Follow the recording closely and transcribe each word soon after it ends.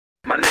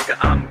nigga,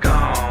 I'm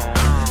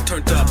gone.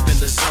 Turned up in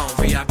the zone,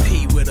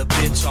 VIP with a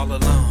bitch all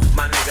alone.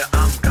 My nigga,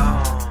 I'm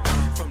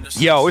gone.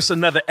 Yo, it's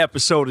another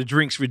episode of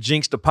Drinks with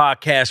Jinx, the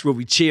podcast where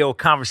we chill,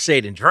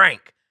 conversate, and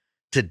drink.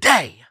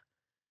 Today,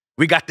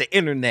 we got the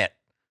internet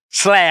 /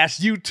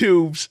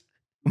 YouTube's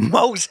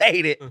most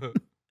hated,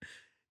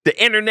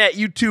 the internet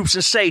YouTube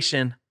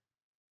sensation,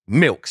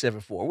 Milk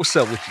 74. What's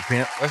up with you,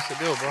 pimp? What's the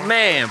deal, bro?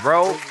 Man,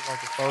 bro. Like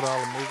a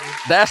 $4 movie.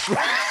 That's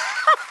right.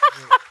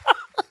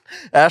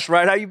 That's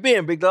right. How you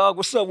been, big dog?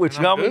 What's up with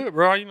you, I'm homie? good,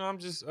 bro. You know, I'm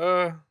just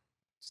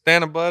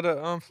staying above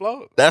the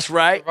float. That's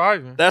right.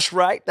 Surviving. That's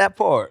right. That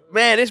part.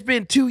 Man, it's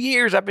been 2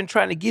 years. I've been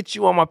trying to get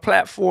you on my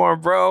platform,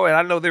 bro. And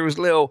I know there was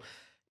little,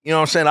 you know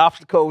what I'm saying,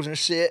 obstacles and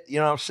shit. You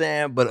know what I'm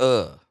saying?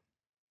 But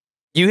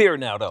you here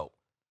now, though.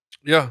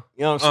 Yeah.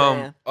 You know what I'm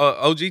saying?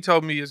 OG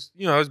told me it's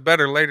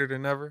better later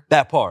than never.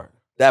 That part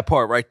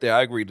right there.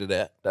 I agree to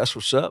that. That's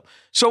what's up.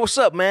 So what's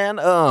up, man?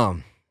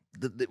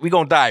 We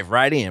gonna dive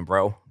right in,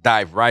 bro.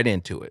 Dive right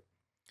into it.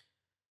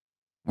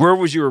 Where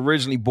was you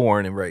originally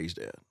born and raised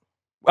at?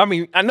 I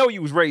mean, I know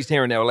you was raised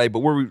here in LA, but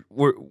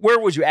where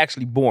was you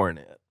actually born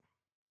at?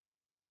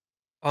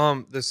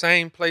 The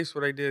same place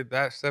where they did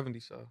that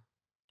 70s show.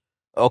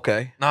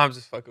 Okay. No, I'm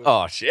just fucking with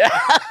Oh shit.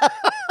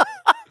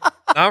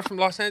 No, I'm from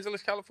Los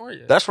Angeles,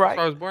 California. That's right. That's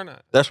where I was born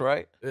at. That's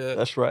right. Yeah.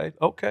 That's right.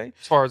 Okay.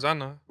 As far as I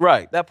know.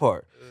 Right. That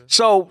part. Yeah.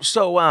 So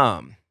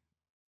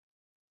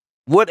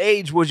what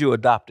age was you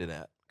adopted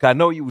at? 'Cause I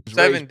know you was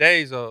 7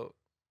 days old.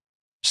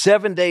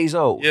 7 days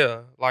old.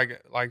 Yeah,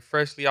 like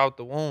freshly out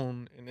the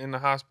womb and in the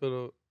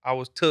hospital. I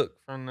was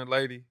took from the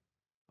lady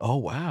Oh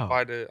wow.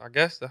 by I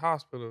guess the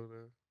hospital.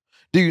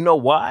 Do you know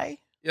why?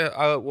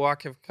 Yeah, well, I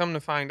can come to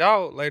find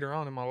out later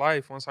on in my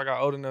life once I got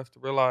old enough to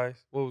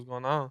realize what was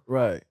going on.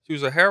 Right. She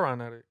was a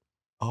heroin addict.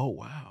 Oh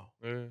wow.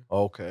 Yeah.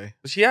 Okay.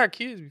 But she had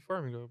kids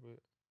before me though. But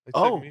they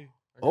took me. I guess.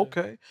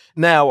 Okay.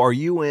 Now, are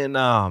you in?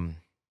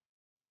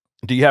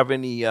 Do you have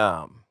any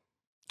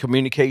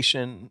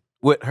communication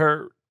with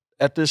her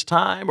at this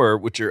time, or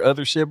with your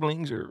other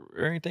siblings, or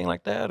anything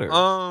like that? Or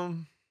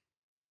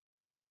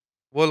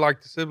well,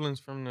 like the siblings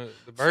from the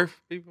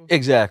birth people.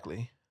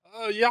 exactly.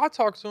 Yeah, I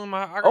talk to them.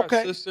 I got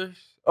Okay. sisters.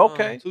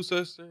 Okay. 2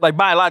 sisters. Like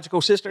biological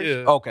sisters?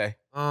 Yeah. Okay.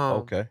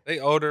 Okay. They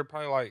older,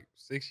 probably like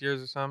 6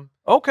 years or something.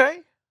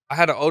 Okay. I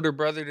had an older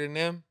brother than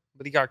them,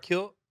 but he got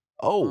killed.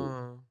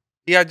 Oh.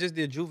 He had just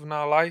did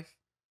juvenile life.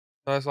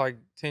 So that's like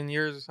 10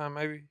 years or something,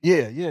 maybe.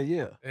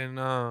 Yeah. And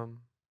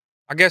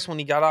I guess when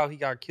he got out, he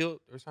got killed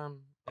or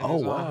something. In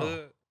his own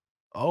hood.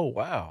 Oh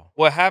wow.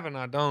 What happened,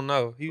 I don't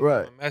know. He was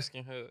Right. from a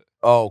Mexican hood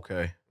Oh,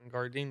 okay. in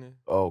Gardena.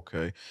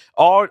 Okay.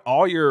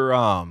 All your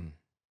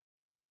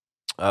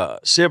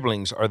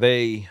siblings, are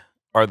they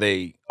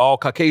all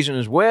Caucasian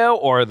as well,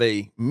 or are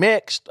they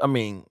mixed? I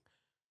mean,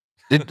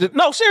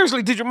 no,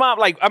 seriously, did your mom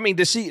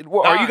did she?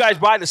 Are you guys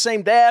by the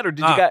same dad, or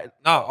did you guys?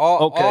 No,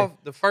 all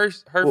the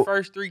first Well-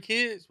 first 3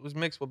 kids was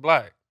mixed with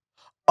black.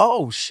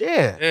 Oh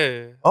shit.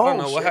 Yeah. Oh, I don't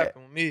know what shit.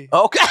 happened with me.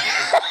 Okay.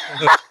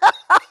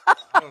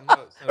 I don't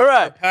know. All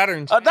right. Some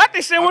pattern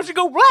Doctor said once you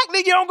go black,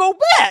 nigga, you don't go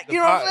back. You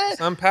know what I'm saying?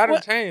 Some pattern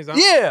What? changed. I don't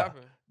know Yeah. what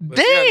happened. But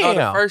yeah, no,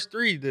 Damn. the first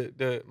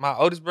 3, my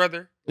oldest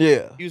brother,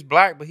 Yeah. he was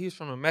black, but he was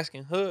from a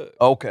Mexican hood.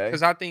 Okay.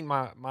 Because I think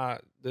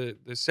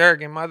the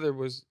surrogate mother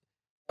was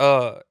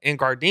in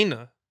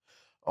Gardena.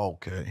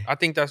 Okay. I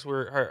think that's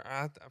where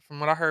from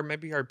what I heard,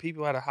 maybe her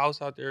people had a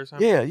house out there or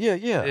something. Yeah.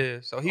 Yeah.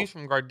 So he's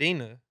from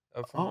Gardena,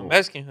 from Oh. a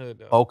Mexican hood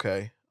though.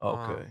 Okay.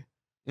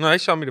 They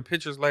showed me the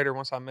pictures later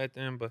once I met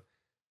them, but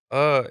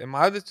and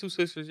my other 2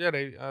 sisters, yeah,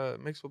 they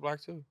mixed with black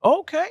too.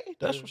 Okay.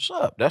 That's Yeah. what's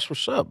up. That's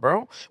what's up,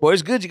 bro. Well,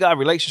 it's good you got a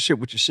relationship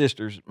with your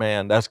sisters,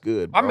 man. That's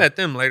good, bro. I met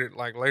them later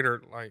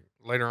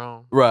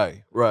on.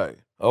 Right.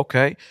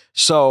 Okay.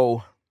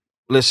 So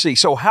let's see.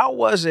 So how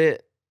was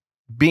it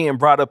being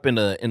brought up in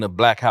a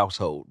black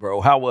household,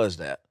 bro? How was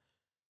that?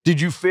 Did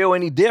you feel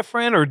any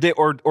different,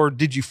 or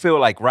did you feel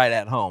like right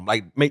at home?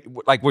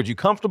 Like were you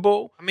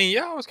comfortable? I mean,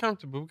 yeah, I was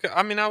comfortable.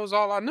 I mean, that was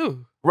all I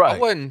knew. Right. I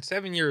wasn't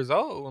 7 years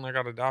old when I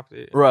got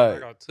adopted. Right. I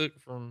got took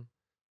from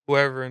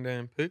whoever and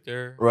then put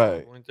there.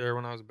 Right. I went there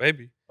when I was a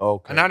baby.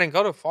 Okay. And I didn't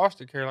go to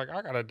foster care. Like,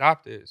 I got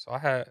adopted. So I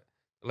had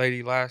the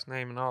lady last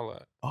name and all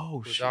that.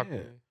 Oh to adopt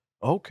shit. me.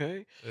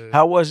 Okay. Yeah.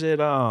 How was it?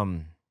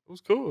 It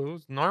was cool. It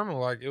was normal.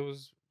 Like, it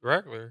was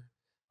regular.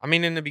 I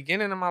mean, in the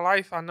beginning of my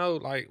life, I know,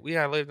 like, we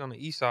had lived on the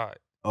east side.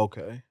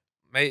 Okay.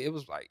 It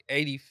was like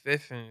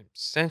 85th and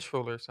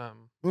Central or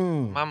something.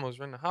 Mama was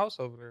renting a house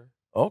over there.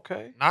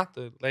 Okay. Not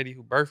the lady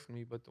who birthed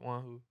me, but the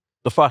one who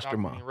The foster adopted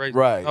me mom. and raised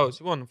me. Right. No,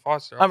 she wasn't a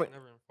foster. I I was mean-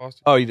 never in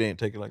foster. Oh, you didn't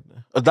take it like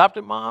that.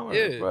 Adopted mom? Or-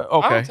 Yeah. Right. I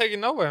Okay. don't take it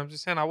nowhere. I'm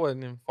just saying I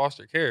wasn't in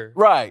foster care.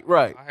 Right.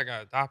 I had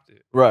got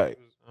adopted. Right. It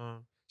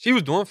was, she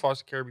was doing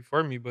foster care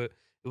before me, but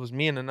it was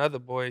me and another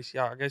boy.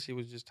 I guess she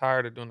was just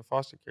tired of doing the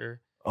foster care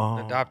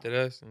and adopted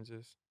us and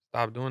just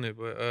stopped doing it.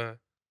 But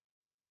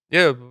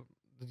yeah,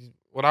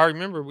 what I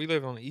remember, we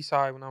lived on the east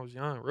side when I was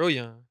young, real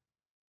young.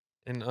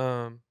 And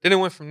then it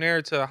went from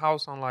there to a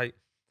house on like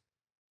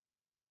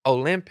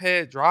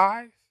Olymped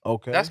Drive.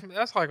 Okay.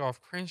 That's like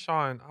off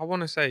Crenshaw, and I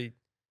want to say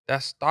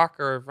That's Stocker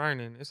or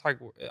Vernon. It's like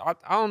I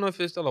don't know if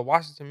it's still a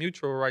Washington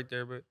Mutual right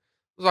there, but it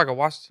was like a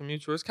Washington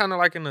Mutual. It's kind of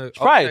like in the It's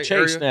probably a upstate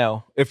Chase area.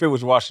 now. If it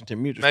was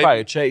Washington Mutual, it's Maybe.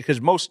 probably a Chase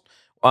because most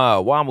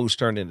WAMUs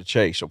turned into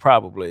Chase, so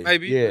probably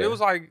Maybe. Yeah, But it was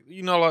like,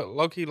 you know, like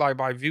low key like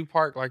by View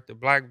Park, like the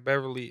Black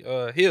Beverly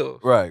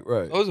Hills. right.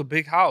 So it was a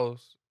big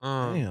house.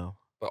 Damn.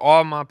 But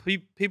all my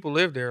people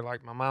lived there,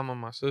 like my mama,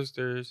 my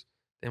sisters.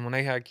 Then when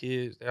they had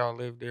kids, they all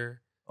lived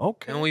there.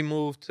 Okay. And we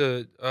moved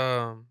to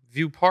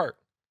View Park,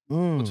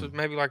 which was Mm.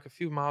 maybe like a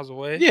few miles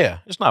away. Yeah,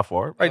 it's not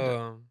far. Right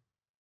there.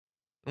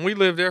 And we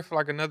lived there for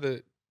like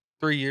another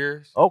 3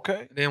 years.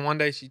 Okay. Then one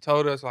day she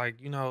told us, like,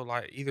 you know,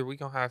 like either we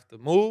gonna have to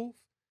move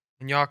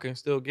and y'all can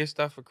still get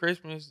stuff for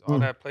Christmas, all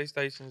that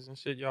PlayStations and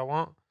shit y'all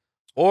want,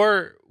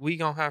 or we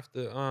gonna have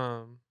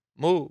to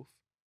move.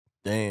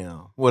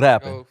 Damn. What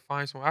happened? Go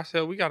find somewhere. I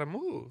said we gotta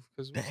move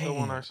because we still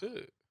want our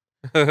shit.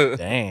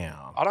 Damn.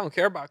 I don't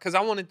care about because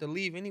I wanted to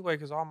leave anyway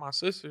because all my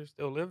sisters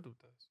still lived with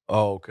us.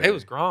 Oh, okay. They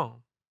was grown.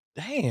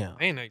 Damn.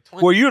 They ain't like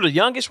 20. Were you the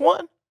youngest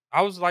one?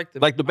 I was like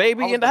the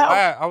baby I was in the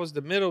house? I was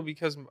the middle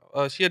because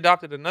she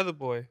adopted another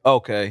boy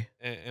Okay.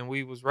 and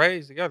we was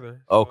raised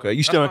together. Okay.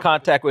 You still in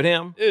contact with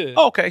him? Yeah.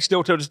 Okay.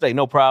 Still to this day.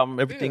 No problem.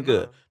 Everything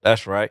good. No.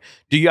 That's right.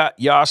 Do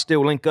y'all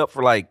still link up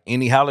for like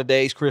any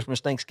holidays, Christmas,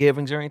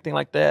 Thanksgivings, or anything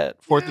like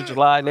that? 4th of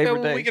July, Labor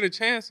when Day? we get a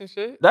chance and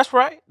shit. That's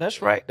right.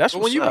 That's right. That's But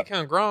what's when you up.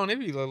 become grown, it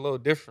be a little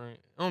different.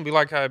 It don't be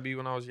like how it be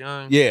when I was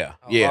young. Yeah.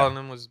 All of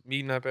them was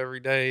meeting up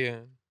every day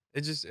and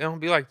it don't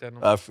be like that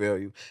no more. I feel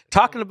you.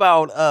 Talking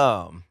about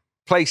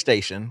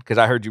PlayStation, because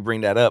I heard you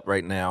bring that up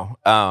right now.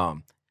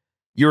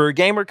 You're a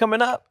gamer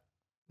coming up?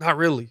 Not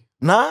really.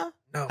 Nah?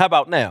 No. How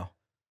about now?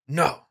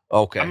 No.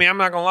 Okay. I mean, I'm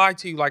not gonna lie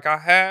to you. Like I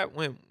had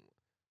when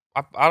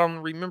I don't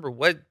remember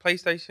what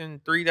PlayStation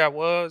 3 that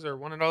was or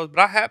one of those, but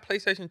I had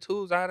PlayStation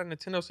 2s. I had a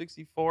Nintendo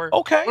 64.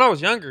 Okay. When I was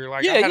younger,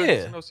 like Yeah, I had yeah.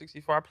 a Nintendo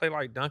 64. I played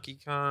like Donkey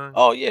Kong,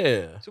 Oh,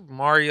 yeah. Super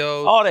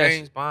Mario, All that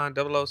James Bond,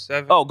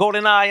 007. Oh,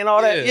 GoldenEye and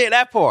all that? Yeah. Yeah,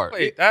 that part. I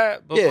played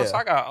that. But Yeah. once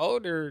I got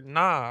older,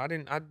 nah,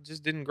 I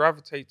just didn't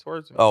gravitate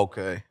towards it.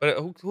 Okay. But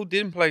who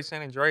didn't play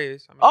San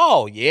Andreas? I mean,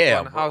 Oh, go yeah.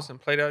 in the house and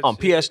play that On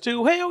shit.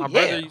 PS2? Hell My yeah.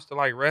 brother used to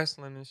like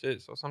wrestling and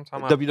shit, so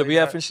sometimes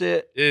WWF and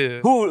shit? Yeah.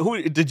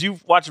 Who did you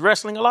watch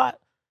wrestling a lot?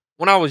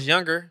 When I was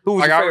younger, Who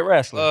was your favorite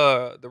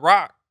wrestler? The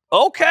Rock.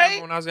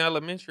 Okay. When I was in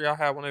elementary, I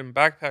had one of them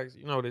backpacks,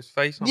 you know, with his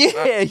face on the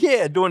back.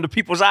 Yeah, doing the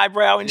people's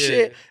eyebrow and Yeah.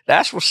 shit.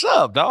 That's what's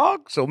up,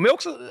 dog. So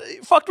Milk's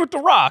fucked with The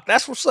Rock.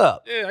 That's what's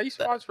up. Yeah, I used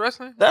to watch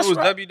wrestling. That's it was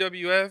right.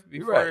 WWF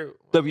before Right. it was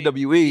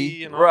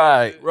WWE. and all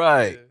that shit.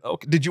 Right. Yeah.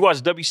 Okay. Did you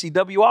watch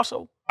WCW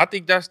also? I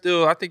think that's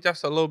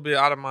a little bit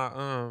out of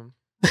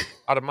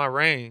my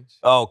range.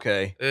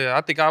 Okay. Yeah,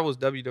 I think I was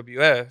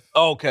WWF.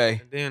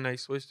 Okay. And then they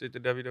switched it to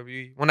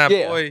WWE. When that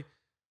boy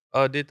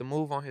did the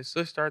move on his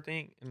sister, I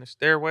think, in the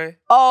stairway.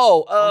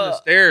 Oh, On the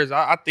stairs.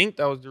 I think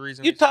that was the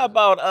reason. you they talk switched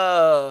it.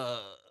 about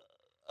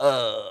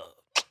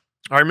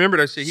I remember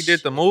that shit. He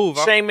did the move.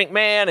 Shane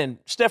McMahon and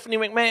Stephanie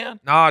McMahon?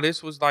 Nah,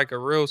 this was like a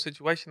real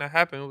situation that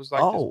happened. It was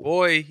like Oh. this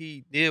boy,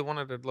 he did one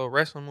of the little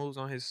wrestling moves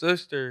on his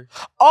sister.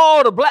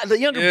 Oh, the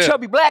younger Yeah.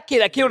 chubby black kid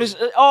that killed his.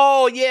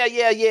 Oh,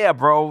 yeah,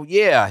 bro.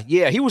 Yeah.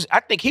 I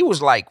think he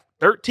was like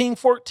 13,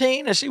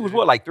 14, and she was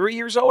like 3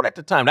 years old at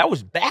the time. That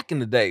was back in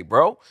the day,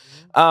 bro.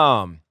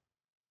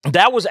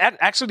 That was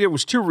actually, there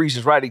was two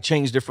reasons, right? He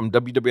changed it from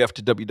WWF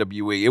to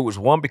WWE. It was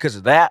one because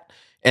of that,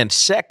 and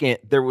second,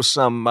 there was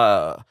some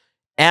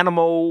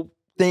animal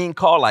thing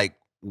called like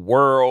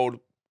World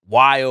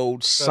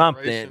Wild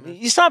something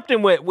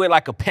with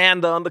like a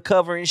panda on the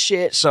cover and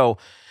shit. So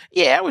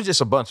yeah, it was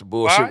just a bunch of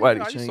bullshit. I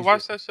used to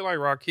watch that shit like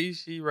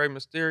Rikishi, Rey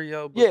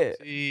Mysterio, Booker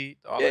T,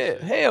 all that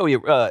shit. Hell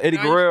yeah, Eddie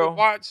Guerrero.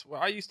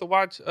 I used to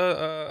watch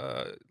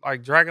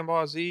like Dragon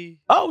Ball Z.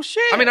 Oh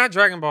shit! I mean, not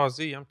Dragon Ball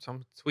Z. I'm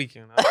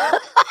tweaking.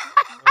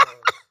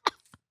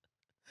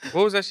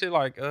 What was that shit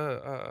like?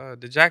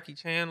 The Jackie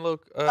Chan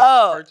look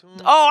cartoon.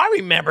 Oh, I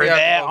remember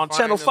that on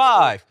Channel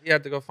 5. He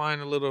had to go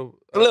find a little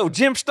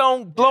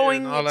gemstone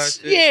glowing. and all that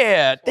shit.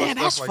 Yeah, damn,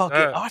 Stuff that's like fucking.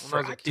 that I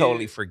when I was a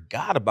totally kid.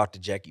 forgot about the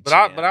Jackie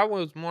Chan. But I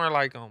was more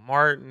like on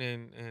Martin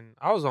and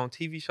I was on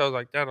TV shows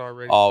like that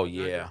already. Oh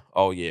yeah.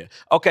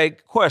 Okay,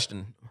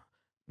 question: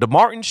 The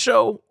Martin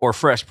Show or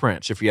Fresh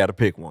Prince? If you had to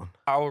pick one,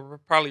 I would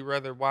probably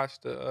rather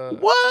watch the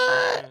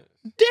what?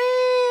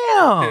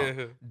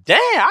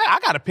 Damn, I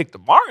gotta pick the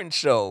Martin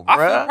Show, I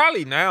bruh. feel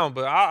probably now,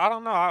 but I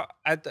don't know.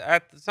 At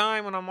the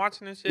time when I'm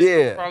watching this shit,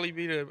 it would probably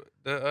be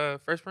the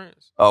Fresh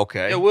Prince.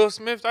 Okay. Yeah, Will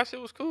Smith, that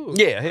shit was cool.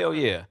 Yeah, hell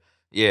yeah.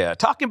 Yeah.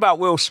 Talking about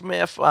Will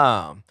Smith,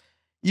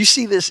 you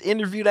see this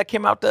interview that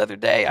came out the other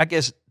day? I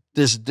guess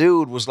this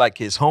dude was like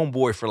his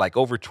homeboy for like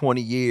over 20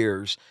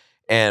 years,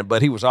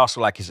 but he was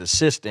also like his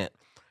assistant.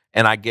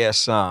 And I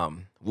guess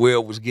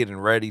Will was getting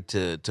ready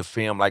to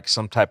film like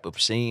some type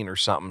of scene or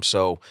something.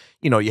 So,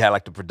 you had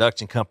like the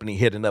production company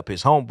hitting up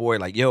his homeboy,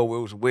 like, yo,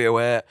 where's Will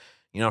at?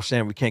 You know what I'm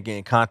saying? We can't get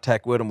in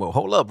contact with him. Well,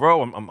 hold up,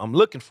 bro. I'm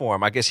looking for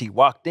him. I guess he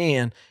walked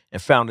in and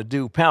found the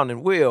dude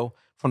pounding Will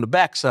from the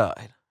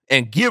backside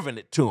and giving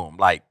it to him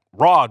like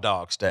raw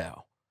dog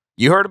style.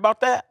 You heard about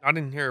that? I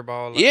didn't hear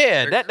about.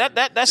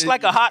 That's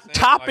like a hot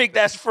topic. Like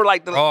that's for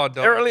like the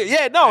earlier.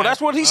 Yeah, no,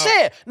 that's what he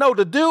said. No,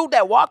 the dude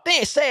that walked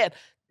in said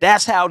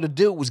that's how the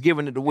dude was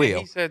giving it to Will.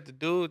 He said the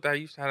dude that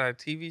used to have that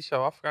TV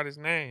show. I forgot his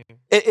name.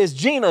 It's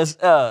Gina's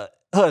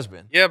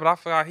husband. Yeah, but I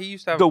forgot he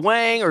used to have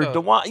Dwayne or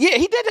Dewan. Yeah,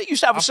 he did.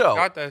 Used to have a show.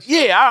 Forgot that show.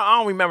 Yeah, I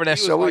don't remember that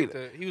show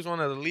either. He was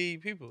one of the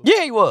lead people.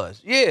 Yeah, he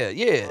was.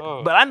 Yeah.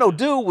 Oh. But I know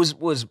dude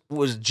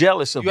was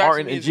jealous of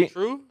Martin and Gina.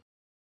 True?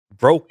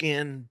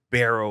 Broken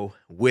Barrel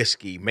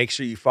Whiskey. Make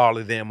sure you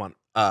follow them on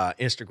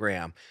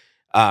Instagram.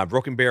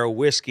 Broken Barrel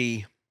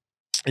Whiskey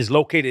is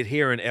located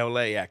here in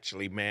LA,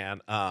 actually,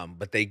 man.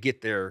 But they get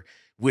their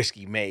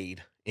whiskey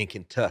made in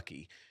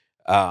Kentucky.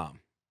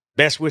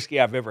 Best whiskey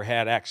I've ever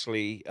had,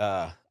 actually.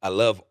 I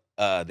love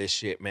this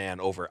shit, man,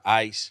 over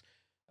ice,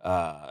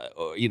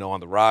 on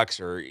the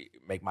rocks, or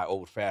make my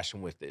old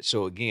fashioned with it.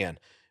 So again,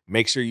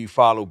 make sure you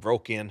follow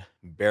Broken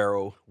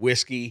Barrel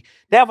Whiskey.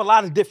 They have a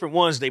lot of different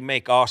ones they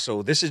make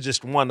also. This is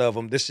just one of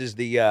them. This is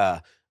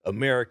the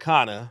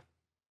Americana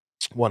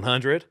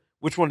 100.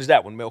 Which one is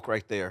that one, Milk,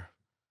 right there?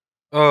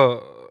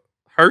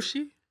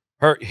 Hershey?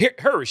 Hershey.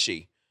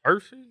 Hershey?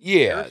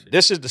 Yeah. Hershey.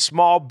 This is the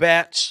small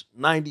batch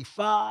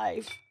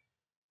 95.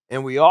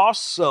 And we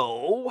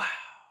also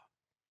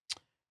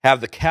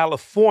have the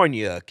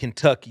California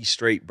Kentucky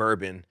Straight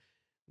Bourbon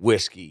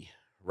Whiskey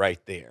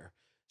right there.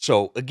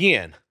 So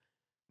again,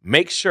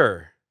 make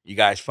sure you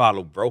guys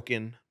follow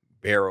Broken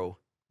Barrel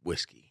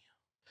Whiskey.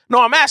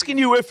 No, I'm asking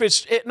you if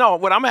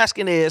what I'm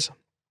asking is,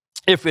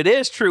 if it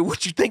is true,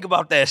 what you think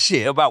about that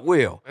shit, about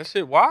Will. That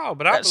shit wild,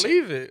 but I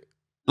believe it.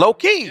 Low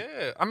key.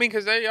 Yeah. I mean,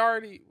 because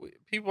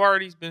people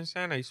already been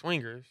saying they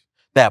swingers.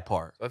 That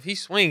part. So if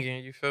he's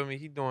swinging, you feel me?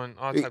 He doing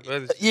all type of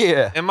other shit.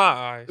 Yeah. In my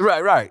eyes.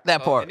 Right.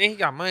 That part. And then he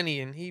got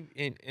money, and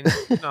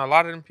a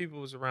lot of them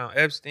people was around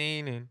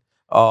Epstein and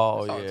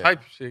all type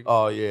of shit.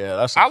 Oh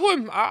yeah. I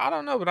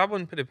don't know, but I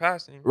wouldn't put it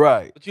past him.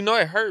 Right. But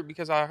it hurt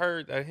because I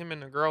heard that him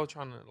and the girl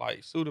trying to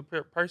like sue the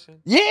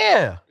person.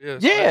 Yeah. So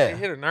it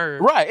hit a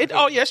nerve. Right.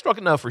 It struck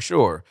a nerve for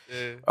sure.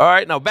 Yeah. All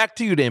right. Now back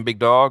to you then, big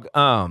dog.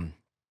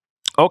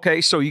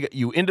 Okay, so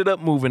you ended up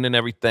moving and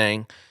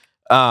everything.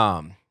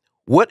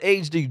 What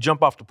age do you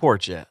jump off the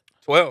porch at?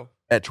 12.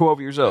 At 12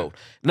 years old.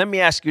 Let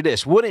me ask you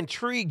this. What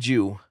intrigued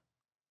you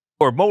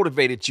or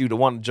motivated you to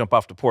want to jump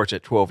off the porch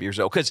at 12 years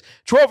old? Because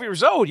 12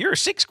 years old, you're a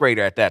sixth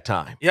grader at that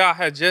time. Yeah, I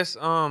had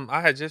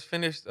just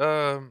finished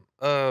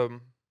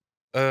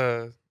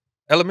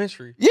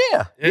elementary.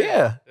 Yeah.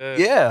 Okay.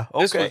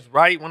 This was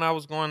right when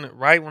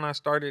I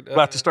started.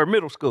 About to start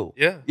middle school.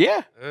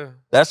 Yeah.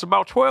 That's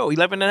about 12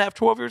 and a half,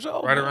 12 years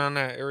old. Right around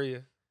that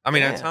area. I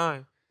mean, that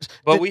time.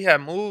 But we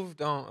had moved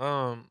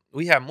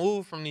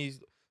from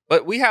these,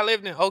 but we had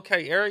lived in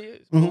okay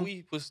areas, but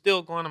we was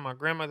still going to my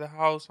grandmother's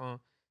house on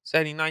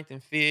 79th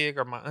and Fig,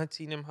 or my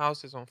auntie and them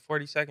houses on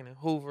 42nd and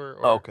Hoover.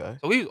 Okay.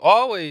 So we was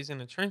always in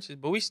the trenches,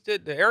 but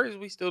the areas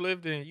we still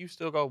lived in, you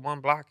still go one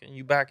block and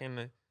you back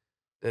in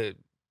the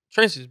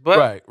trenches.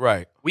 But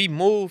right. We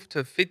moved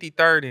to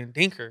 53rd and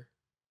Dinker.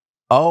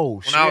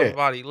 Oh, shit. When I was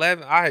about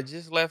 11, I had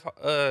just left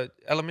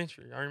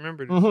elementary. I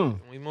remember this. And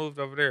we moved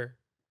over there.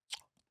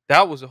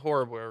 That was a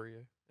horrible area.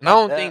 And I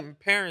don't think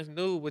parents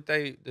knew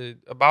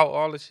about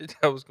all the shit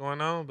that was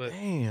going on, but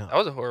that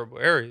was a horrible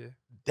area.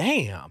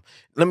 Damn.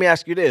 Let me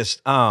ask you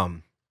this.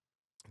 The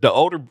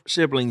older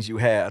siblings you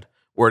had,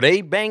 were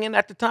they banging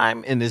at the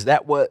time? And is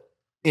that what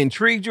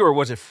intrigued you? Or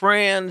was it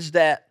friends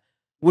that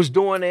was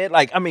doing it?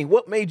 Like, I mean,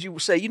 what made you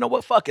say, you know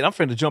what, fuck it, I'm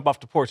finna jump off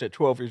the porch at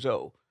 12 years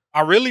old? I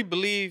really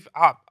believe,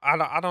 I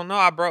don't know,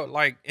 I brought,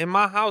 like, in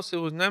my house, it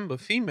was nothing but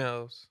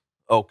females.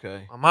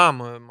 Okay. My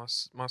mama,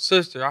 my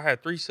sister, I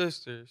had 3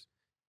 sisters.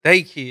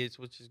 They kids,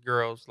 which is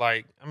girls.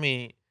 Like, I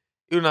mean,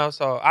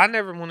 so I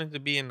never wanted to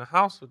be in the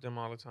house with them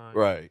all the time.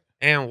 Right.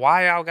 And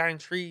why I got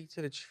intrigued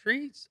to the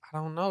streets, I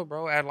don't know,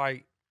 bro. At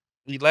like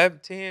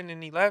 10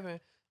 and 11,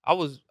 I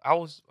was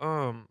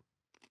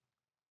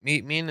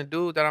me and the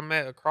dude that I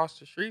met across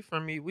the street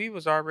from me, we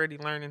was already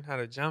learning how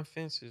to jump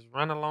fences,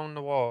 run along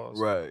the walls,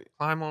 right,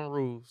 climb on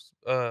roofs,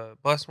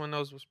 bust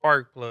windows with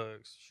spark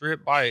plugs,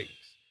 strip bikes,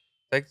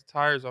 take the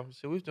tires off and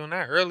shit. We was doing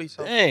that early,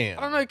 so damn.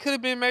 I don't know. It could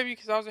have been maybe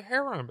because I was a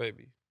heroin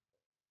baby.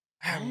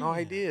 I have no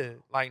idea.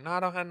 Like, no,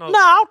 I don't have no. No,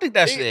 I don't think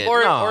that's it.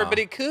 But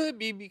it could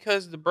be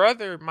because the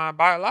brother, my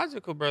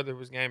biological brother,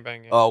 was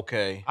gangbanging.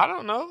 Okay. I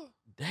don't know.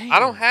 Damn. I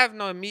don't have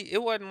no immediate.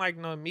 It wasn't like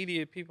no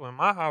immediate people in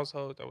my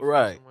household that was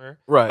right. from somewhere.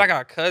 Right. I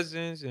got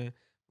cousins and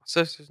my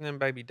sisters and them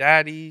baby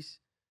daddies.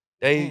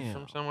 They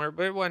from somewhere,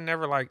 but it wasn't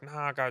never like,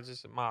 nah, I got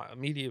just my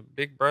immediate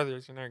big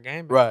brothers in their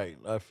gangbanging. Right.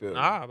 I feel.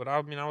 Nah, but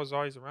I mean, I was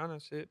always around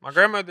that shit. My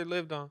grandmother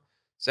lived on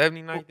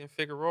 79th and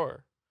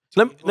Figueroa.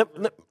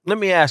 Let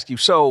me ask you.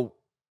 So,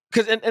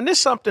 and this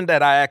is something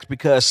that I ask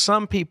because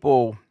some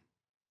people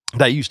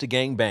that used to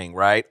gangbang,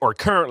 right, or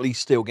currently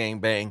still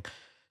gangbang,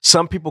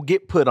 some people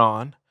get put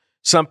on.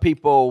 Some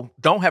people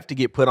don't have to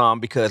get put on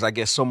because I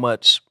guess so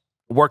much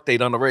work they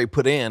done already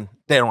put in,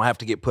 they don't have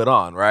to get put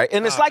on, right?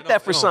 And it's like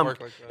that for some. Like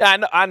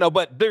that. I know,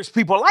 but there's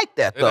people like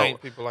that though. It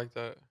ain't people like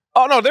that.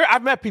 Oh no,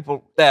 I've met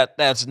people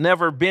that's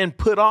never been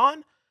put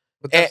on,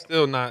 But that's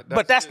still not.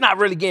 But that's not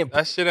really getting.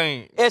 That shit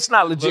ain't. It's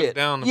not legit.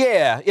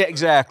 Yeah,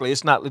 exactly.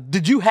 It's not.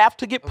 Did you have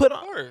to get put on?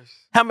 Of course.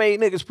 How many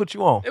niggas put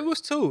you on? It was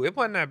 2. It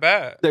wasn't that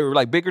bad. They were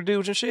like bigger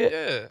dudes and shit?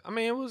 Yeah. I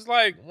mean, it was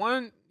like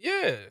 1.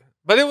 Yeah.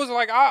 But it was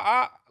like,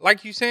 I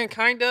like you saying,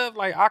 kind of.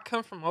 Like, I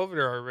come from over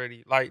there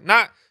already. Like,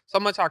 not so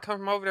much I come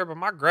from over there, but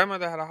my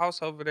grandmother had a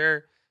house over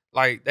there.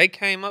 Like, they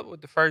came up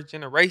with the first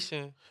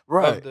generation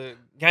of the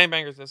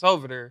gangbangers that's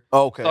over there.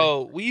 Okay.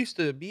 So, we used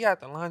to be at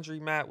the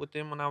laundromat with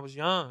them when I was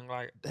young.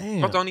 Like,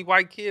 damn. I was the only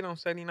white kid on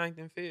 79th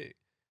and Fig.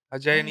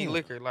 At J&E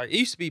Liquor. Like, it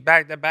used to be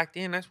back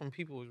then, that's when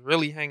people was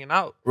really hanging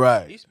out.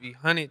 Right. It used to be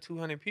 100,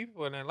 200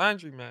 people in that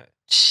laundromat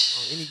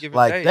on any given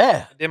like day.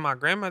 That. And then my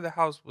grandmother's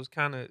house was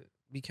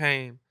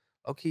became,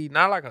 okay,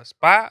 not like a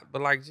spot,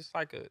 but like just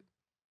like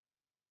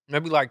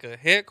maybe like a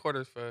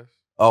headquarters for us.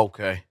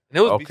 Okay. And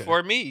it was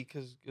before me,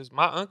 because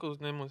my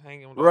uncle's name was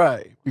hanging with us.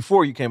 Right.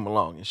 Before you came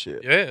along and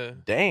shit. Yeah.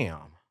 Damn.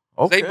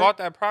 Okay. They bought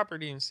that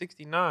property in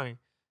 1969.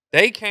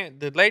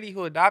 The lady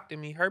who adopted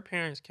me, her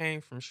parents came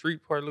from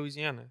Shreveport,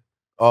 Louisiana.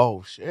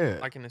 Oh,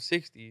 shit. Like in the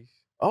 1960s.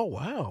 Oh,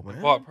 wow, man.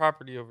 They bought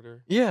property over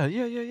there. Yeah.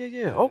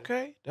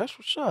 Okay. That's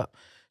what's up.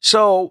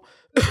 So,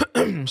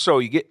 so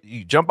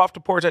you jump off the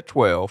porch at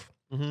 12.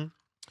 Mm-hmm.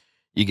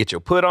 You get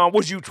your put on.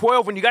 Was you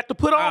 12 when you got the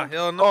put on?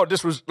 Hell no. Oh,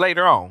 this was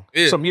later on.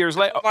 Yeah. Some years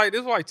later. This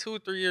was like 2 or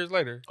 3 years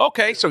later.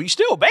 Okay, so you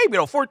still a baby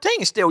though. 14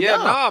 is still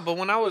young. But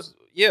when I was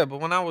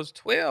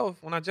 12,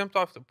 when I jumped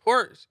off the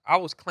porch, I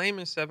was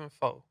claiming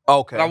 7'4".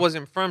 Okay. But I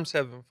wasn't from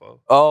 7'4".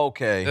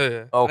 Okay.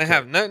 Yeah. Okay. It didn't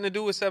have nothing to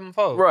do with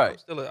 7'4".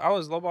 Right. I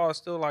was lowball,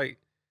 still like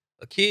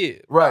a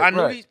kid. Right. I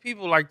knew these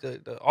people, like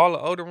the all the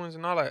older ones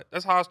and all that.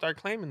 That's how I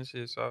started claiming the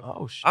shit.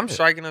 So I'm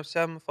striking up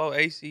 7'4"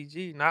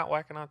 ACG, not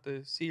whacking out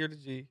the C or the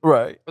G.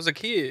 Right. I was a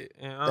kid.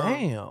 And,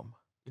 damn.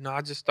 You know,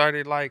 I just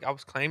started like I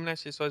was claiming that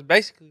shit. So it's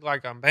basically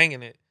like I'm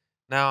banging it.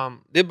 Now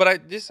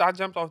I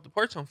jumped off the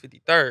porch on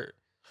 53rd.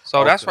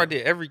 So that's where I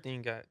did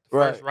everything at. The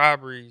first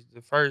robberies,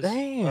 the first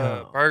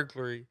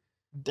burglary.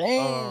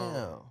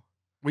 Damn.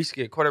 We used to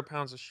get quarter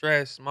pounds of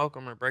stress, smoke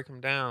them or break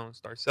them down,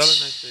 start selling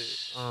that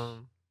shit.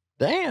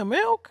 Damn,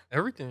 Milk.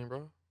 Everything,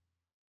 bro.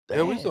 Damn.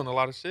 Yeah, we was doing a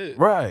lot of shit.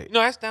 Right. You know,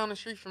 that's down the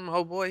street from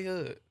Old Boy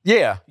Hood.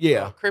 Yeah.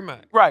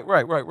 Cripmac. Right.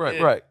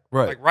 Yeah.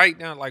 Like right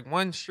down, like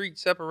one street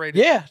separated.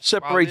 Yeah,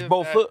 separates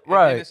both hood.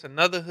 Right. It's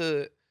another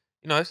hood.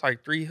 You know, it's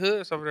like 3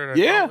 hoods over there that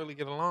don't really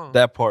get along.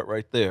 That part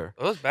right there.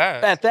 It was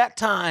bad. At that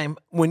time,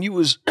 when you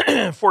was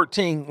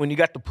 14, when you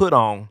got the put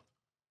on,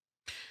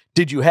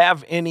 did you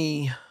have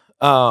any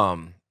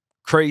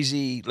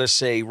crazy, let's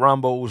say,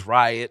 rumbles,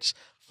 riots,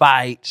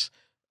 fights,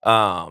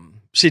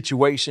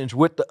 situations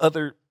with the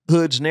other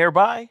hoods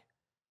nearby?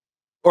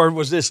 Or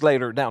was this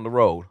later down the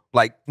road?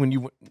 Like when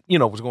you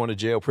was going to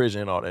jail,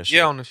 prison, and all that shit?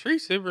 Yeah, on the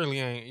streets, it really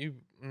ain't.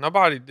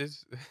 Nobody,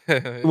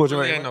 it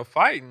really ain't no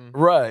fighting.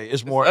 Right.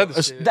 It's more,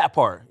 it's that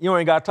part. You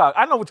ain't got to talk.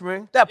 I know what you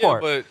mean. That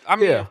part. But I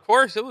mean, of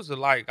course, it was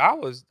like, I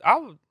was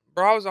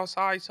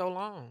outside so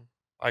long.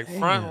 Like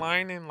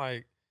frontlining,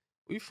 like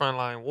we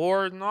frontline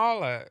wars and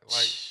all that.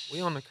 Like we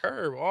on the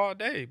curb all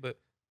day. But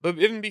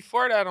even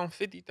before that, on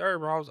 53rd,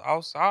 bro, I was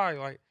outside.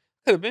 Like,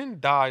 could have been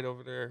died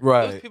over there.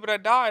 Right. Those people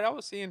that died, I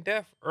was seeing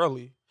death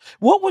early.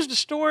 What was the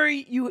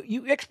story?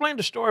 You explained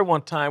the story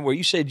one time where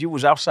you said you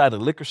was outside a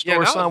liquor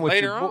store or something with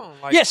later your on.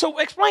 Like, so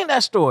explain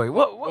that story.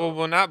 What?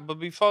 But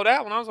before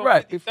that, when I was on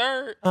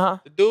 53rd,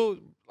 the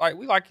dude, like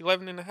we like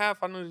 11 and a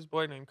half, I knew this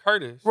boy named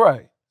Curtis.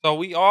 Right. So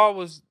we all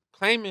was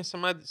claiming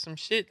some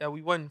shit that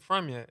we wasn't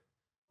from yet.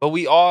 But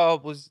we all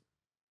was,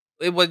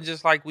 it wasn't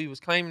just like we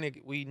was claiming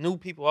it. We knew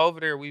people over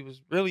there. We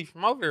was really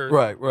from over there.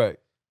 Right.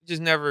 We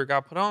just never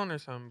got put on or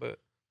something.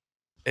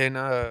 And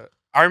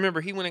I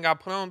remember he went and got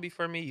put on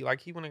before me.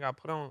 Like he went and got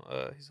put on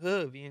his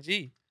hood,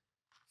 VNG. A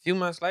few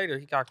months later,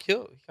 he got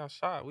killed. He got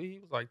shot. He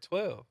was like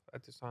 12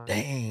 at the time.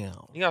 Damn.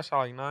 He got shot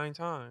like 9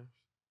 times.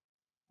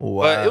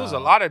 Wow. But it was a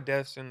lot of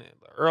deaths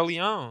early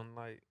on.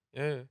 Like,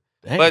 yeah.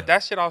 Damn. But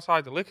that shit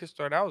outside the liquor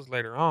store, that was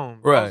later on.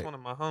 Right. That was one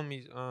of my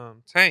homies,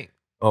 Tank.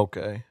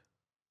 Okay.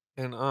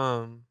 And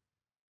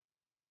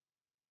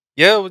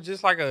yeah, it was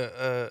just like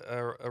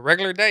a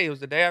regular day. It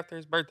was the day after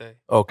his birthday.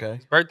 Okay.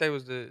 His birthday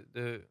was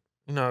the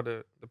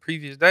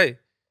previous day.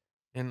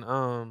 And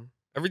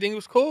everything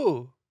was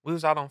cool. We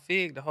was out on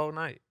Fig the whole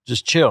night.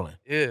 Just chilling.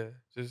 Yeah.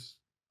 Just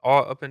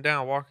all up and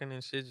down, walking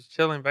and shit, just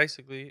chilling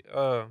basically.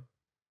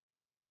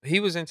 He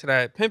was into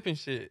that pimping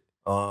shit.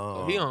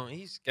 So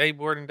he's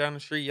skateboarding down the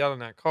street,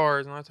 yelling at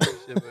cars and all that type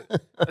of shit.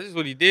 But that's just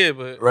what he did.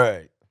 But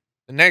right.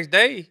 The next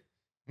day,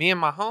 me and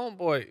my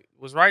homeboy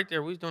was right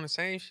there. We was doing the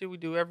same shit we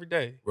do every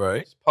day.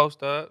 Right. Just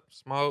post up,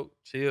 smoke,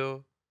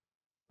 chill.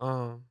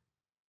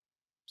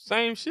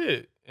 Same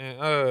shit.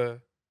 And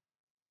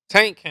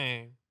Tank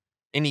came.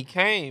 And he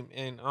came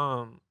and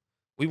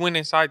we went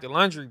inside the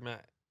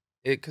laundromat.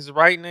 Cause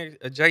right next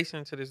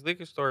adjacent to this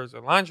liquor store is a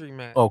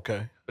laundromat.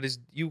 Okay. But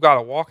you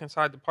gotta walk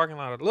inside the parking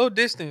lot a little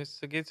distance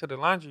to get to the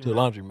laundromat. To the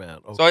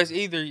laundromat. Okay. So it's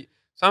either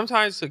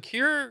sometimes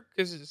secure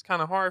because it's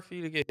kind of hard for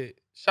you to get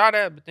shot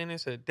at, but then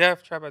it's a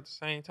death trap at the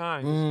same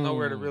time. There's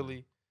nowhere to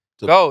really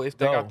go if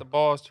they got the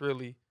balls to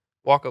really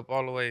walk up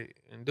all the way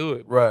and do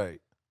it. Right.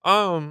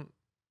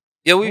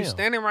 Yeah, we was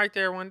standing right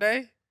there one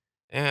day,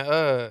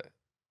 and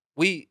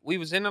we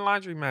was in the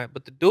laundromat,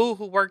 but the dude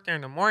who worked there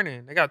in the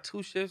morning, they got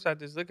 2 shifts at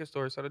this liquor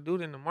store. So the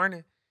dude in the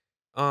morning,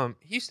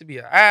 he used to be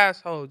an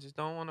asshole, just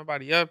don't want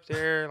nobody up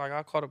there. Like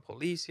I call the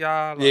police,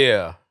 y'all. Like,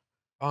 Yeah.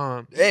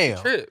 He used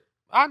to trip.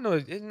 I know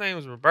his name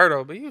was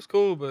Roberto, but he was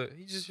cool, but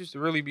he just used to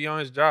really be on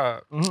his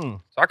job. Mm-hmm.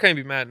 So I can't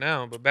be mad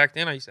now, but back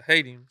then I used to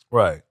hate him.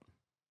 Right.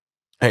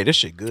 Hey, this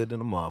shit good in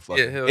the motherfucker.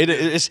 Yeah, hell yeah.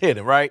 It's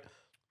hidden, right?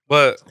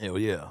 But hell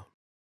yeah.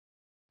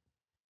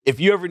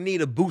 If you ever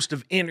need a boost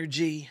of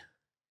energy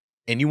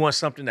and you want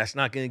something that's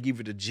not going to give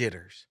you the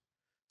jitters,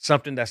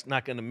 something that's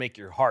not going to make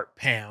your heart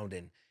pound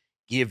and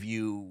give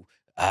you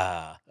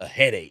a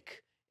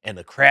headache and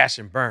a crash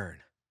and burn,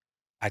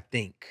 I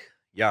think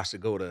y'all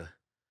should go to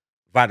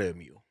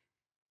Vitamule.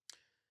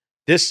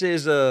 This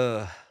is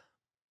a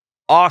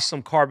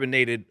awesome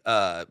carbonated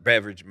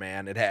beverage,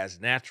 man. It has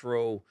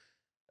natural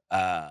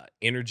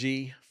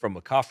energy from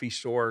a coffee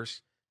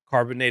source,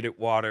 carbonated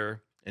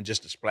water, and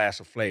just a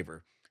splash of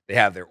flavor. They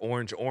have their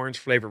orange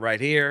flavor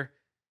right here.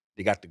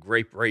 They got the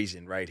grape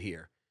raisin right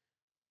here.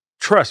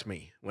 Trust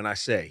me when I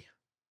say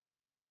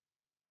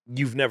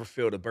you've never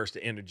felt a burst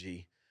of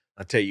energy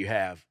until you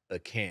have a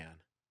can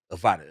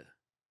of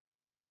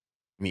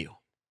Vitamule.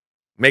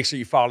 Make sure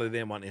you follow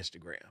them on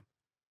Instagram.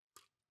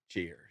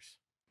 Cheers.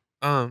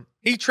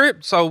 He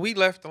tripped, so we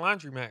left the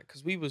laundromat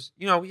because we was,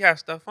 we had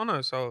stuff on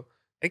us. So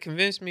they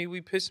convinced me. We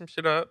pissed some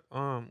shit up.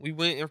 We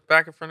went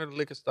back in front of the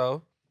liquor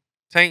store.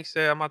 Tank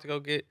said, "I'm about to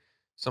go get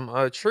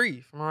some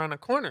tree from around the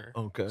corner."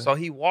 Okay. So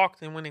he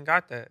walked and went and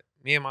got that.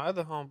 Me and my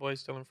other homeboy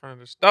still in front of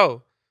the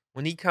store.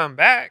 When he come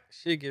back,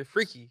 shit get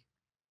freaky.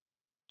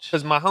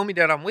 Cause my homie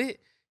that I'm with,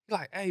 he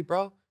like, "Hey,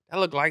 bro, that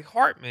look like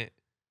Hartman."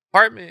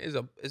 Hartman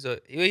is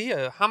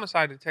a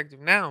homicide detective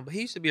now, but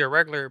he used to be a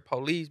regular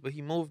police, but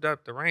he moved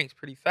up the ranks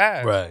pretty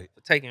fast, Right?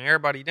 For taking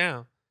everybody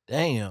down.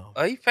 Damn.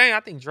 He famous.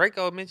 I think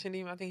Draco mentioned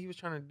him. I think he was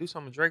trying to do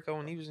something with Draco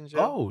when he was in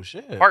jail. Oh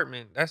shit.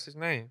 Hartman, that's his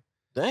name.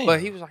 Damn.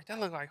 But he was like, that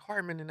looked like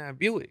Hartman in that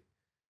Buick.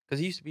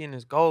 Because he used to be in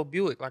this gold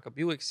Buick, like a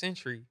Buick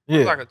Century. Yeah. It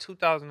was like a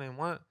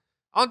 2001.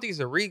 I don't think it's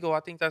a Regal. I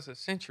think that's a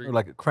Century.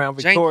 Like a Crown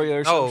Victoria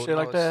or some shit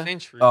like that?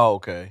 Century. Oh,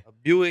 okay. A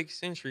Buick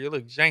Century. It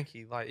looked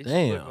janky. Like, it just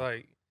looked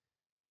like...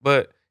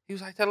 But he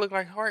was like, that looked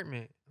like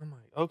Hartman. I'm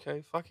like,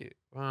 okay, fuck it.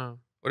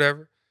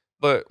 Whatever.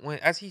 But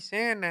as he's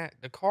saying that,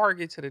 the car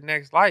gets to the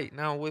next light.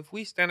 Now, if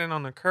we standing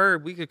on the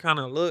curb, we could kind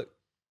of look.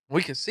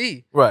 We could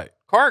see. Right.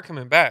 Car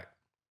coming back.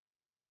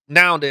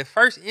 Now, the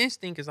first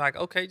instinct is like,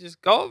 okay,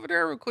 just go over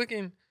there real quick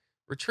and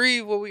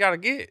retrieve what we got to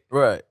get.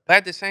 Right. But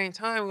at the same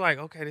time, we're like,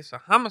 okay, this is a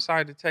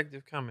homicide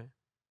detective coming.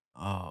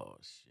 Oh,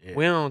 shit.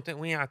 We aren't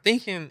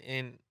thinking.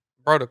 And,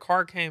 bro, the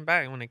car came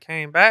back. And when it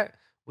came back,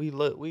 we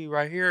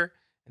right here.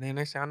 And then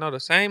they say, I know the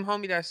same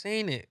homie that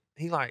seen it.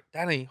 He like,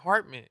 that ain't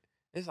Hartman.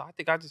 It's like, I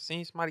think I just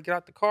seen somebody get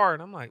out the car.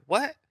 And I'm like,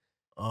 what?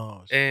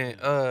 Oh, shit.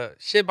 And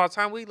shit, by the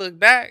time we look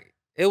back,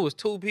 it was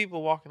 2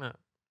 people walking up.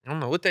 I don't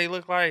know what they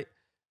look like.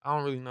 I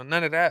don't really know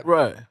none of that.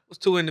 Right. It was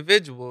 2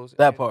 individuals.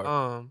 That part.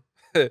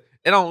 It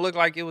don't look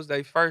like it was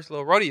their first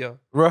little rodeo.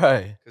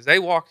 Right. Because they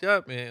walked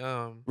up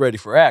and ready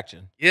for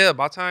action. Yeah,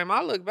 by the time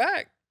I look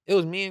back, it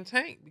was me and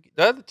Tank.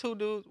 The other 2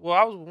 dudes, well,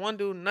 I was with one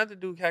dude, another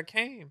dude had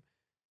came.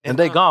 And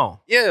they gone.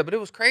 Yeah, but it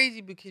was crazy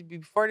because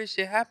before this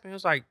shit happened, it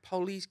was like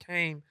police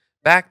came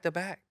back to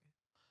back.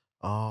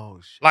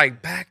 Oh, shit.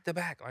 Like back to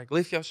back. Like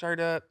lift your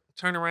shirt up,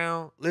 turn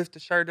around, lift the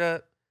shirt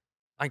up.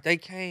 Like they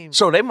came.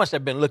 So they must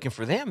have been looking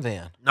for them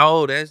then.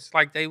 No, that's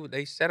like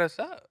they set us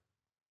up.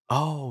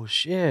 Oh,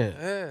 shit.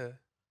 Yeah.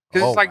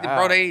 Because it's like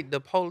the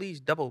police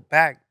double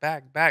back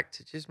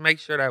to just make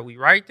sure that we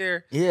right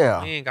there.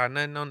 Yeah. We ain't got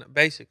nothing on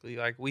basically.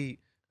 Like we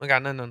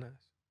got nothing on us.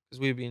 Because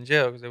we'd be in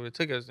jail because they would have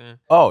took us in.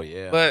 Oh,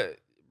 yeah. But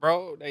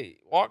bro, they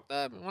walked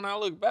up, and when I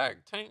looked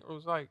back, Tank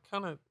was like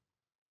kind of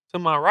to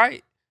my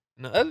right,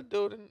 and the other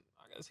dude,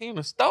 I guess he in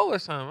a store or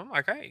something. I'm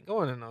like, I ain't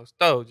going in no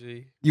store,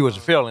 G. You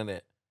wasn't feeling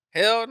it.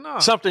 Hell no.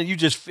 Something you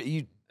just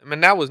I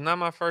mean, that was not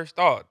my first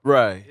thought.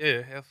 Right.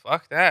 Yeah, hell,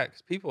 fuck that,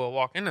 because people will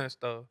walk in that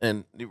store.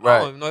 And I right.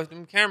 don't even know if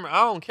them cameras.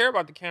 I don't care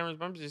about the cameras,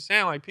 but I'm just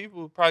saying, like,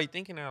 people probably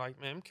thinking that, like,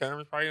 man, them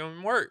cameras probably don't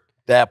even work.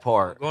 That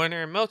part. Go in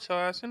there and melt your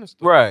ass in the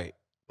store. Right.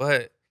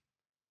 But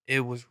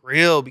it was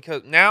real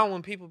because now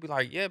when people be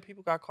like, yeah,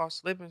 people got caught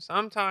slipping,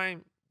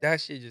 sometimes that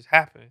shit just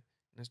happened.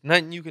 There's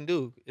nothing you can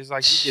do. It's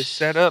like you get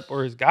set up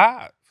or it's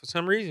God for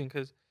some reason.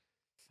 Because,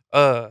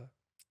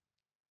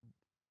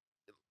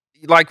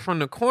 like from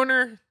the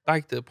corner,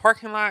 like the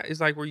parking lot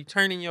is like where you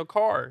turn in your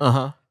car.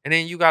 Uh-huh. And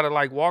then you got to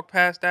like walk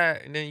past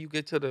that. And then you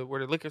get to where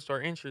the liquor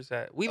store entrance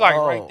at. We like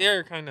right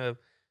there kind of.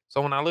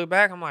 So when I look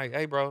back, I'm like,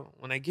 hey, bro,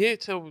 when they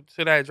get to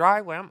that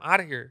driveway, I'm out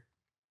of here.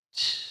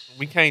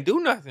 We can't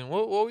do nothing.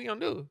 What we gonna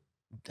do?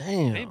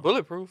 Damn. It ain't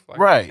bulletproof. Like,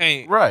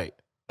 right. Right.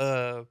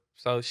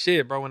 So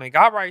shit, bro. When they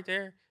got right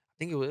there, I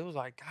think it was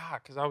like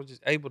God, because I was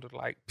just able to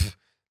like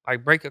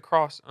break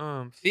across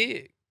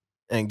Fig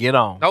and get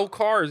on. No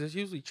cars. It's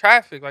usually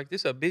traffic. Like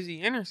this a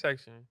busy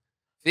intersection.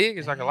 Fig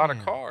is like a lot of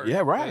cars.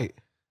 Yeah, right.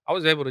 I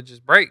was able to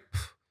just break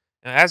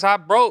And as I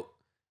broke,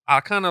 I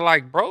kind of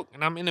like broke,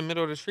 and I'm in the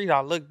middle of the street.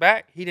 I look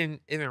back. He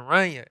didn't even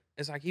run yet.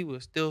 It's like he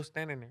was still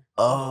standing there.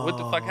 I don't know what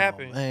the fuck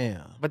happened.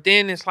 Man. But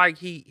then it's like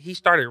he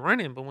started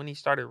running. But when he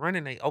started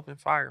running, they opened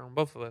fire on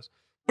both of us.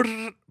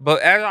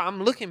 But as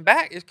I'm looking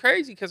back, it's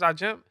crazy because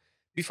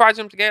before I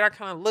jumped the gate, I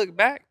kind of looked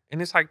back,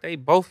 and it's like they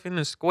both in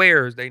the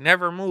squares. They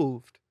never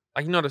moved.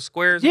 Like, you know, the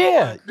squares?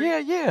 Yeah,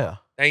 yeah.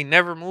 They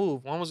never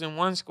moved. One was in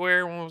one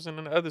square, one was in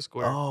the other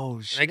square.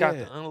 Oh, shit. And they got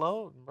to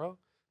unloading, bro.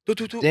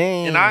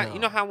 Damn. And you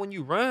know how when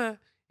you run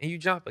and you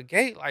jump a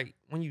gate, like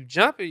when you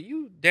jump it,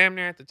 you damn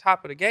near at the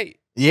top of the gate.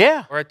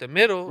 Yeah. Or at the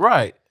middle.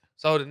 Right.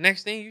 So the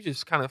next thing, you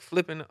just kind of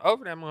flipping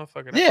over that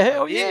motherfucker. Yeah,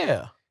 hell yeah.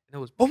 And it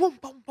was boom, boom,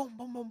 boom, boom,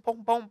 boom, boom,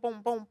 boom, boom,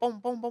 boom, boom, boom,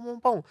 boom, boom, boom,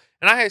 boom.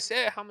 And I had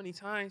said how many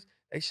times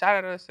they shot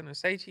at us in a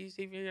Say Cheese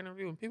TV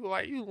interview, and people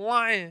like, you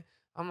lying.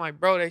 I'm like,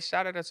 bro, they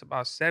shot at us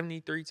about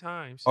 73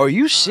 times. Are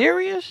you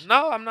serious?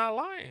 No, I'm not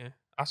lying.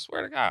 I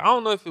swear to God. I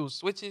don't know if it was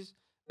switches.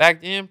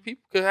 Back then,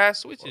 people could have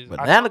switches.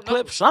 Banana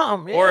clip,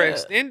 something. Yeah. Or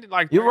extended.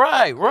 Like you're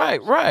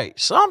right.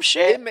 Some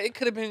shit. It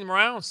could have been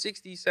around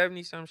 60,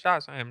 70 some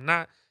shots. I am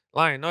not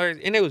lying. No,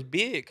 and it was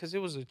big because it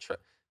was a truck.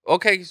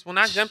 Okay, so when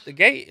I jumped the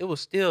gate, it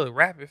was still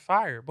rapid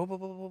fire. Boom, boom,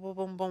 boom, boom, boom,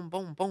 boom, boom,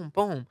 boom, boom,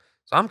 boom.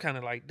 So I'm kind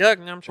of like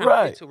ducking. I'm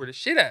trying to get to where the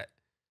shit at.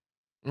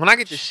 When I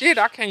get the shit,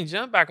 I can't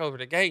jump back over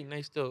the gate, and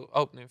they still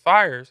opening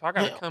fire. So I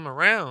got to come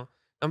around.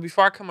 And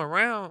before I come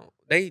around,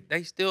 they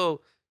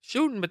still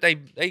shooting, but they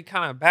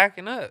kind of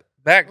backing up.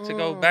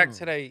 Go back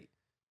to the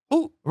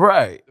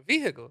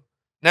vehicle.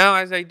 Now,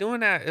 as they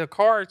doing that, a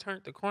car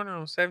turned the corner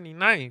on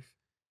 79th,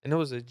 and it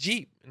was a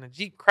Jeep, and the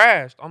Jeep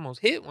crashed, almost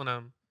hit one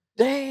of them.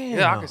 Damn.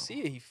 Yeah, I could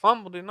see it. He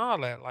fumbled and all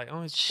that, like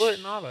on his foot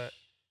and all that.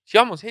 She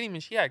almost hit him,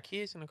 and she had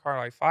kids in the car,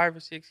 like 5 or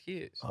 6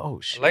 kids. Oh,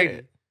 shit. A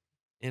lady.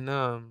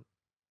 And,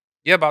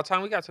 yeah, by the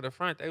time we got to the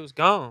front, they was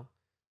gone.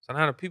 So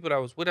now the people that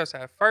was with us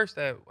at first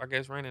that, I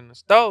guess, ran in the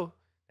stove,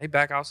 they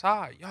back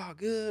outside. Y'all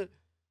good?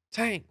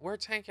 Tank, where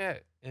Tank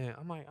at? And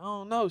I'm like, I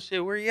don't know,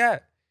 shit, where he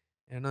at?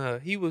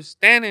 And he was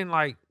standing,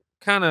 like,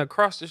 kind of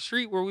across the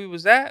street where we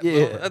was at, but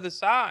on the other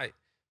side.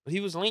 But he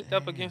was linked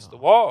up against the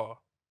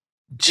wall.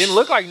 Didn't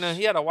look like nothing.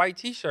 He had a white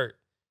T-shirt.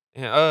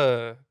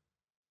 And,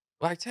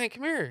 like, Tank,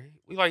 come here.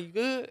 We like, you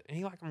good? And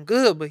he like, I'm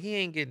good, but he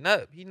ain't getting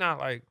up. He not,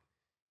 like,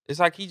 it's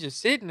like he just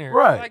sitting there.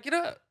 Right. Like, get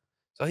up.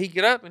 So he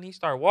get up and he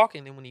start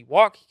walking. And when he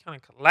walk, he kind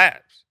of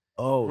collapsed.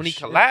 Oh, when he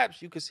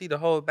collapsed, you could see the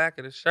whole back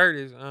of the shirt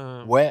is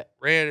wet.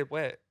 Red and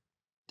wet.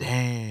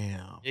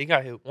 Damn. He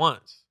got hit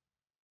once.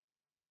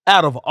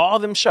 Out of all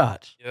them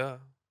shots? Yeah.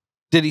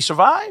 Did he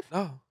survive?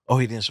 No. Oh,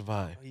 he didn't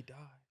survive. No, he died.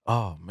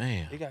 Oh,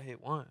 man. He got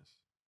hit once.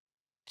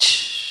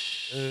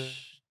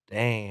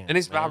 Damn.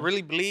 And I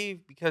really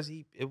believe because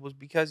he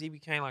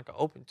became like an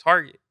open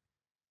target.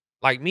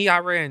 Like me, I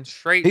ran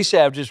straight. He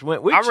said I just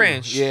went with you. I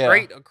ran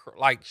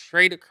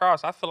straight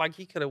across. I feel like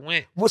he could have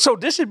went. Well, so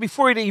this is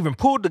before he even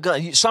pulled the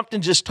gun.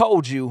 Something just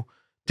told you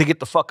to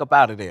get the fuck up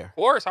out of there. Of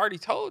course, I already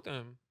told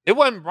them. It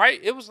wasn't right.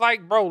 It was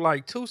like, bro,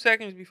 like 2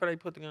 seconds before they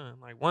put the gun.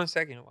 Like 1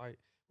 second. Like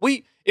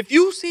if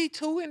you see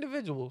 2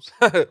 individuals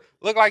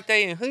look like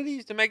they in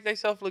hoodies to make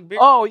themselves look bigger.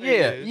 Oh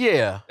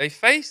yeah. They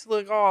face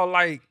look all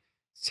like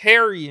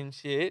Terry and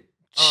shit.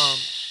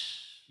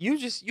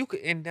 You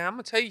could, and I'm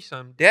gonna tell you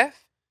something.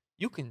 Death,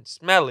 you can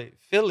smell it,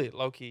 feel it,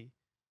 low key.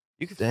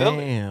 You can feel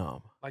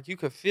it. Like you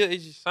could feel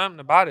it's just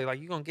something about it. Like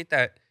you're gonna get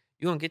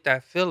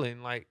that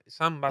feeling, like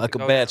something about like to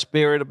a go bad down.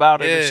 spirit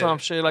about it or some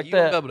shit like you that.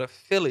 You're gonna be able to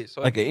feel it.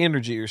 So like an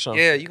energy or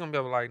something. Yeah, you're gonna be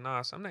able to like,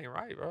 nah, something ain't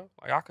right, bro.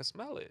 Like I can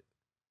smell it.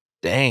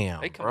 Damn,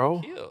 they come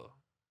bro. To kill.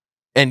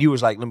 And you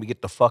was like, let me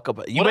get the fuck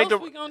up. You what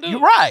else we gonna do? You're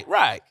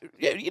right.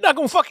 Yeah, you're not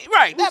gonna fucking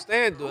right.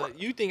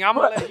 You think I'm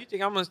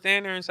gonna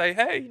stand there and say,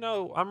 hey,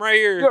 I'm right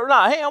here.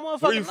 Hey, I'm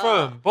where you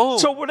from? Boom.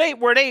 So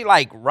were they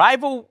like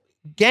rival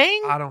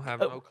gang? I don't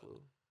have no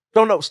clue.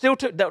 Don't know. Still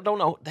don't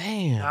know.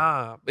 Damn.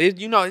 Nah,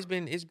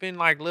 it's been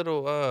like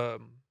little.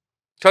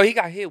 So he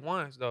got hit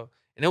once though,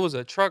 and it was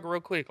a truck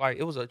real quick. Like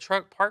it was a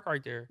truck parked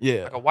right there.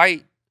 Yeah. Like a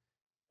white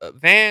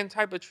van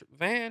type of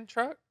van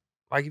truck.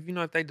 Like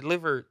if they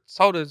deliver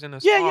sodas in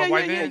a small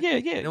white van. Yeah.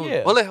 There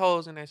was bullet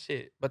holes in that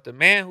shit. But the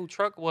man who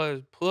truck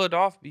was pulled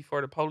off before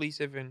the police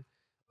even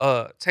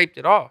taped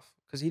it off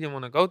because he didn't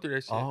want to go through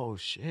that shit. Oh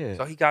shit.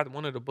 So he got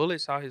one of the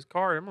bullets out his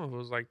car. That motherfucker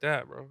was like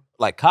that, bro.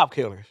 Like cop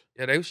killers.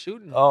 Yeah, they was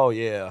shooting. Oh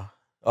yeah.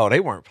 Oh, they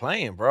weren't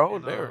playing, bro.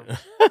 And,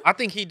 I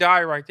think he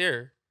died right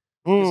there.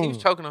 Because he was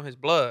choking on his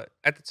blood.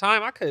 At the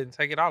time, I couldn't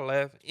take it. I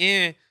left.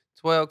 In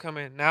 12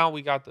 coming. Now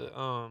we got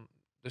the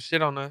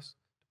shit on us,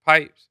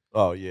 pipes.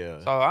 Oh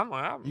yeah. So I'm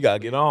like, you gotta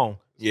get on.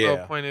 Yeah.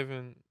 No point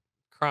even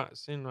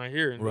sitting right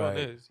here and doing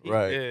this. He's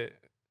right. dead.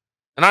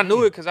 And I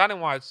knew it because I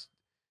didn't watch.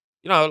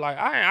 Like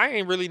I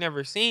ain't really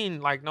never seen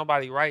like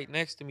nobody right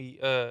next to me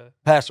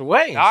pass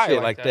away and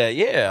shit like that.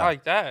 Yeah.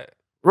 Like that.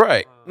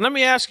 Right. Let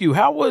me ask you,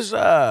 how was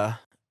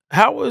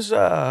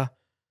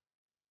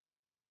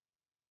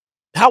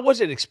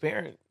it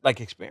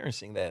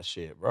experiencing that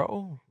shit,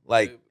 bro?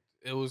 Like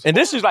it was. And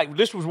this was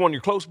one of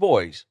your close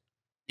boys.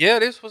 Yeah,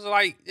 this was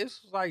like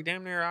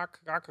damn near I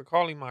could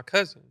call him my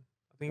cousin.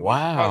 I think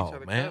wow,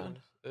 man.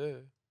 Yeah.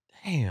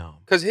 Damn.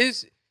 Cause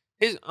his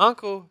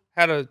uncle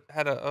had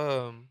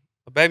a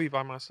baby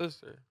by my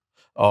sister.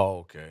 Oh,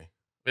 okay.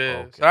 Yeah,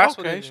 Okay. so that's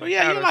what okay. it So had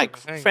yeah, you're us like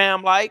even hanging.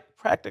 fam-like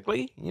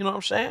practically. You know what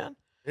I'm saying?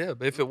 Yeah,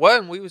 but if it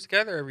wasn't, we was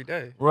together every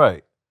day.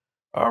 Right.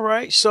 All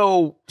right.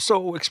 So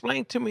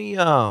explain to me,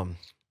 how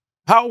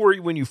old were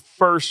you when you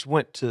first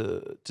went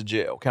to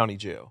jail, county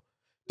jail?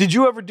 Did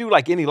you ever do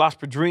like any Los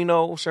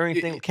Padrinos or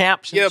anything,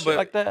 camps and shit but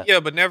like that? yeah,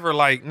 but never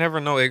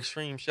no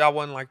extreme shit. I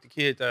wasn't like the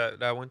kid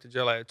that went to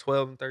jail at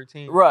 12 and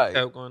 13. Right.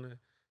 Kept going to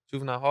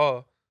juvenile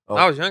hall. When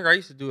Okay. I was younger, I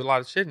used to do a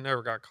lot of shit and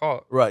never got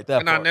caught. Right.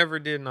 That And I part. never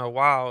did no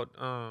wild,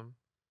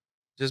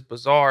 just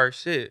bizarre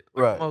shit.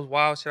 Like Right. the most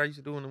wild shit I used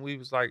to do when we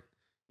was like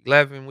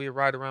 11, we'd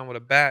ride around with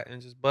a bat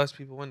and just bust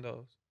people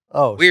windows.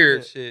 Oh,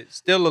 Weird shit.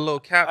 Still a little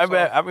cap.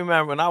 I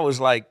remember when I was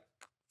like,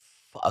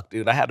 fuck,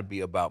 dude, I had to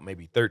be about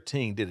maybe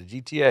 13. Did a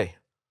GTA.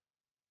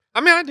 I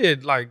mean, I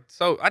did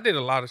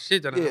a lot of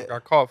shit that I never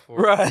got caught for.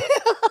 Right.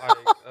 Like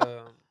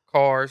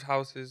cars,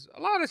 houses,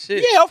 a lot of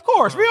shit. Yeah, of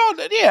course. We all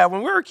did. Yeah,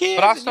 when we were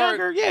kids, But I and started,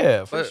 younger,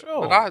 yeah, for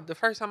sure. But the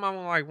first time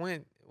I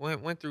went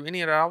through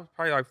any of that, I was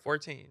probably like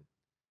 14.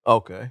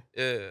 Okay.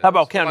 Yeah. How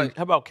about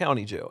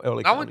county jail?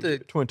 LA I went to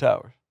Twin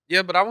Towers.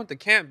 Yeah, but I went to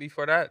camp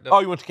before that. Oh,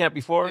 you went to camp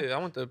before? Yeah, I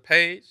went to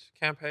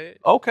Camp Page.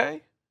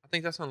 Okay. I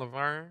think that's on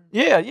Laverne.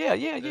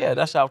 Yeah.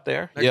 That's out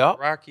there. Next Yeah. to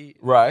Rocky.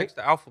 Right. Next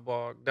to Alpha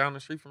Ball, down the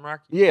street from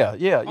Rocky. Yeah.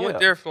 I went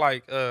there for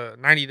like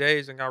 90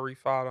 days and got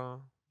refiled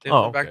on. Then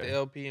went back to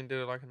LP and did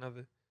it like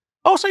another.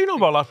 Oh, so you know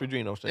about Los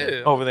Padrinos then?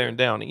 Yeah. Over there in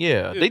Downey.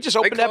 Yeah. They just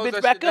opened that closed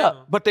bitch that back shit up.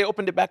 down. But they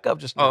opened it back up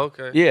just now. Oh,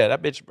 okay. Yeah,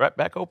 that bitch right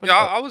back open. Yeah,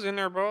 up. I was in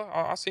there, bro.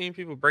 I seen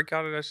people break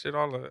out of that shit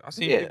I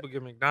seen people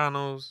get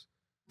McDonald's,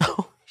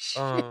 Oh,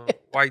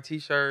 shit. white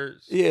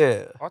t-shirts.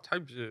 Yeah. All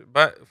types of shit.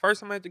 But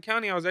first time at the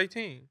county, I was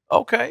 18.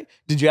 Okay.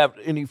 Did you have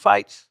any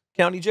fights?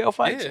 County jail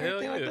fights? Yeah, or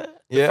anything hell like yeah.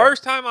 that? The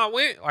first time I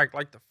went,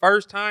 like the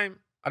first time,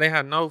 I didn't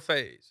have no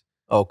phase.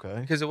 Okay.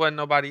 Because there wasn't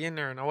nobody in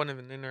there and I wasn't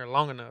even in there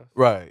long enough.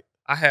 Right.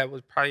 I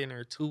was probably in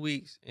there 2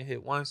 weeks and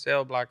hit one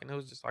cell block and it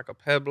was just like a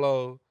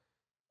Pueblo,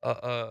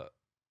 a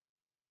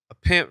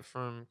pimp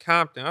from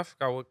Compton. I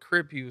forgot what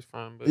crib he was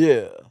from, but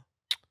Yeah.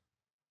 I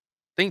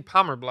think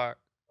Palmer Block.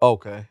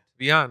 Okay. To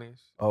be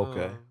honest.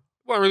 Okay.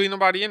 Wasn't really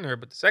nobody in there,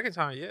 but the second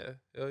time, yeah.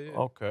 Hell yeah.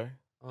 Okay.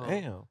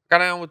 Damn. Got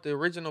down with the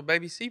original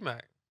baby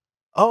C-Mac.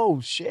 Oh,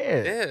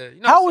 shit. Yeah.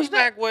 You How know, was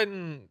C-Mac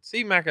wasn't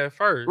C-Mac at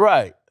first.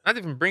 Right. Not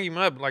even bring him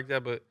up like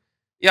that, but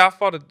yeah, I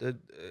fought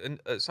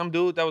some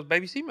dude that was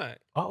baby C-Mac.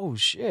 Oh,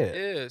 shit.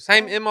 Yeah.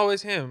 Same MO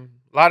as him.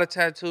 A lot of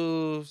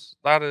tattoos,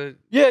 a lot of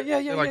shit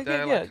like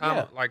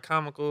that, like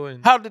comical.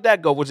 And how did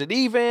that go? Was it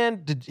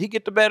even? Did he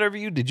get the better of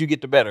you? Did you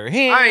get the better of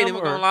him? I ain't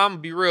even gonna lie, I'm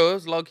gonna be real. It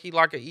was low key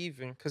like an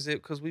even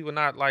because we would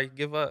not like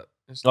give up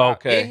and stop.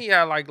 Okay. And he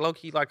had like low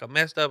key like a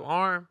messed up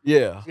arm.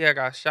 Yeah. He had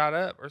got shot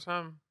up or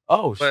something.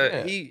 Oh, but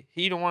shit.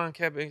 he the one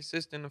kept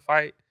insisting to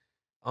fight.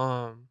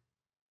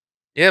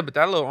 Yeah, but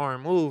that little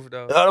arm moved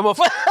though.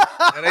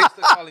 And they used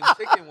to call him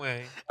Chicken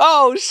Wing.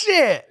 Oh,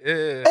 shit.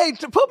 Yeah. Hey,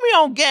 to put me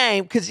on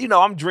game, because, you know,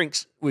 I'm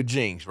drinks with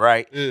Jinx,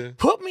 right? Yeah.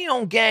 Put me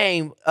on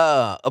game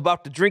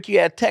about the drink you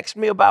had texted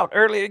me about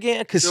earlier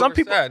again. Because some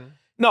people... Satin.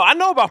 No, I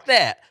know about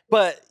that.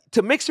 But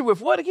to mix it with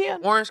what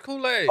again? Orange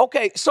Kool-Aid.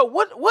 Okay, so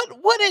what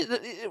is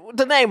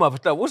the name of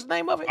it, though? What's the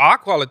name of it? Oh, I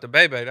call it the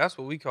Bebe. That's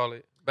what we call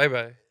it.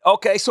 Bebe.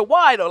 Okay, so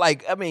why, though?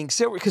 Like, I mean,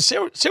 Silver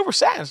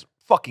Satin's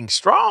fucking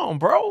strong,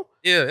 bro.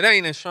 Yeah, it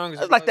ain't as strong as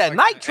it's like that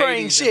night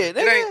train shit.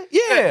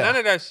 Yeah. None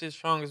of that shit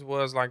strong as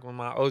was like when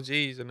my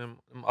OGs and them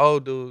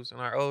old dudes and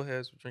our old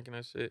heads were drinking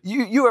that shit.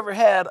 You ever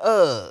had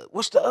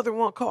what's the other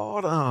one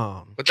called?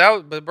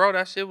 But bro,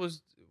 that shit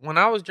was when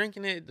I was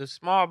drinking it, the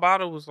small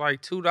bottle was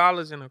like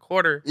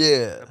 $2.25.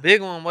 Yeah. The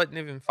big one wasn't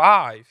even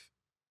 $5.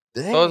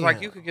 Damn. So it's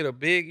like you could get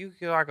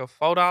like a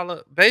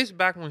 $4 base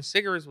back when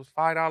cigarettes was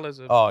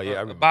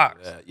 $5 a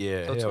box. That.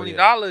 Yeah. So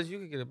 $20 you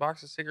could get a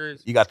box of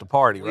cigarettes. You got the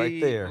party weed,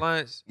 right there.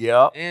 Lunch.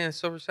 Yeah. And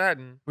Silver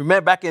Satin.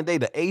 Remember back in the day,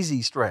 the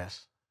AZ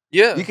stress.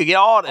 Yeah. You could get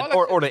all that,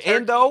 or the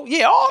endo.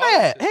 Yeah, all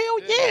that. Shit. Hell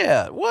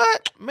yeah.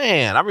 What?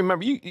 Man, I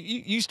remember you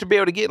used to be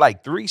able to get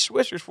like 3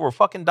 Swishers for a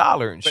fucking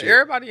 $1 and shit. But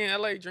everybody in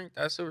LA drink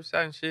that Silver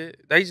Satin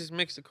shit. They just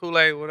mix the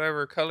Kool-Aid,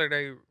 whatever color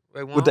they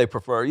want. What they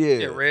prefer, yeah.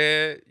 Get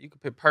red. You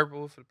could pick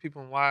purple for the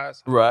people in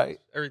whites. Right.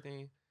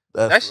 Everything.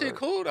 That's that shit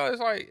cool though.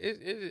 It's like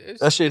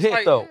it's that shit hit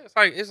like, though.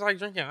 Yeah, it's like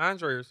drinking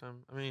Andre or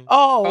something. I mean,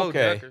 oh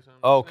okay, or something.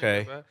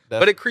 Okay.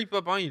 But it creep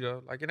up on you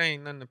though. Like it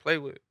ain't nothing to play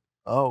with.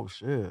 Oh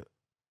shit,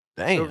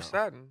 damn. Silver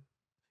Satin.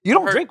 You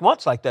don't drink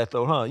much like that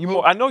though, huh?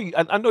 I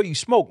know you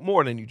smoke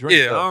more than you drink.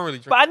 Yeah, though. I don't really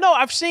drink. But I know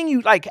I've seen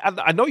you like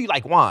I know you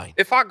like wine.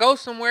 If I go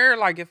somewhere,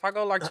 like if I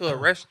go like to a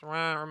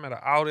restaurant or I'm at an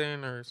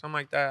outing or something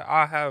like that,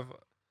 I'll have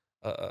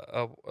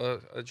a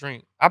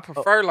drink. I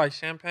prefer like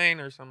champagne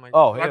or something like that.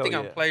 Oh, I think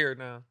I'm a player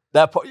now.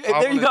 That part,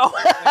 there you go.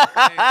 Like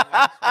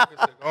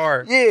a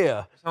cigar,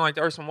 yeah, something like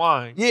that, or some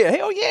wine. Yeah,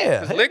 hell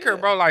yeah. Hell liquor,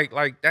 bro,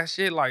 like that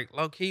shit, like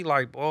low key,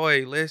 like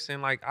boy,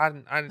 listen, like I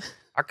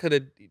could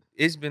have.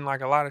 It's been like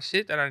a lot of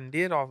shit that I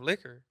did off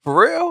liquor. For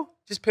real?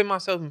 Just put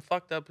myself in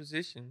fucked up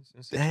positions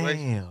and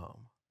situations.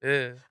 Damn.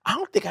 Yeah. I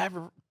don't think I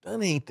ever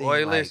done anything.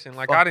 Boy, like, listen,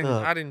 like I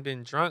didn't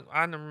been drunk.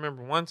 I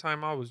remember one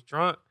time I was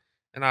drunk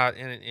and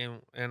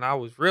I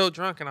was real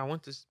drunk and I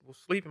went to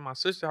sleep in my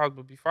sister's house.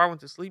 But before I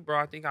went to sleep, bro,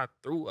 I think I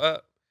threw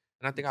up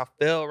and I think I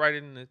fell right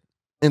in the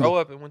throw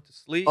up and went to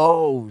sleep.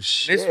 Oh And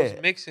shit! this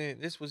was mixing.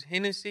 This was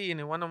Hennessy and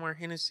then one of them were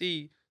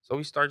Hennessy. So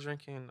we started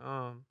drinking.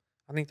 I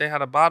think they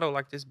had a bottle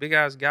like this big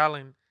ass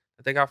gallon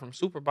that they got from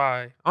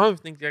Superbuy. I don't even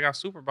think they got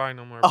Superbuy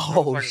no more. Bro. It was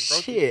Oh like a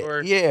grocery shit!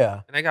 store,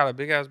 Yeah, and they got a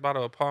big ass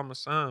bottle of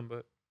Parmesan,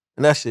 but.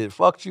 and that shit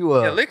fucked you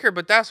up. Yeah, liquor,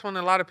 but that's when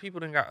a lot of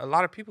people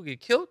get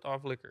killed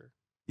off liquor.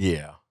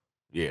 Yeah,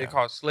 yeah. They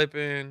caught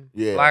slipping,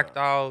 Yeah, blacked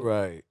out,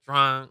 right,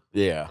 drunk. I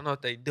yeah, don't know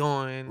what they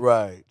doing.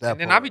 right. That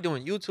And then I part. be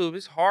doing YouTube.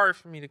 It's hard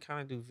for me to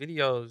kind of do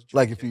videos.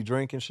 Like if drinking. you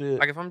drink and shit.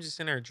 Like if I'm just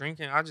in there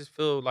drinking, I just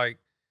feel like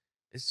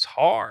it's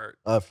hard.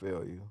 I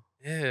feel you.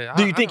 Yeah.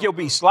 Do you think you'll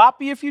be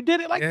sloppy if you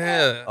did it like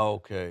that? Yeah.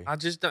 Okay. I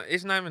just don't.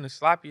 It's not even a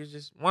sloppy. It's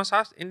just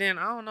and then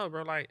I don't know,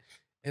 bro. Like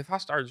if I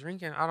start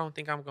drinking, I don't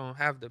think I'm gonna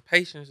have the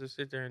patience to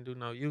sit there and do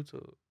no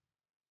YouTube.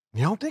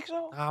 You don't think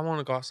so? I want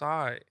to go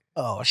outside.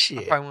 Oh shit!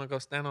 I probably want to go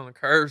stand on the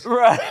curbs.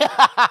 Right.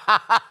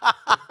 I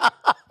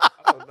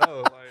don't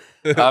know.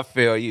 Like I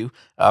feel you.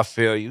 I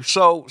feel you.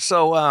 So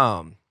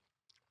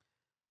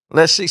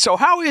let's see. So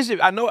how is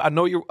it? I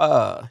know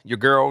your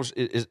girls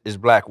is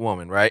black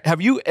woman, right? Have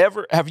you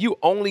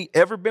only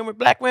ever been with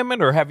black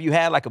women, or have you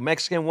had like a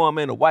Mexican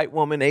woman, a white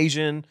woman,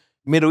 Asian,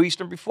 Middle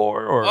Eastern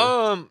before?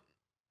 Or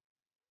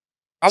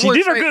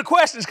these are good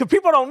questions because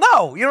people don't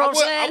know. You know what I'm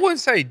saying? I wouldn't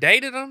say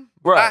dated them.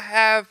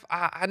 Right.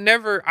 I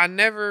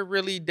never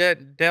really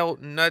dealt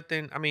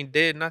nothing. I mean,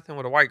 did nothing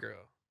with a white girl.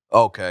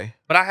 Okay.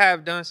 But I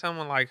have done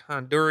someone like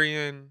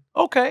Honduran.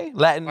 Okay.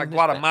 Latin. Like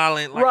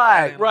Guatemalan. Like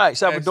right, Latin, right.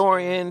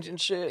 Salvadorians and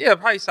shit. Yeah,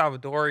 probably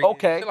Salvadorian.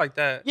 Okay. Shit like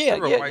that. Yeah,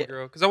 never a white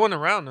girl. Because I wasn't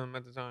around them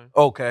at the time.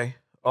 Okay.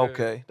 Yeah.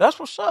 Okay. That's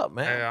what's up,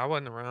 man. Yeah, I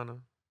wasn't around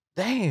them.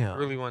 Damn. I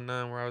really wasn't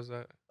none where I was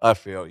at. I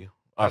feel you.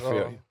 I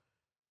feel you.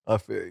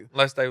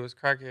 Unless they was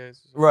crackheads.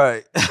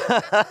 Right.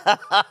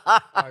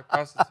 Like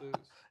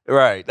prostitutes.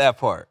 Right. That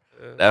part.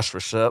 Yeah. That's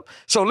what's up.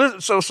 So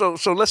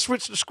let's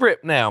switch the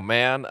script now,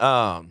 man.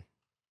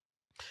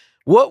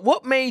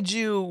 What made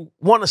you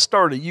want to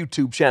start a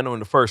YouTube channel in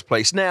the first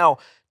place? Now,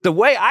 the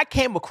way I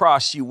came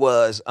across you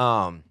was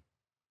I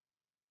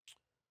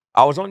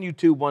was on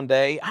YouTube one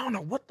day. I don't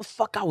know what the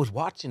fuck I was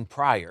watching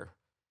prior.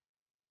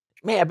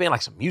 May have been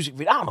like some music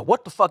video. I don't know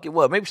what the fuck it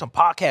was. Maybe some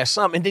podcast,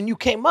 something. And then you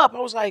came up. I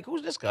was like,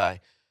 who's this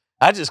guy?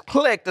 I just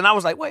clicked and I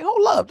was like, wait,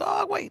 hold up,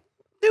 dog. Wait,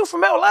 dude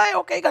from LA.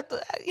 Okay, got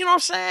the, you know what I'm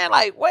saying?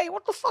 Like, wait,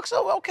 what the fuck's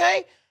up?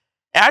 Okay.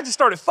 And I just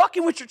started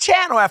fucking with your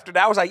channel after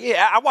that. I was like,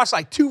 yeah, I watched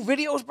like 2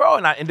 videos, bro.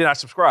 And then I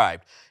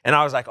subscribed. And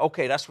I was like,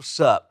 okay, that's what's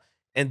up.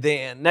 And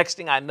then next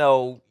thing I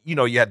know, you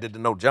know, you had the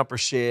no jumper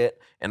shit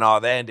and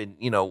all that. And then,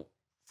 you know,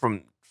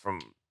 from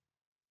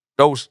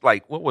those,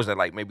 like, what was it,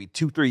 like maybe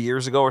 2-3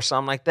 years ago or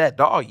something like that,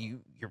 dog,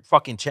 your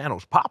fucking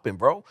channel's popping,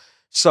 bro.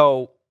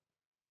 So,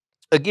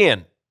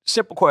 again,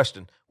 simple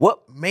question.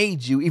 What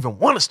made you even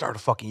want to start a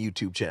fucking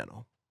YouTube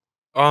channel?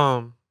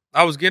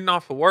 I was getting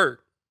off of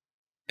work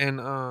and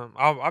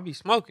I'll be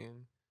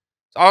smoking.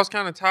 So I was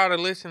kind of tired of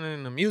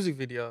listening to music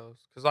videos.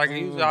 Cause like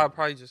usually I'll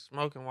probably just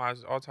smoke and watch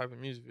all type of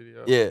music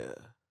videos. Yeah.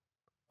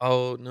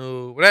 Old,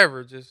 new,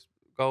 whatever. Just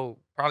go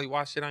probably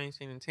watch shit I ain't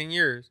seen in 10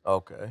 years.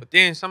 Okay. But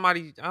then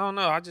somebody, I don't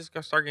know, I just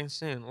got start getting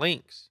sent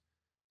links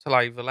to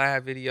like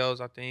Vlad videos,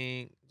 I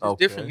think. Just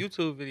different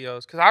YouTube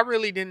videos. Cause I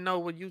really didn't know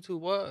what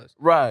YouTube was.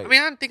 Right. I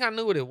mean, I didn't think I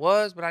knew what it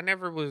was, but I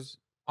never was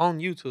on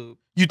YouTube.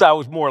 You thought it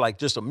was more like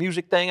just a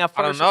music thing at first?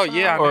 I don't know.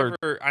 Yeah,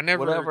 I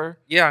never whatever.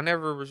 Yeah, I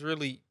never was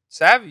really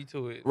savvy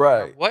to it.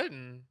 Right. I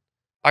wasn't.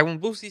 Like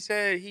when Boosie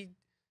said he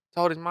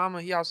told his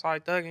mama he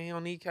outside thugging, he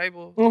don't need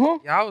cable.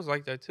 Mm-hmm. Yeah, I was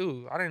like that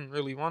too. I didn't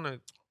really want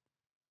to.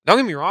 Don't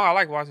get me wrong, I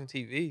like watching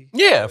TV.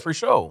 Yeah, for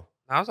sure.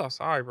 I was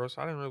outside, bro,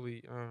 so I didn't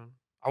really.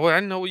 I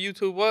didn't know what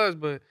YouTube was,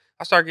 but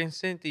I started getting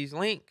sent these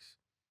links,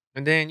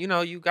 and then you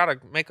know you gotta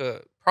make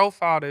a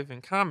profile to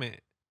even comment.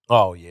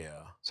 Oh yeah.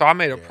 So I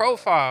made a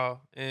profile,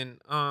 and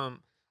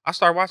I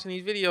started watching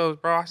these videos,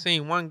 bro. I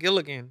seen one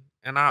Gilligan,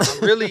 and I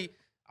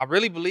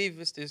really believe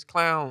it's this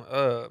clown,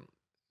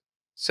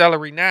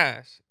 Celery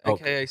Nash,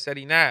 aka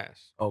Seti Nash.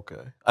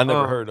 Okay, I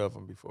never heard of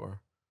him before.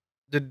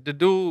 The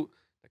dude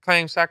that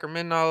claims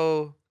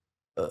Sacramento,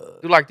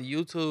 do like the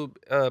YouTube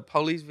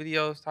police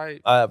videos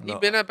type. I have He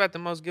been up at the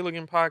most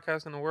Gilligan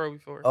podcast in the world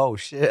before. Oh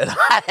shit,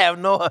 I have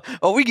no.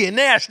 Oh, we getting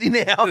nasty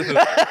now.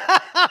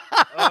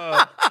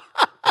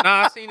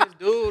 Nah, I seen this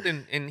dude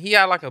and he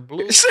had like a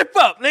blue. Sip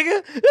up,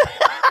 nigga.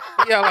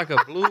 He had like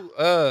a blue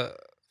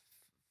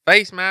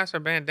face mask or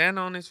bandana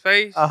on his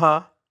face.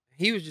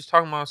 He was just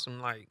talking about some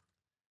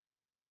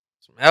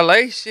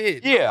LA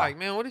shit. Yeah. Like,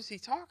 man, what is he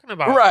talking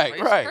about? Right,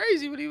 like, right. It's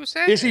crazy what he was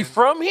saying. Is he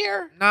from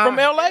here? Nah, from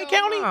LA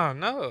County? Nah,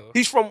 no.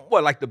 He's from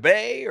what, like the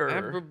Bay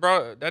or?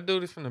 Bro, that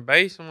dude is from the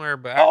Bay somewhere.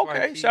 But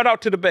okay, shout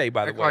out to the Bay,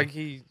 by the way. Like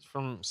he's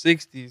from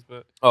 60s,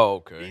 but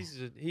okay.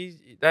 He's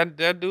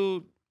that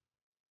dude.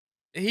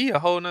 He a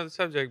whole nother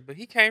subject, but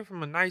he came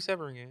from a nice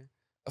upbringing,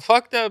 a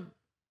fucked up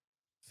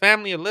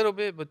family a little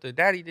bit, but the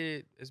daddy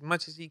did as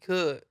much as he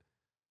could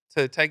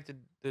to take the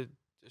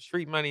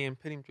street money and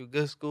put him through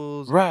good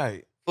schools,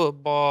 Right.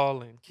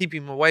 football, and keep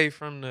him away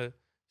from the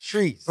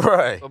streets.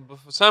 Right. So, but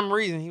for some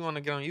reason, he want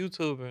to get on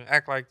YouTube and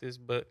act like this.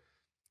 But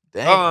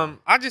Damn.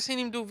 I just seen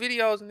him do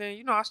videos, and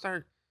then I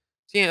started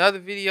seeing other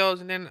videos,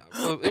 and then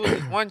it was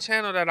this one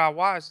channel that I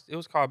watched. It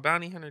was called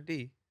Bounty Hunter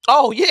D.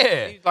 Oh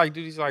yeah. He like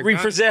do these like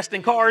repossessed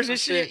in cars and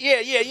shit.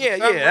 Yeah.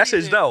 That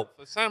shit's dope.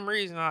 For some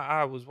reason,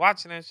 I was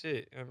watching that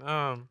shit,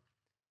 and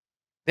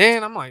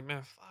then I'm like,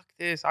 man, fuck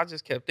this. I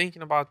just kept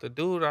thinking about the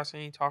dude I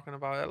seen talking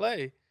about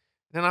LA.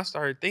 Then I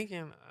started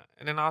thinking,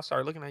 and then I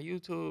started looking at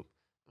YouTube.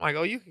 I'm like,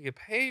 oh, you could get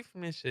paid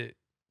from this shit.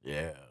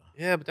 Yeah.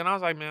 Yeah, but then I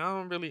was like, man,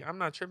 I'm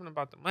not tripping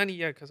about the money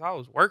yet because I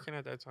was working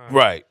at that time.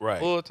 Right.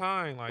 Full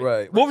time. Like,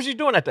 right. What was you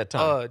doing at that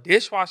time?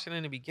 Dishwashing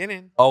in the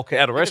beginning. Okay,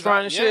 at a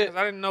restaurant and shit? Yeah,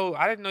 because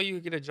I didn't know you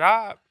could get a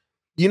job.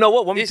 You know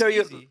what? Want me to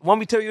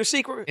tell you a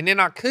secret? And then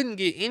I couldn't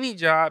get any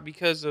job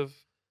because of,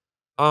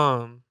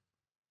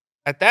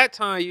 at that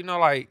time,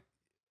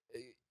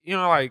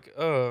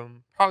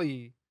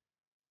 probably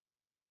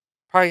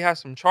have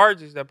some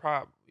charges that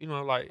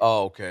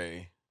Oh,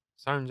 okay.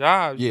 certain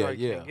jobs Yeah,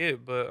 can't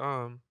get. But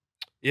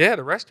yeah,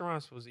 the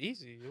restaurants was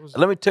easy.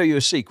 Let me tell you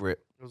a secret.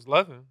 It was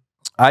loving.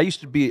 I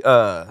used to be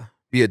a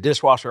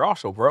dishwasher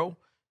also, bro,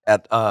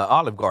 at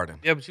Olive Garden.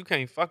 Yeah, but you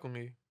can't fuck with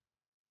me.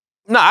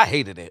 No, I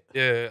hated it.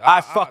 Yeah,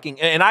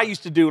 I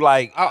used to do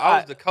like I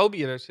was the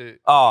Kobe of that shit.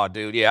 Oh,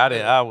 dude, yeah, I did.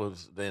 Yeah. I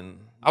was then.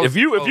 If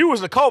you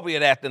was the Kobe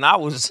of that, then I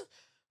was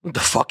the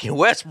fucking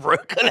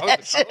Westbrook of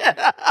that shit.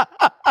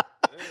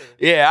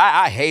 Yeah,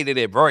 I hated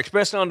it, bro,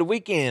 especially on the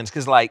weekends,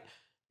 because like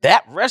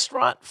that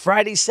restaurant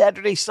Fridays,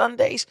 Saturdays,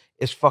 Sundays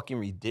is fucking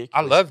ridiculous.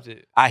 I loved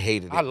it. I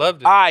hated it. I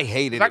loved it. I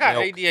hated it. I got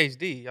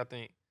ADHD. I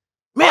think.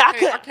 Man,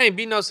 I can't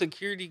be no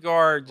security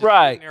guard just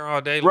right sitting there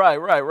all day.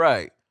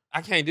 Right.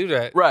 I can't do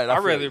that. Right.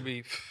 I'd rather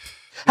be.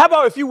 How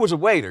about if you was a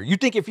waiter? You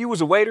think if you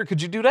was a waiter,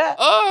 could you do that?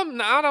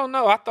 No, I don't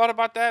know. I thought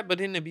about that,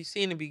 but in the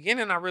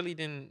beginning, I really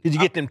didn't. Did you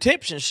get them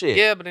tips and shit?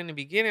 Yeah, but in the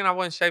beginning, I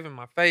wasn't shaving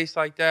my face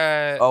like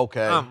that.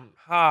 Okay. I'm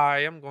high.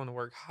 I'm going to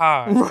work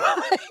high.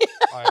 Right.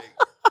 Like,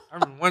 I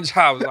remember one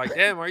time I was like,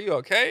 "Damn, are you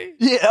okay?"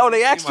 Yeah. Oh,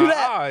 they asked you my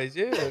that. Eyes,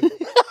 yeah. I'm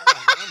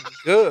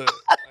good.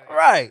 Like,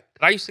 Right.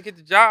 But I used to get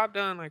the job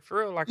done, like for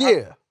real. Like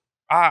yeah.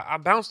 I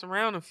bounced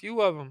around a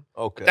few of them.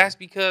 Okay. But that's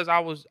because I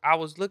was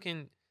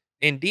looking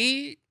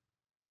Indeed.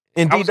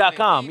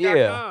 Indeed.com,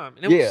 yeah.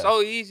 And it was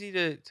so easy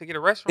to get a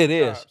restaurant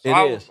job. So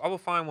I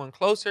would find one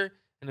closer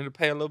and it'll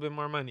pay a little bit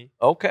more money.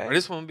 Okay. Or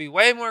this one would be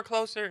way more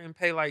closer and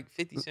pay like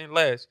 50 cents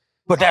less.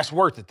 But that's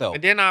worth it though.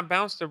 And then I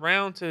bounced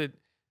around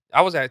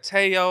I was at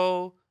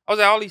Teo. I was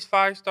at all these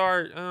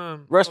 5-star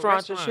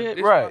restaurants and shit.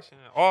 Right.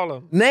 All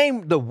of them.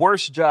 Name the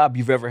worst job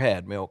you've ever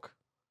had, Milk.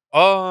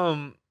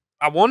 I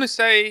want to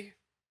say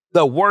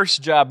the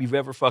worst job you've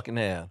ever fucking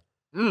had.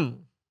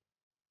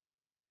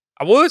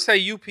 I would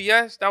say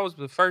UPS. That was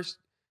the first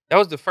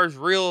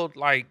real,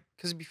 like,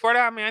 because before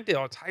that, I did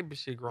all type of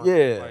shit growing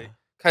up. Like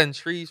cutting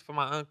trees for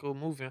my uncle,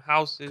 moving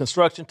houses.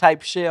 Construction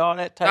type shit, all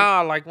that type?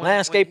 Nah, like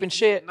landscaping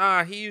shit?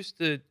 Nah, he used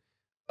to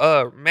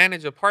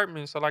manage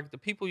apartments. So, like, the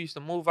people used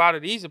to move out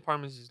of these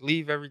apartments, just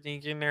leave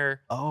everything in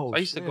there. Oh, so I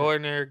used to go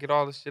in there, get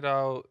all the shit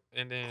out,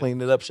 and then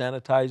clean it up,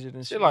 sanitize it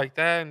and shit. Like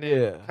that, and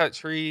then cut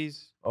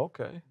trees.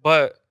 Okay.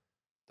 But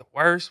the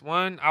worst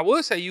one, I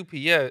would say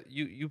UPS,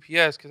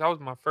 because that was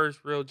my first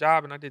real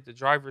job, and I did the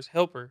driver's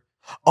helper.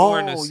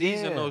 During the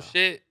seasonal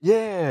shit.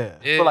 Yeah.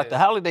 For like the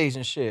holidays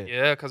and shit.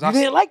 Yeah, because I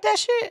didn't like that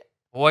shit?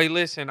 Boy,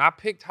 listen, I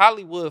picked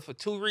Hollywood for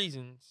 2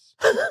 reasons.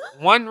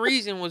 One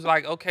reason was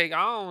like, okay,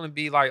 I don't want to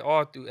be like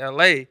all through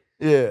LA.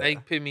 Yeah. They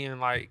put me in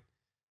like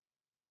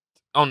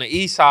on the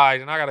east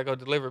side, and I gotta go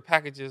deliver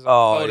packages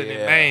on Golden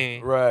and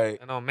Main. Right.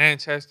 And on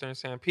Manchester and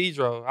San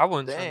Pedro. I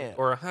wasn't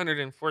or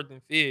 104th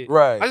and 5th.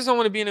 Right. I just don't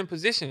want to be in a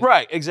position.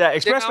 Right, exactly.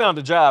 Especially on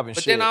the job and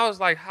but shit. But then I was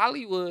like,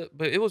 Hollywood,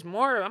 but it was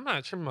more, I'm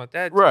not tripping about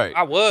that. Right.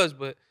 I was,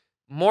 but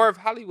more of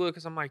Hollywood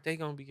because I'm like, they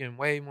gonna be getting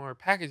way more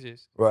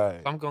packages.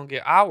 Right. So I'm gonna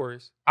get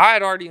hours. I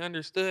had already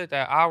understood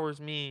that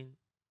hours mean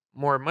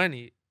more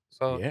money.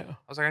 So I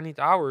was like, I need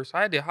the hours. So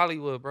I did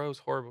Hollywood, bro. It was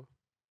horrible.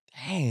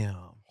 Damn.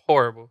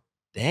 Horrible.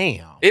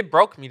 Damn. It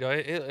broke me though.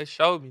 It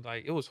showed me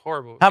like it was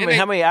horrible. How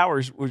many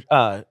hours was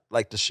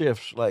like the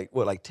shifts? Like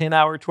what, like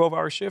 10-hour,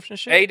 12-hour shifts and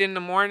shit? 8 in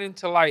the morning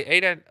to like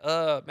 8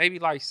 at maybe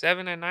like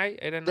 7 at night.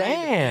 8 at night.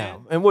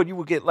 Damn. And what you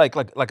would get like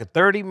a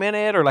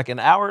 30-minute or like an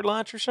hour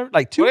lunch or something?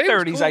 Like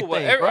 2:30s, cool.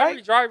 I think,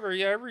 right?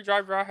 Every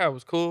driver I had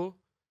was cool.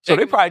 So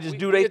they probably just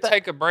do they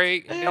take a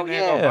break and then they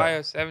go buy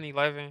a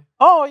 7-Eleven.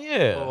 Oh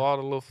yeah. All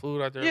the little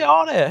food out there. Yeah,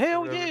 all that.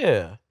 Hell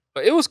yeah.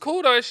 But it was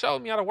cool though. It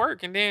showed me how to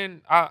work. And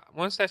then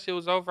once that shit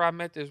was over, I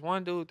met this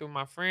one dude through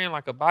my friend,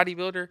 like a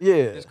bodybuilder. Yeah.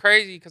 It's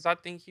crazy because I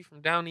think he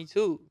from Downey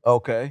too.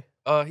 Okay.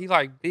 He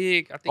like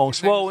big. I think on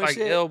his name was like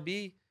shit?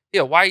 LB. He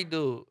a white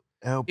dude.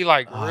 He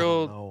like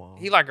real.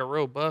 He like a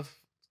real buff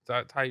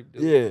type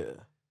dude. Yeah.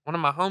 One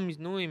of my homies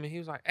knew him and he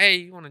was like, "Hey,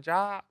 you want a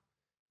job?"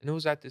 And it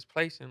was at this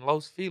place in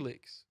Los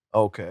Felix.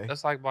 Okay.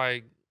 That's like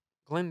by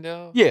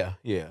Glendale. Yeah.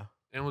 And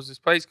it was this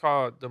place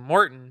called the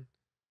Morton.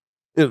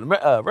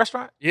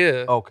 Restaurant?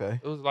 Yeah. Okay.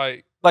 It was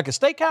like Like a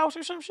steakhouse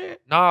or some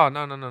shit? No.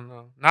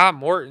 Not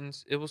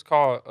Morton's. It was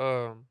called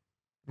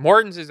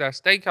Morton's is that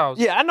steakhouse.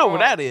 Yeah, I know what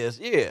that is.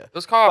 Yeah. It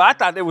was called. But I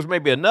thought there was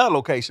maybe another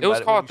location. It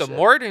was called the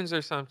Mortons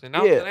or something.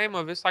 That was the name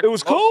of it. It's like it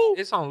was cool.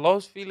 It's on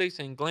Los Felix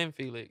and Glen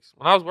Felix.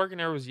 When I was working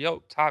there, it was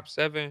Yelp top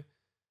 7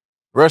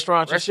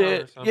 restaurants and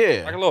shit.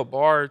 Yeah, like a little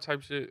bar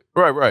type shit.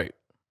 Right.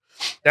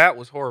 That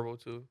was horrible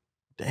too.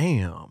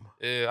 Damn.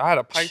 Yeah, I had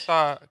a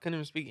paisa. I couldn't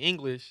even speak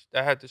English.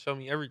 That had to show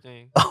me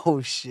everything.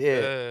 Oh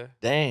shit. Yeah.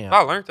 Damn. I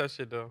learned that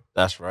shit though.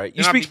 That's right.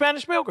 You speak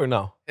Spanish milk or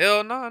no?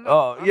 Hell no.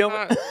 Oh,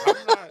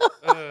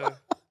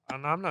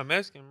 I'm not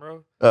Mexican,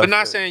 bro. But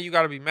not saying you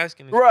got to be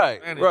Mexican.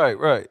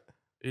 Right.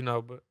 You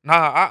know, but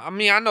I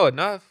mean, I know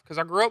enough because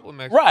I grew up with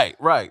Mexicans.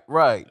 Right.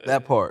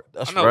 That part.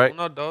 That's right.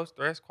 1, 2,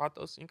 3, 4,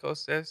 5,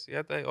 6,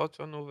 7, 8, 9,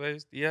 10, 11,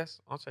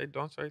 12,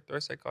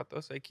 13,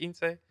 14,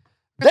 15.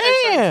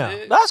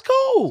 Damn, that's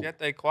cool.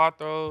 7,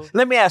 4.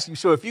 Let me ask you.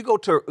 So, if you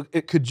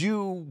could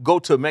you go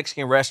to a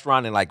Mexican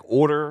restaurant and like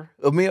order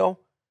a meal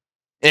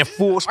in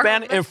full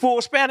Spanish? In full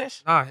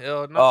Spanish? Nah,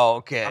 hell no. Oh,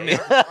 okay. I mean,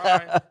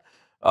 right.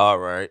 All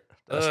right,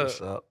 that's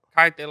what's up.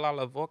 Cállate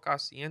la boca,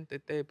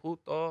 siéntete,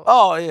 puto.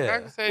 Oh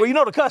yeah. Well, you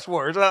know the cuss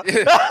words, huh?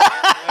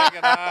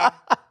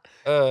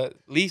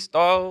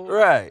 Listo.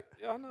 Right.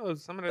 Yeah, I know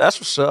some of that. That's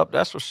what's up.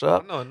 That's what's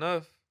up. I know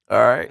enough. All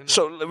right.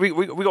 So we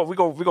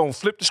gonna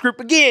flip the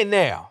script again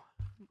now.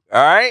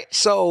 All right.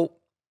 So,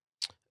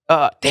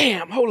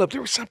 damn, hold up.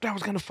 There was something I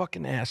was gonna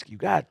fucking ask you.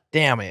 God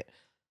damn it.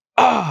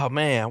 Oh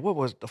man, what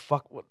was the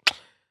fuck?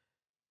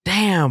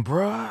 Damn,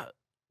 bruh.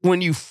 When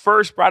you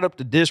first brought up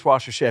the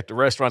dishwasher shit at the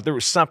restaurant, there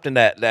was something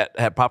that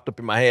had popped up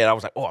in my head. I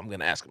was like, oh, I'm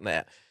gonna ask him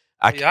that.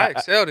 I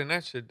excelled in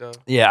that shit though.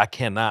 Yeah, I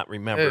cannot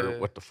remember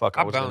what the fuck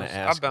I was gonna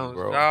ask you,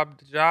 bro. I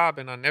bounced job,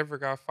 and I never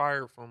got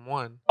fired from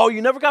one. Oh,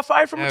 you never got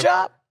fired from a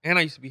job? And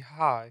I used to be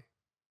high.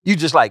 You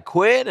just like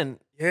quit and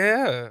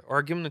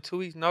or give them the 2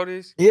 weeks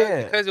notice.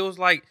 Yeah, because it was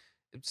like,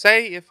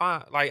 say if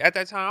I like at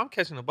that time I'm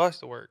catching a bus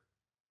to work.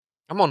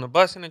 I'm on the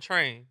bus and the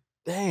train.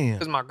 Damn.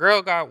 Because my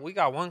girl we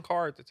got 1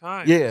 car at the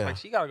time. Yeah. Like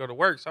she gotta go to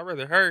work, so I'd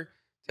rather her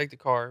take the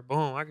car.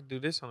 Boom, I could do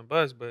this on the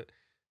bus. But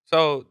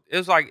so it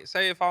was like,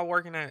 say if I'm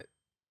working at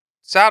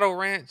Saddle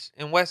Ranch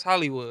in West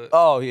Hollywood.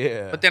 Oh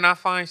yeah. But then I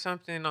find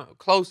something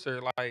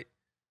closer, like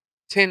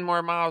 10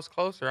 more miles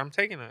closer. I'm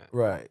taking that.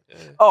 Right. Yeah.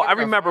 Oh, I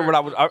remember what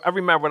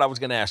I was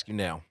gonna ask you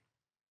now.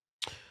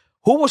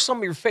 Who was some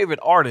of your favorite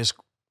artists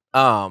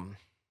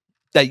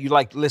that you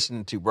liked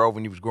listening to, bro,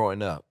 when you was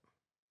growing up?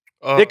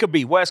 It could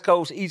be West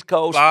Coast, East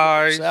Coast,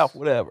 Flies, South,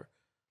 whatever.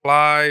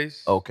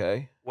 Flies.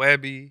 Okay.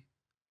 Webby,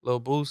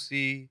 Lil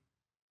Boosie,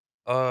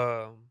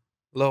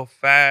 Lil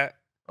Fat.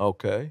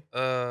 Okay.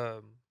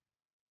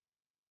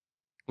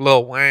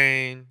 Lil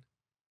Wayne.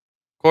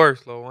 Of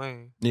course, Lil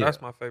Wayne. Yeah.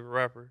 That's my favorite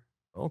rapper.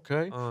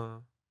 Okay. I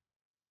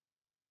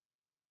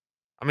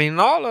mean,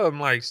 all of them,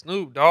 like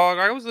Snoop Dogg.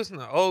 I was listening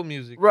to old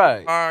music. Right.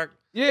 Tupac,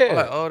 yeah.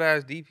 Like old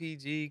ass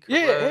DPG.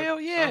 Yeah, Corrupt,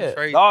 hell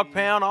yeah. Dog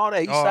Pound, all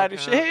that Eastsider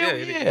shit. Hell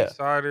yeah.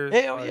 Eastsiders.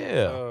 Hell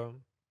yeah.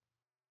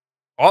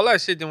 All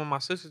that shit. Then when my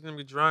sisters gonna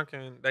be drunk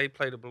and they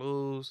play the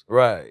blues.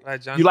 Right.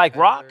 Like you like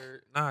rock?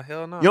 Nah,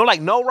 hell no. You don't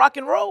like no rock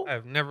and roll?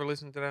 I've never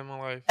listened to that in my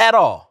life. At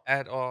all?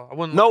 At all. I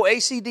wouldn't. No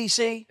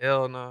AC/DC?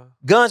 Hell no.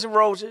 Guns N'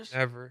 Roses?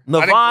 Never.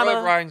 Nirvana? I didn't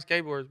grow up riding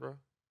skateboards, bro.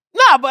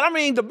 Nah, but I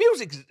mean the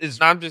music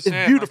is I'm just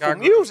saying, beautiful like,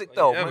 music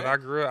though, yeah, man. But I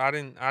grew up. I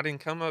didn't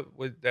come up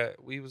with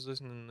that. We was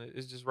listening to,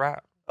 it's just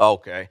rap.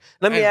 Okay.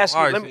 Let me ask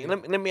you.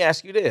 Let me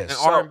ask you this.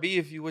 And R&B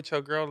if you with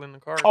your girl in the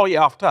car. Oh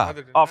yeah, off top.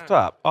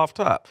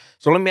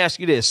 So let me ask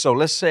you this. So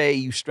let's say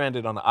you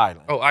stranded on the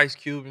island. Oh, Ice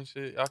Cube and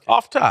shit. Okay.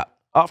 Off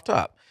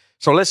top.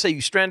 So let's say you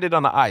stranded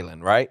on the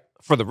island, right,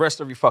 for the rest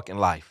of your fucking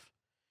life,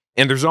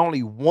 and there's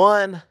only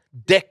 1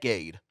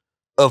 decade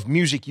of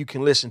music you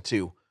can listen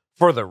to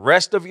for the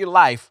rest of your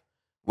life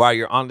while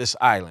you're on this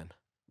island.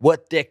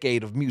 What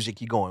decade of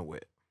music you going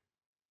with?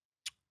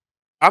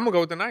 I'm gonna go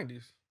with the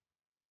 90s.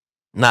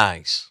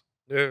 Nice.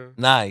 Yeah.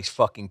 Nice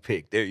fucking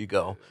pick. There you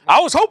go.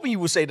 I was hoping you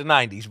would say the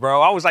 90s,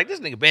 bro. I was like,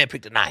 this nigga band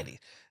picked the 90s.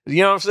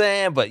 You know what I'm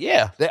saying? But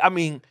yeah, I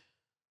mean,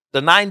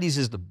 the 90s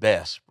is the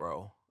best,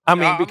 bro. I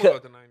mean,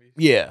 because the 90s.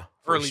 Yeah,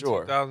 early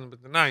sure. 2000s,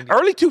 but the 90s.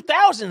 Early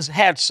 2000s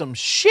had some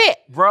shit,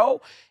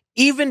 bro.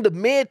 Even the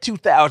mid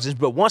 2000s,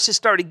 but once it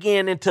started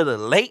getting into the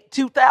late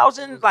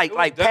 2000s,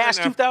 like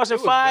past 2005,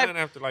 it was done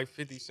after like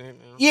 50 Cent.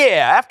 Now.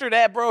 Yeah, after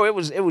that, bro, it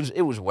was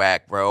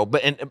whack, bro.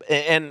 But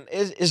and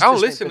it's I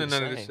don't listen to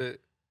none of this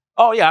shit.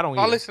 Oh yeah, I don't.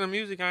 I listen to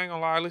music. I ain't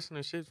gonna lie. I listen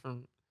to shit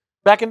from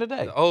back in the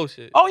day, the old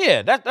shit. Oh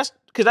yeah, that's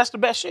because that's the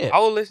best shit. I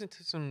will listen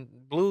to some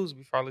blues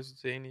before I listen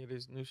to any of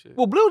this new shit.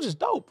 Well, blues is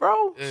dope,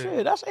 bro. Yeah.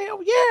 Shit, that's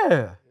hell yeah. You know what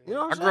I'm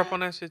saying? I grew up on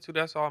that shit too.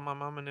 That's all my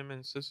mom and them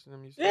and sisters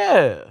and music.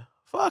 Yeah.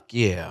 Fuck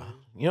yeah.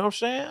 You know what I'm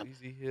saying?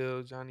 Easy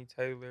Hill, Johnny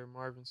Taylor,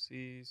 Marvin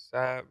C,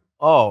 Sapp.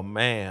 Oh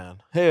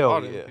man.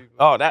 Hell yeah.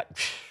 Oh,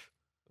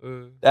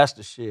 that's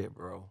the shit,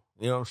 bro.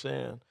 You know what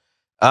I'm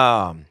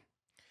saying?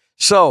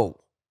 So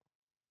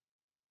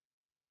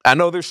I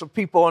know there's some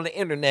people on the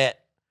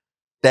internet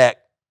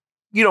that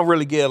you don't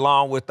really get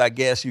along with, I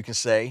guess you can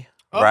say.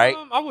 Right?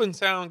 I wouldn't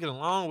say I don't get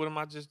along with them.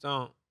 I just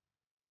don't.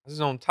 I just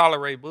don't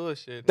tolerate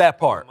bullshit. That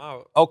part.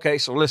 Out. Okay,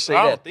 so let's say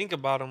I that. don't think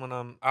about them when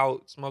I'm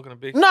out smoking a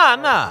big. Nah,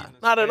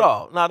 not at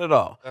all. Not at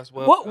all. That's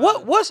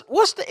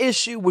what's the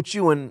issue with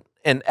you and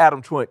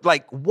Adam 20?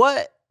 Like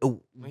what?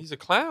 He's a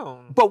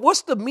clown. But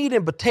what's the meat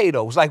and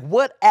potatoes? Like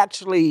what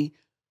actually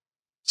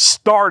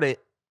started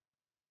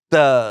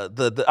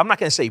the I'm not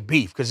gonna say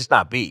beef because it's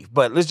not beef,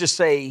 but let's just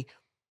say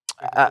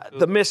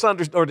the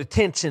misunderstanding or the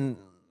tension,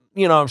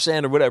 you know what I'm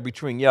saying, or whatever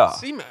between y'all.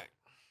 C-Mac.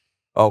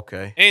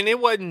 Okay. And it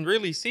wasn't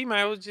really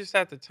C-Mac. It was just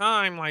at the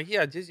time, like,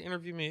 yeah, just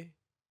interview me.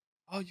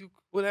 Oh, you,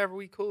 whatever,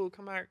 we cool.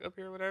 Come back up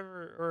here,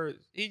 whatever. Or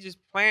he just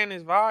playing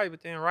his vibe.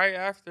 But then right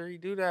after he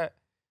do that,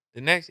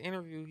 the next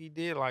interview he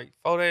did, like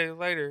 4 days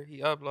later, he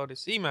uploaded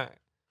C-Mac.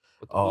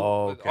 With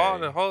all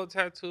the whole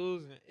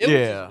tattoos. And it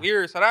was just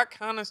weird. So that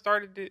kind of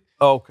started it.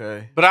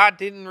 Okay. But I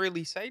didn't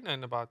really say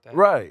nothing about that.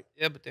 Right.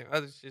 Yeah, but then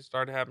other shit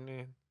started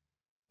happening.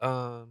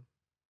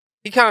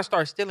 He kind of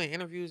started stealing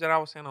interviews that I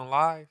was saying on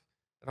live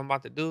that I'm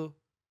about to do.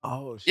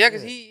 Oh, shit. Yeah,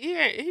 because he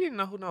didn't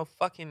know who no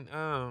fucking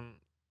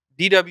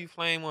DW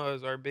Flame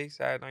was or Big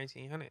Sad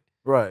 1900.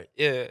 Right.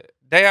 Yeah.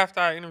 Day after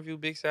I interviewed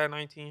Big Sad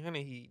 1900,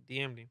 he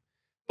DM'd him.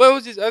 But it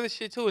was just other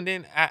shit too. And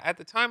then at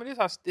the time of this,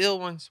 I still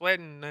wasn't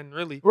sweating nothing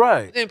really.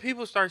 Right. But then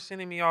people start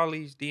sending me all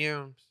these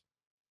DMs.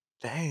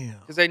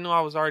 Damn. Because they knew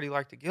I was already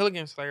like the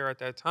Gilligan Slayer at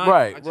that time.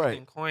 Right, I just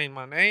didn't coin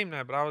my name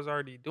that, but I was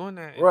already doing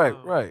that.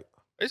 And, right.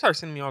 They started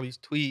sending me all these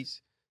tweets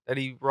that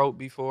he wrote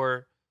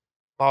before.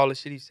 All the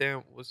shit he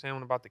was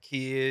saying about the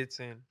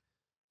kids and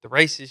the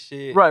racist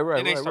shit. Right.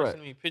 And they started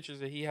sending me pictures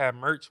that he had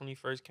merch when he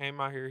first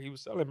came out here. He was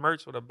selling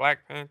merch with a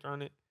Black Panther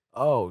on it.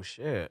 Oh,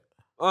 shit.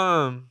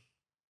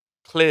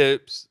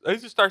 Clips. They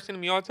just start sending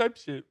me all type of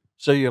shit.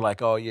 So you're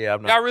like, oh, yeah,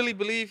 I'm not. I really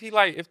believe he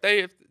like, if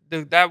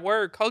that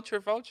word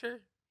culture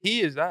vulture, he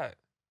is that.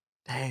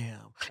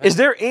 Damn. Is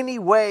there any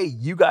way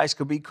you guys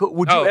could be cool?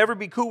 Would you ever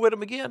be cool with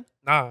him again?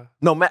 Nah.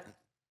 No,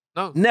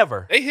 No.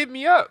 Never. They hit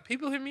me up.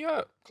 People hit me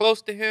up.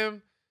 Close to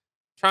him.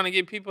 Trying to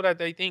get people that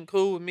they think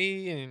cool with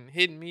me and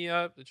hitting me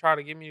up to try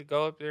to get me to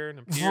go up there and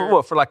appear. For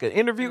what? For like an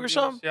interview or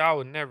something? Yeah, I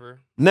would never.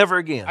 Never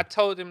again. I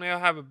told them they'll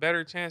have a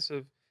better chance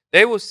of.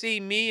 They will see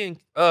me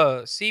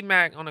and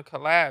C-Mac on a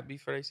collab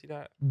before they see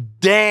that.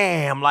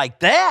 Damn, like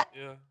that?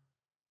 Yeah.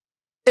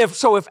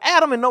 If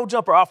Adam and No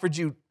Jumper offered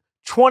you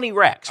 20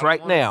 racks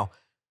right now,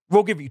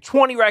 we'll give you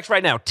 20 racks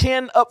right now,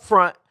 10 up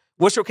front.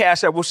 What's your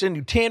cash app? We'll send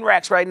you 10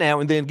 racks right now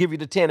and then give you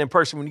the 10 in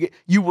person when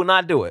you will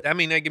not do it. That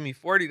mean they give me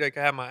 40, they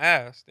could have my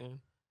ass then.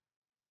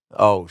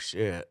 Oh,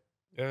 shit.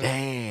 Yeah.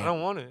 Damn. I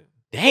don't want it.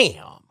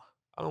 Damn.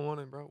 I don't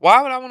want it, bro.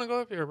 Why would I want to go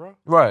up here, bro?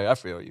 Right, I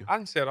feel you. I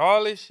done said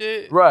all this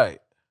shit. Right.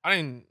 I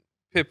didn't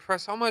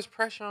put so much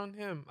pressure on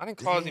him. I didn't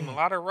cause him a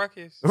lot of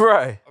ruckus.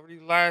 Right. Over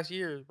these last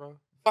years, bro.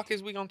 Fuck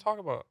is we gonna talk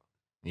about?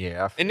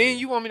 Yeah, I feel and then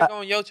you want me to go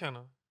on your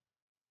channel.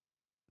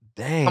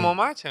 Damn. Come on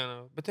my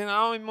channel. But then I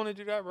don't even want to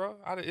do that, bro.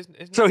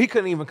 So he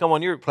couldn't even come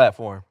on your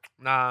platform?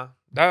 Nah.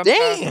 Damn.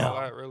 A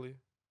lot, really.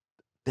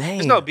 Damn.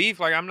 There's no beef.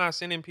 Like, I'm not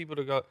sending people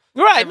to go.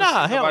 Right,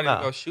 nah, hell no. nah.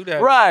 To go shoot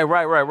at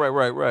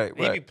Right.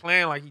 He be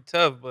playing like he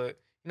tough, but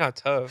he's not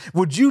tough.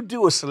 Would you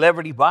do a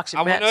celebrity boxing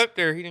match? I went up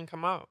there. He didn't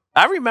come out.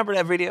 I remember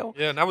that video.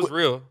 Yeah, and that was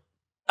real.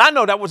 I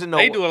know that wasn't no.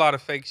 They do a lot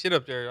of fake shit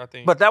up there, I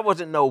think. But that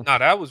wasn't no. Nah,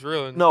 that was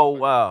real.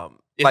 No,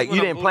 like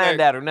you didn't plan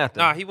that or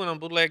nothing. Nah, he went on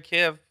Bootleg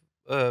Kev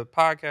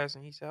podcast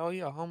and he said, "Oh, he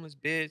a homeless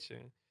bitch and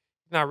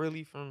he's not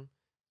really from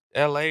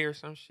L.A. or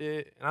some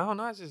shit." And I don't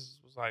know. I just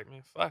was like,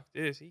 man, fuck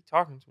this. He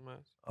talking too much.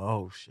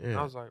 Oh shit. And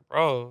I was like,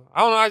 bro,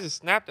 I don't know. I just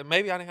snapped it.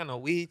 Maybe I didn't have no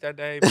weed that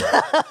day.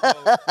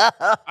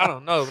 I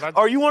don't know. But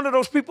Are you one of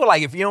those people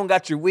like if you don't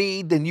got your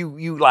weed, then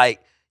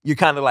you're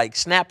kind of like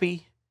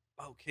snappy?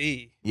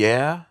 Okay.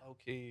 Yeah.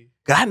 Okay.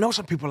 Cause I know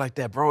some people like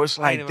that, bro. It's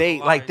like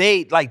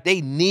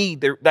they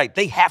need their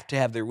they have to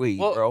have their weed,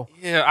 bro.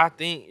 Yeah, I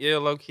think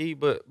low key,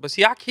 but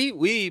see, I keep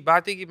weed, but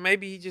I think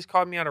maybe he just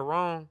called me at the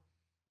wrong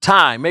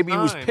time. Maybe he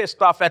was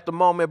pissed off at the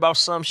moment about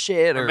some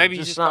shit, or maybe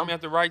he just called me at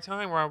the right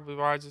time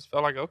where I just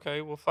felt like, okay,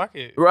 well, fuck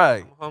it,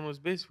 right? I'm a homeless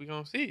bitch. We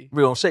gonna see.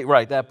 We gonna see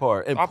right that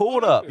part and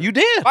pulled up. You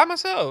did by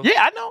myself.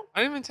 Yeah, I know. I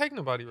didn't even take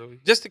nobody really,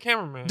 just the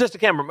cameraman. Just the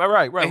cameraman,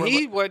 right? And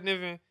he wasn't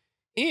even.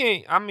 He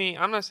ain't. I mean,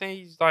 I'm not saying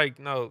he's like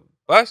no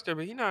buster,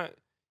 but he not.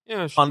 You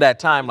know, on that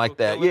time like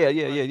that. Yeah. So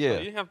you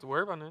didn't have to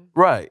worry about nothing.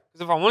 Right.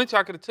 Because if I wanted to,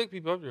 I could have took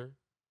people up there.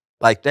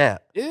 Like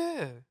that?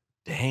 Yeah.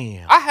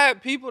 Damn. I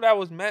had people that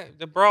was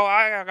bro,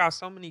 I got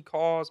so many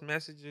calls,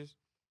 messages.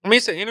 I mean,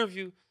 it's an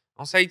interview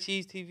on Say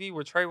Cheese TV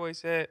where Treyway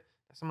said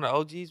that some of the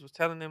OGs was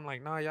telling them,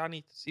 like, nah, y'all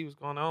need to see what's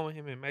going on with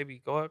him and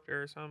maybe go up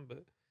there or something.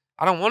 But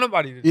I don't want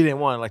nobody to do You didn't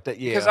want it like that,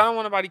 yeah. Because I don't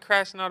want nobody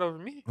crashing out over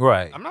me.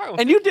 Right. I'm not gonna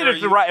and you did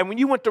it the right, and when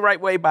you went the right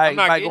way by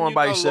going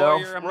by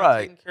yourself. I'm not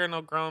taking care of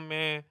no grown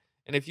man.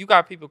 And if you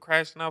got people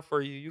crashing out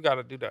for you, you got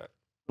to do that.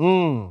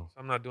 So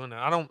I'm not doing that.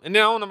 I don't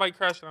want nobody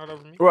crashing out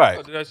over me. Right.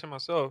 I'll do that shit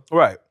myself.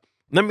 Right.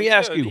 Let me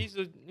ask you. He's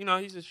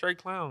a straight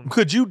clown.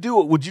 Could you do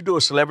it? Would you do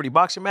a celebrity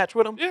boxing match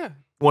with him? Yeah.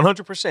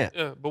 100%.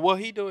 Yeah, but will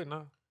he do it?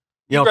 No.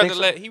 You don't think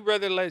so? He'd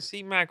rather let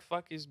C-Mac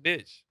fuck his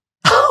bitch.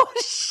 Oh,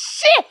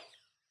 shit.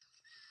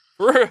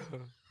 For real.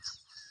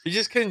 He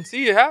just couldn't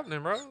see it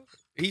happening, bro.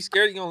 He's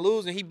scared he's gonna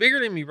lose, and he bigger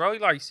than me, bro. He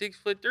like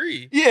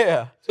 6'3".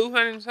 Yeah.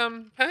 200 and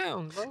something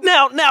pounds, bro.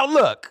 Now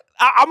look,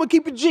 I'm gonna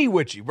keep it G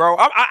with you, bro.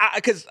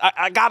 Because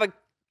I gotta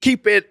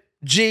keep it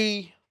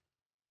G.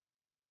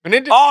 And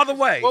it all the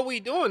way. What we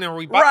doing? Are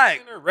we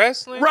boxing or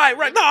wrestling? Right.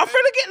 No, I'm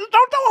finna get.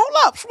 Don't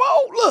hold up,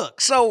 Swole. Look,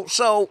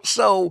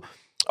 so.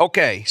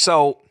 Okay,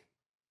 so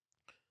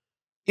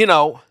you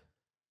know,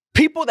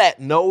 people that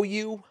know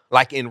you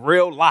like in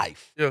real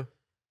life,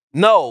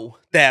 know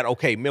that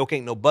okay, Milk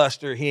ain't no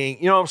buster. He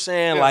ain't. You know what I'm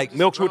saying? Yeah, like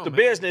Milk's with the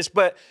business,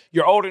 but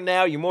you're older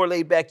now. You're more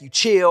laid back. You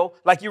chill.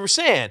 Like you were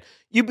saying.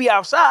 You be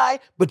outside,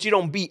 but you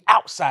don't be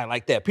outside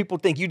like that. People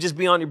think you just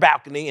be on your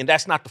balcony, and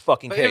that's not the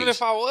fucking case. Even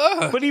if I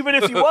was. But even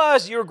if you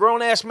was, you're a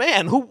grown-ass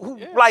man. Who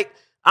like,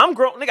 I'm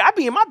grown. Nigga, I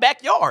be in my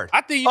backyard. I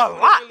think you a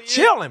lot really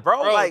chilling,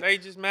 bro. Like, they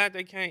just mad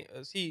they can't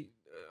see.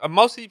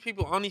 Most of these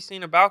people only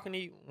seen a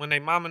balcony when they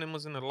mom and them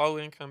was in a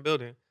low-income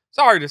building.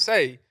 Sorry to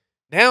say.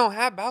 They don't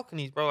have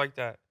balconies, bro, like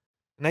that.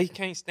 And they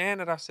can't stand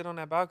that I sit on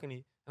that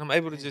balcony. And I'm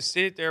able to just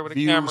sit there with a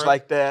camera. Views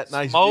like that.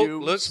 Nice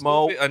view.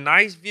 Smoke. A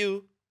nice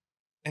view.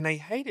 And they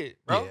hate it,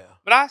 bro. Yeah.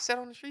 But I sat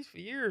on the streets for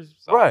years.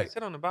 So I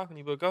sit on the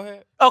balcony, but go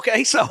ahead.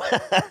 Okay, so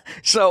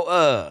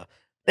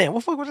damn, what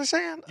the fuck was I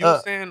saying? You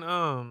were saying,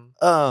 oh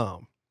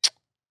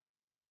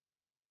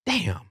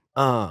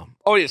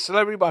yeah,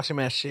 celebrity boxing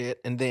match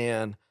shit. And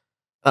then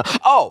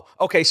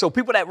okay, so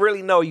people that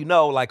really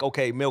know, like,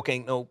 okay, Milk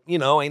ain't no,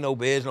 ain't no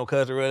biz, no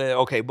cousin, whatever.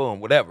 Okay, boom,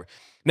 whatever.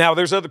 Now,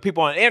 there's other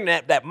people on the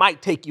internet that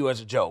might take you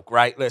as a joke,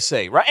 right? Let's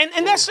say, right?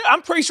 And that's,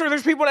 I'm pretty sure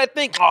there's people that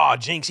think, oh,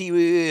 Jinx,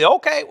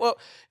 okay, well,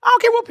 I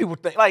don't care what people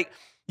think. Like,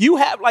 you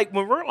have, like,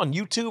 when we're on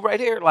YouTube right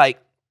here, like,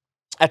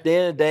 at the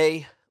end of the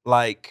day,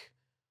 like,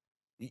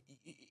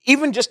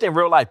 even just in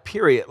real life,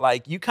 period,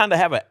 like, you got to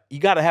have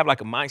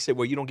like a mindset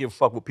where you don't give a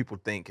fuck what people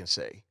think and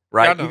say,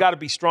 right? You got to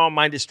be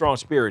strong-minded,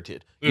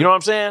 strong-spirited. You know what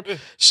I'm saying?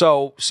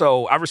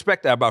 So I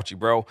respect that about you,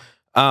 bro.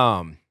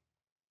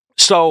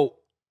 So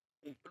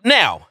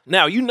now,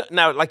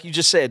 like you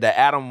just said, that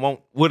Adam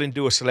wouldn't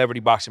do a celebrity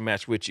boxing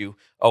match with you.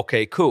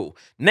 Okay, cool.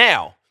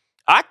 Now,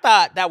 I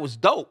thought that was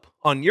dope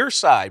on your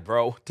side,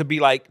 bro, to be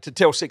like, to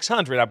tell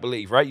 600, I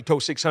believe, right? You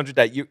told 600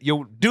 that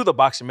you'll do the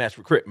boxing match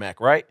with Cripmac,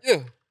 right?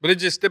 Yeah, but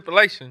it's just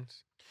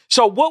stipulations.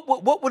 So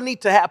what would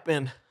need to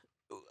happen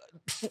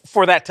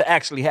for that to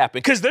actually happen?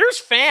 Because there's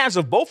fans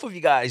of both of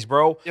you guys,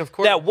 bro, of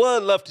course, that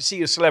would love to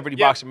see a celebrity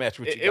boxing match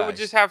with you guys. It would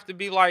just have to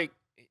be like,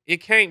 it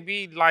can't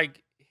be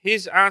like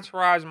his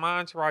entourage, my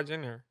entourage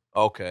in there.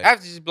 Okay. It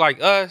has to just be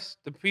like us,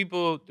 the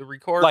people, the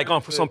recorders. Like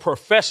on for some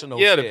professional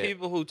shit. The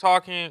people who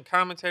talking,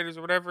 commentators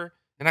or whatever.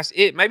 And that's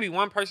it. Maybe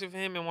one person for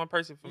him and one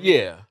person for me.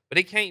 Yeah. But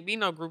it can't be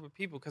no group of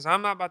people because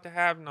I'm not about to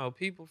have no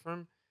people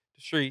from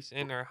the streets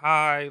in there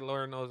high,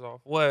 Lord knows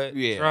off what,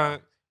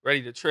 drunk,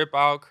 ready to trip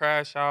out,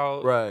 crash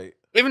out. Right.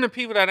 Even the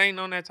people that ain't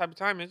on that type of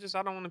time, it's just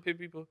I don't want to put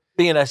people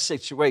be in that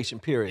situation,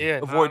 period. Yeah,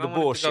 avoid the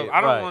bullshit. I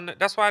don't want.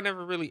 That's why I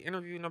never really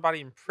interviewed nobody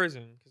in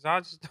prison because I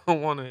just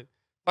don't want to.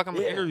 Like I'm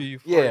gonna interview you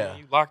for you, and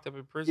you locked up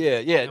in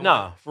prison.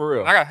 Nah, for real.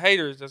 And I got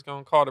haters that's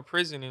gonna call the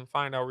prison and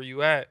find out where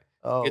you at.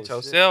 Get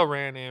your cell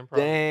ran in, bro.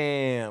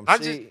 Damn. But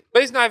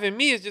it's not even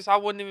me. It's just I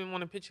wouldn't even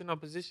want to put you in no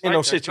position in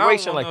no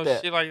situation like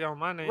that. Shit like that on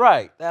my name.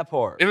 Right, that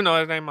part. Even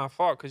though it ain't my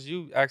fault because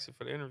you asked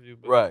for the interview,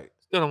 but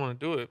still don't want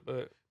to do it.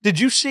 But did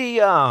you see?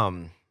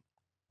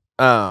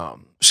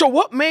 So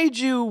what made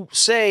you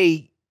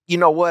say, you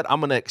know what?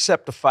 I'm gonna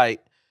accept the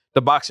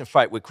boxing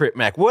fight with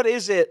Cripmac. What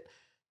is it?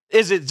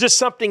 Is it just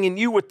something in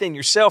you within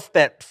yourself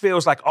that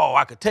feels like, oh,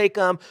 I could take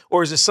him?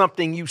 Or is it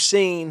something you've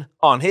seen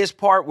on his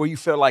part where you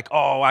feel like,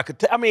 oh, I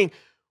could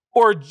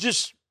or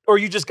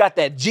you just got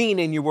that gene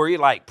in you where you're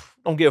like,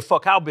 don't give a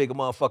fuck how big a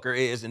motherfucker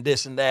is and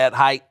this and that,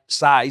 height,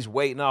 size,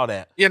 weight, and all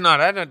that. Yeah, no,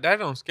 that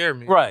don't scare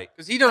me. Right.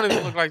 Because he don't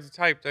even look like the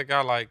type that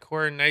got like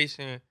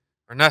coordination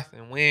or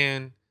nothing.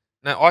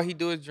 Now all he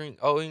do is drink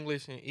Old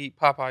English and eat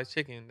Popeye's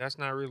chicken. That's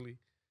not really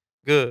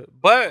good.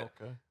 But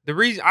the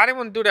reason I didn't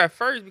want to do that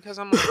first because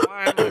I'm like,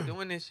 why am I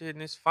doing this shit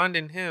and it's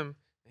funding him?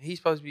 And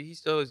he's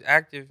still his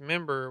active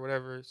member or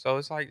whatever. So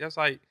it's like that's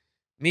like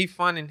me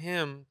funding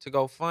him to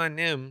go fund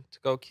them to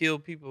go kill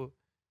people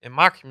in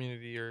my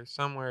community or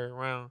somewhere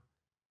around.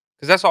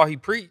 Because that's all he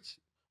preached.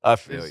 I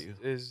feel you.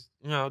 Is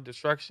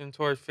destruction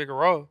towards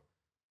Figueroa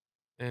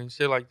and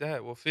shit like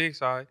that. Well, Fig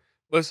side.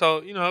 But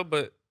so,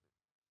 but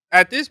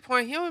at this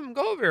point, he don't even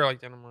go over there like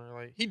that anymore.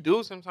 Like he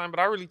do sometimes, but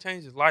I really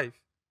changed his life.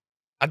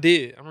 I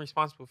did. I'm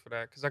responsible for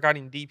that because I got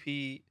him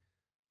DP'd.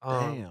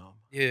 Damn.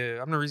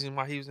 Yeah, I'm the reason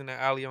why he was in the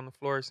alley on the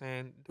floor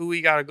saying, "Do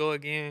we gotta go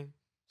again?"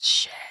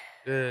 Shit.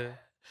 Yeah.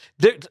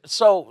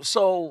 So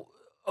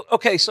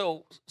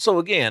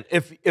again,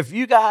 if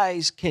you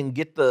guys can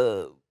get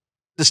the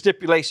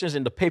stipulations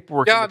and the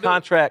paperwork and the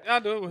contract,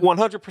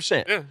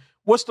 100%. Yeah.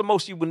 What's the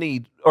most you would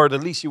need, or the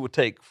least you would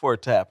take for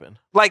it to happen?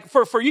 Like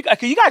for you guys,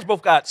 because you guys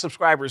both got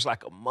subscribers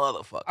like a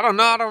motherfucker. I don't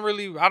know.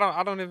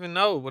 I don't even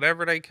know.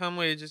 Whatever they come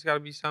with, it just got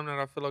to be something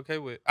that I feel okay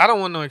with. I don't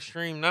want no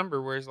extreme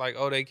number where it's like,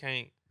 oh, they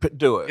can't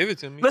do it. Give it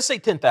to me. Let's say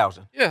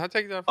 10,000. Yeah, I'll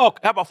take that. Oh,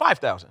 how about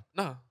 5,000?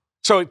 No.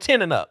 So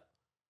 10 and up.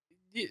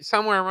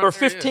 somewhere around or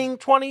there, 15,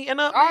 20 and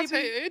up. I'll Maybe? tell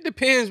you, it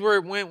depends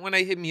when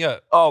they hit me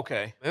up. Oh,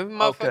 okay. If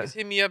motherfuckers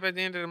hit me up at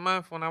the end of the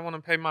month when I want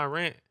to pay my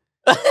rent,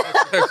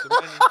 extra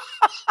money.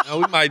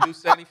 We might do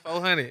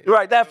 7,400.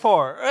 Right, that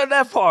part.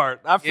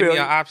 I feel Give me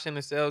you. an option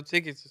to sell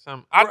tickets or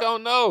something. I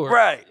don't know.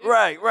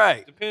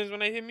 Right. Depends when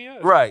they hit me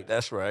up. Right,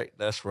 that's right.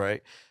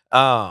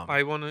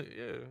 Might want to, I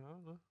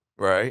don't know.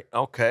 Right,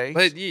 okay.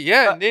 But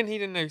and then he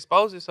didn't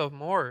expose himself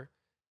more.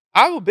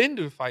 I will been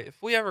to the fight. If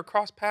we ever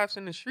cross paths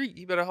in the street,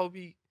 you better hope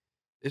he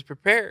is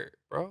prepared,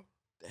 bro.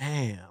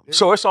 Damn.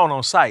 So it's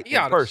on site He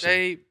in out person. of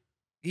shape.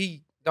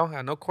 He don't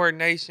have no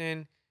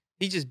coordination.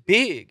 He just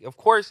big. Of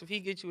course, if he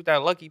gets you with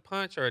that lucky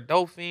punch or a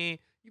dolphin,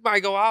 you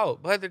might go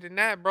out. But other than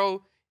that,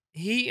 bro,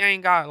 he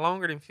ain't got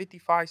longer than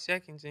 55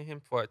 seconds in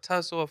him for a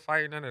tussle, a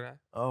fight, none of that.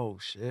 Oh,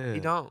 shit. He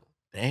don't.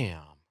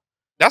 Damn.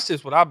 That's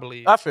just what I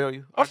believe. I feel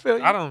you.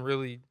 I don't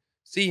really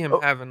see him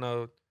having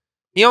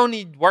he don't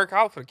need work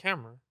out for the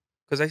camera.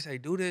 Because they say,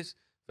 do this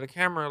for the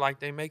camera,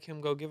 like they make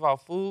him go give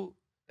out food.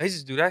 They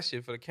just do that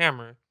shit for the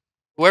camera.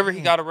 Whoever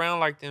he got around,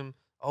 like them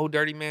old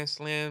Dirty Man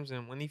Slims,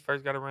 and when he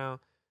first got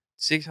around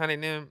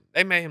 600 them,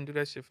 they made him do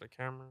that shit for the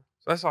camera.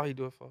 So that's all he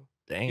do it for.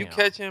 Damn. You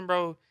catch him,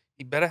 bro,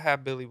 he better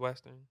have Billy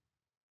Weston.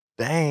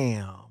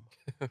 Damn.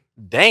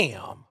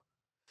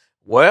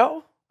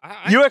 Well,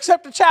 you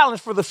accept the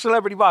challenge for the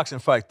celebrity boxing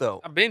fight, though.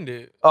 I've been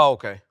there. Oh,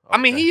 okay. I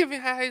mean, he even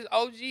had his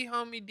OG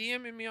homie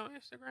DMing me on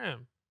Instagram.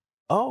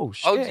 Oh,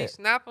 shit. OG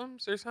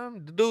Snap'ems or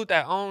something? The dude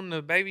that owned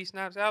the Baby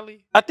Snaps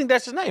Alley? I think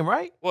that's his name,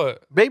 right?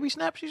 What? Baby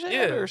Snaps, you said?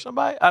 Yeah. Or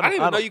somebody? I didn't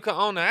even know you could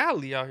own an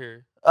alley out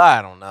here.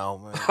 I don't know,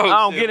 man. Oh, I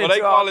don't shit. get Well, into they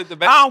call it the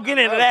Baby I don't get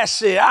Snaps into Alley. that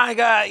shit. I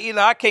ain't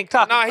got, I can't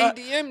talk Nah, about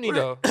he DM'd me,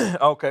 though.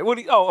 Okay. What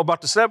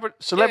about the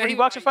celebrity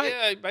boxing fight?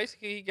 Yeah,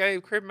 basically he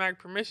gave Cripmac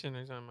permission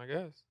or something, I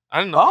guess. I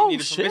didn't know he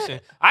needed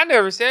permission. I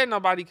never said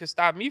nobody could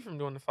stop me from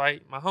doing the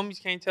fight. My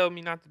homies can't tell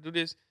me not to do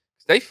this.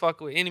 They fuck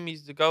with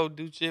enemies to go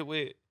do shit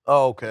with.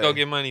 Oh, okay. Go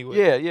get money with.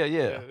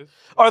 Yeah.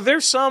 Are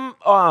there some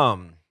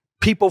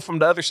people from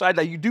the other side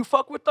that you do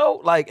fuck with, though?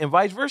 Like, and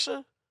vice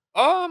versa?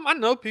 I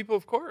know people,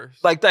 of course.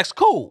 Like, that's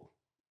cool.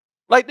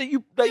 Like,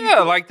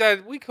 like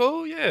that. We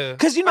cool, yeah.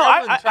 Because,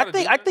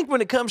 I think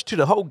when it comes to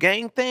the whole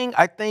gang thing,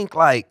 I think,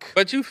 like...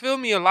 But you feel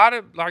me? A lot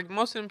of, like,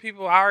 most of them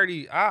people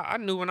I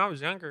knew when I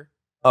was younger.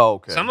 Oh,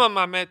 okay. Some of them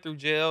I met through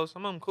jail.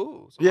 Some of them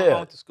cool. Some of them I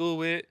went to school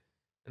with.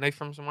 And they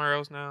from somewhere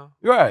else now.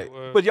 Right.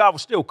 So, but y'all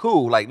was still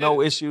cool. Like,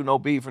 no issue, no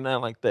beef or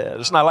nothing like that.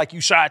 It's not like you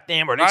shot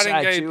them or they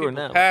shot you or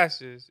nothing.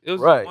 Passes. It was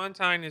one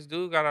time this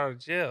dude got out of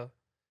jail.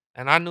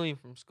 And I knew him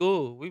from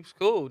school. We was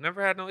cool.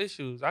 Never had no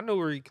issues. I knew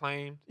where he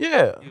claimed he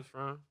was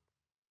from.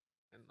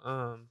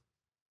 And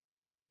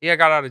he had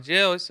got out of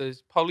jail. It's a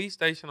police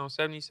station on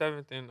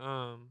 77th and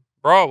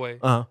Broadway.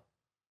 Uh-huh.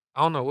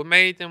 I don't know what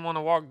made them want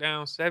to walk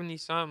down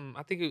 70-something.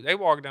 I think they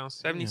walked down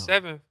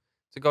 77th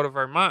to go to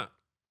Vermont.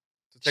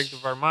 To take the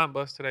Vermont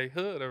bus to their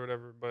hood or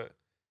whatever. But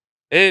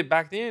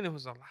back then, it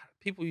was a lot of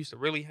people used to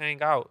really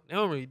hang out. They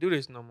don't really do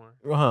this no more.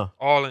 Uh-huh.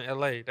 All in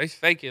L.A. They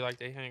fake it like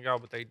they hang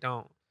out, but they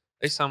don't.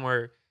 They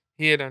somewhere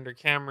hid under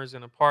cameras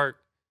in a park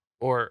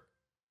or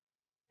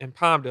in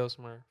Palmdale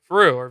somewhere.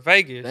 For real, or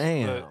Vegas.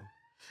 Damn. But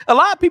a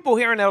lot of people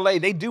here in L.A.,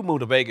 they do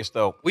move to Vegas,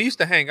 though. we used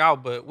to hang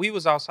out, but we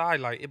was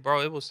outside like it,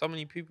 bro. It was so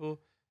many people.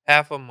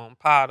 Half of them on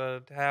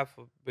Pata,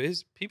 but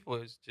his people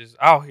is just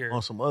out here.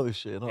 On some other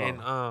shit, huh?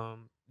 And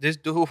this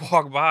dude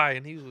walked by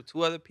and he was with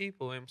two other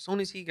people. And as soon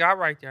as he got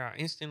right there, I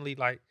instantly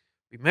like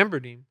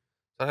remembered him.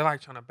 So they're like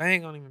trying to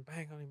bang on him.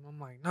 I'm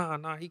like,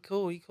 nah, he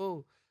cool.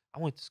 I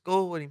went to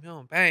school with him. He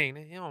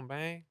don't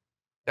bang.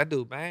 That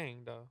dude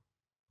banged though.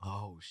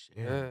 Oh shit.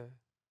 Yeah.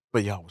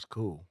 But y'all was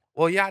cool.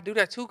 Well, yeah, I do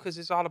that too because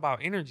it's all about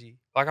energy.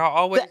 Like I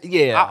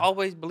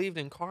always believed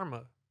in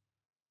karma.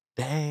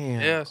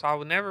 Damn. Yeah, so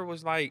I never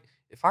was like,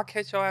 if I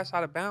catch your ass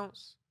out of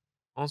bounds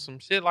on some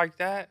shit like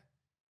that,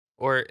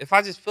 or if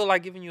I just feel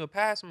like giving you a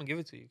pass, I'm gonna give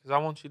it to you because I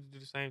want you to do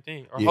the same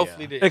thing. Or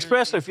hopefully,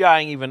 especially if y'all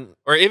ain't even,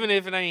 or even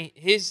if it ain't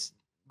his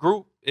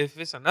group, if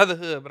it's another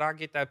hood, but I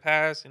get that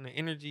pass and the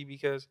energy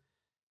because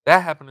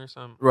that happened or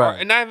something. Right.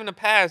 And not even a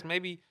pass,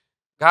 maybe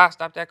God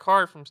stopped that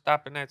car from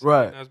stopping that time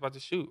right. I was about to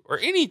shoot or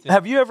anything.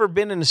 Have you ever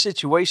been in a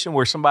situation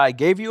where somebody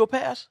gave you a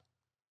pass?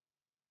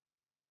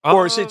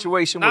 Or a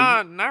situation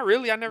where not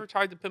really. I never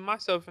tried to put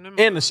myself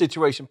in the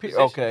situation.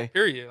 Okay.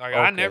 Period. Like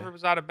I never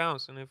was out of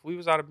bounds, and if we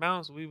was out of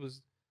bounds, we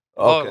was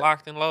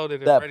locked and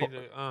loaded and ready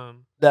to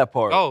that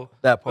part. Go.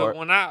 That part. But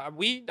when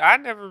I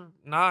never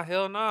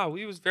hell nah.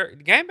 We was the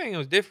gangbanging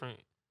was different.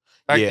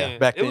 Back then.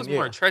 Back then it was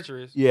more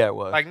treacherous. Yeah, it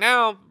was. Like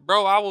now,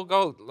 bro, I will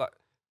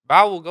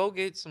go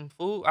get some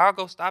food. I'll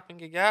go stop and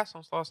get gas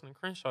on Slauson and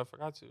Crenshaw if I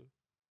got to.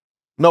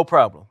 No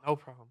problem.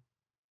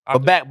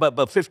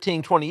 But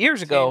 15, 20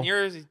 years ago. 10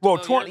 years,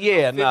 20, years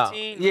yeah, ago,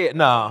 15, yeah,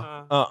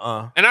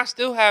 nah. And I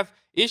still have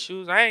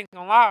issues. I ain't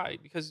gonna lie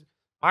because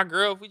my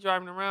girl, if we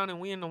driving around and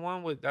we in the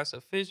one that's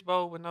a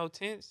fishbowl with no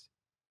tents,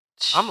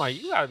 I'm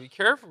like, you gotta be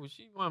careful.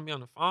 She want to be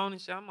on the phone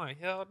and shit. I'm like,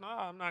 hell no,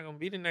 I'm not gonna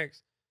be the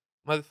next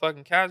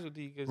motherfucking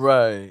casualty because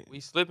we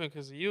slipping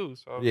because of you.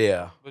 So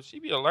yeah, but she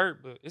be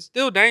alert, but it's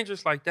still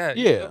dangerous like that.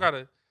 Yeah, you still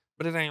gotta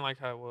But it ain't like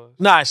how it was.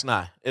 No, it's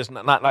not. It's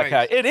not like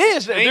how it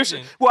is.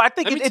 Well, I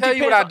think Let me tell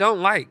you what I don't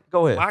like.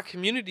 Go ahead. My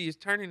community is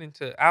turning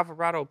into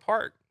Alvarado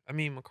Park. I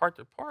mean,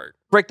 MacArthur Park.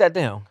 Break that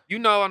down. You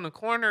know, on the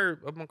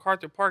corner of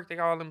MacArthur Park, they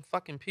got all them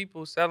fucking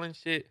people selling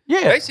shit.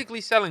 Yeah.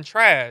 Basically selling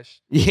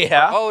trash.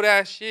 Yeah. Old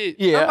ass shit.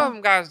 Yeah. Some of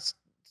them got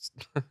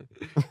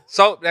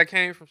soap that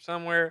came from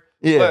somewhere.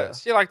 Yeah. But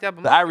shit like that.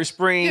 But the Irish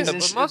Springs. Yeah,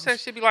 but most of that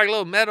shit be like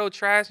little metal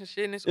trash and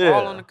shit, and it's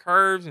all on the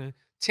curves and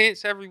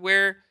tents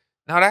everywhere.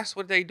 Now that's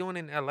what they doing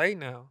in LA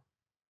now.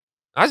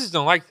 I just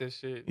don't like this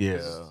shit. Yeah.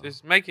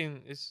 It's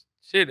making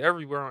shit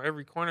everywhere on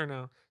every corner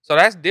now. So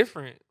that's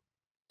different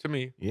to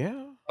me.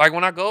 Yeah. Like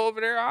when I go over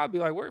there, I'll be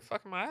like, where the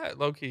fuck am I at?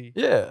 Low key.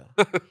 Yeah.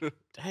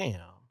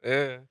 Damn.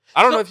 Yeah.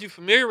 I don't know if you're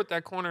familiar with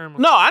that corner.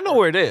 No, I know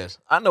where it is.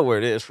 I know where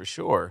it is for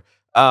sure.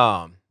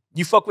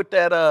 You fuck with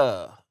that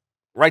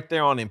right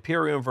there on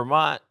Imperial,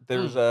 Vermont.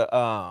 There's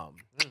a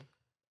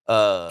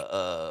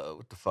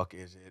what the fuck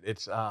is it?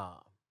 It's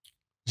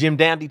Jim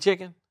Dandy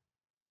Chicken.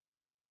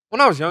 When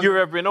I was young. You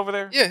ever been over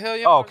there? Yeah, hell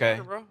yeah. Oh, okay.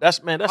 There, bro.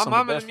 That's my some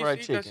of the best fried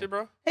chicken. That shit,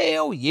 bro.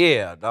 Hell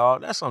yeah,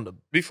 dog. That's on the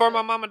Before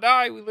my mama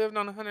died, we lived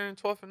on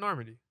 112th in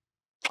Normandy.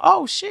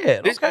 Oh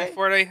shit. This okay.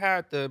 before they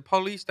had the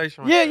police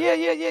station. Yeah.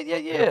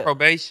 The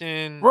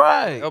probation.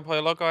 Right. El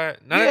Pollo Loco.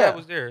 None of that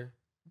was there.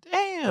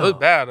 Damn. It was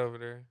bad over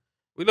there.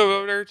 We lived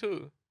over there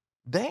too.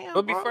 Damn.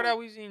 But before that,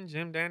 we was eating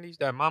Jim Dandy's,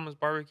 that Mama's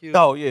Barbecue.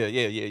 Oh yeah.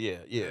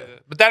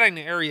 But that ain't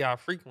the area I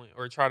frequent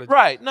or try to.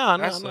 Right. No.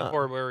 That's a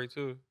horrible area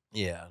too.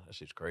 Yeah, that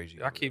shit's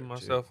crazy. I keep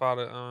myself out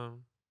of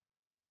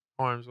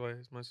harm's way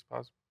as much as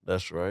possible.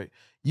 That's right.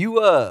 You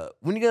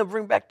when you gonna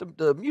bring back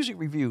the music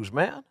reviews,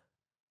 man?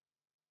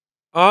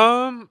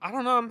 I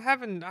don't know.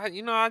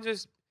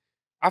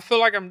 I feel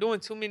like I'm doing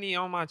too many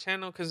on my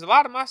channel because a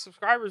lot of my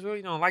subscribers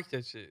really don't like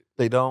that shit.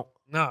 They don't.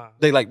 Nah.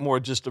 They like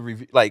more just the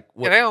review, like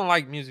what? Yeah, they don't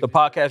like music. The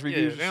podcast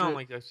reviews. Yeah, they don't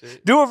like that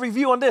shit. Do a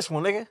review on this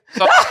one, nigga.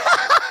 So,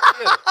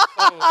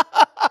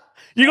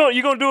 You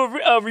gonna do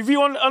a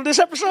review on this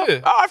episode? Yeah.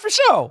 All right, for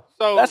sure.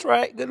 So that's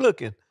right. Good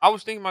looking. I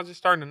was thinking about just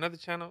starting another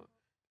channel.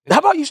 How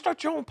about you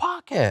start your own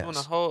podcast?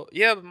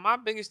 But my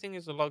biggest thing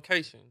is the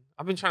location.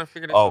 I've been trying to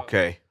figure this out.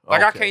 Okay.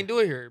 Like I can't do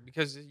it here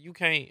because you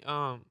can't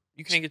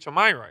get your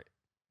mind right.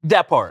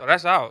 That part. So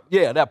that's out.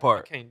 Yeah, that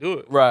part. I can't do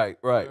it. Right.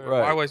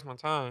 Why waste my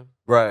time?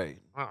 Right.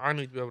 I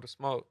need to be able to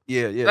smoke.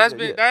 Yeah.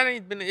 That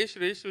ain't been the issue.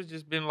 The issue has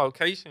just been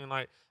location.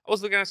 Like I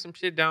was looking at some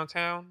shit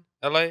downtown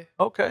LA.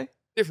 Okay.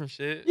 Different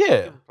shit. Yeah.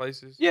 Different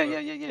places.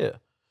 Yeah.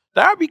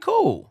 That'd be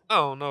cool. I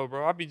don't know,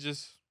 bro. I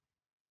don't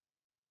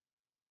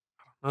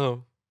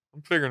know.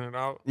 I'm figuring it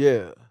out.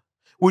 Yeah.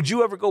 Would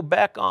you ever go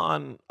back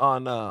on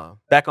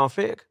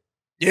Fig?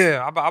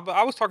 Yeah,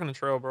 I was talking to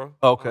Trail, bro.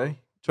 Okay.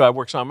 Try to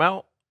work something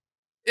out?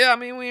 Yeah, I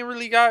mean,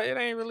 it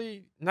ain't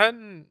really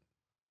nothing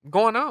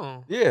going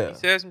on. Yeah. He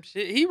said some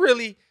shit. He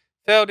really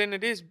fell into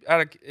this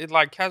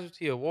like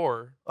casualty of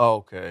war.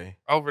 Okay.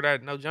 Over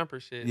that no jumper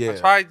shit. Yeah. I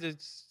tried to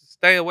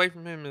stay away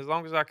from him as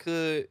long as I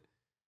could,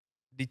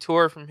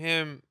 detour from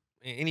him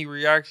in any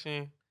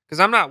reaction. Because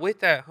I'm not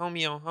with that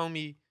homie on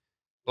homie,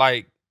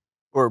 like.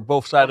 Or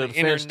both sides of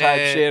the fence type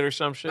shit or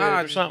some shit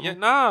or something?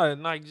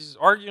 Like just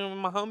arguing with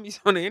my homies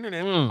on the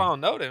internet if I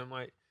don't know them.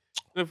 Like,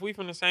 if we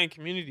from the same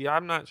community,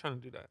 I'm not trying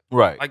to do that.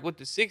 Right. Like what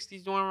the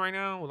 60s doing right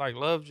now with like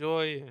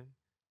Lovejoy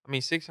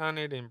and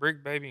 600 and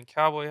Brick Baby and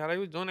Cowboy, how they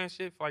was doing that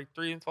shit for like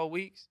 3 and 4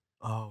 weeks.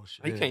 Oh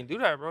shit. You can't do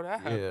that, bro.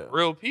 That had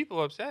real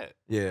people upset.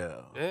 Yeah.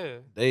 Yeah.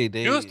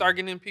 You'll start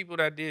getting people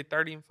that did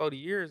 30 and 40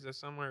 years that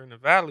somewhere in the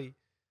valley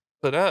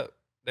put up.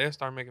 They'll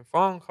start making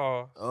phone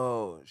calls.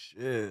 Oh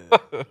shit.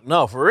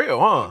 No, for real,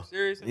 huh? I'm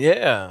serious.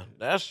 Yeah.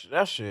 That's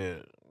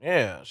shit.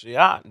 Yeah. See,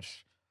 that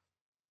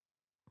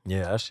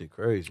shit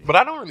crazy. But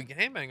I don't really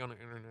gangbang on the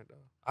internet though.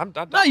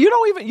 No, you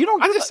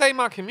don't. I just say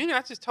my community.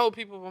 I just told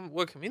people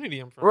what community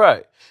I'm from.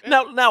 Right.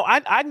 Yeah. Now,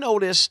 I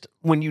noticed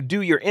when you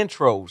do your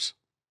intros,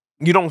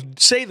 you don't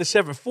say the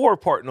 7-4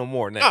 part no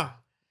more now.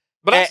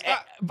 But wait,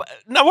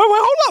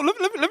 hold on.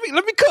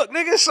 Let me cook,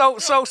 nigga.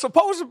 So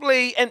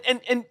supposedly,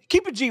 and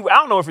keep it G. I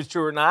don't know if it's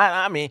true or not.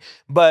 I mean,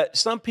 but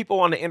some people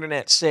on the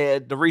internet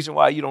said the reason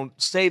why you don't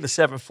say the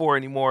 7-4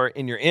 anymore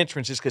in your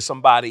entrance is because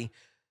somebody,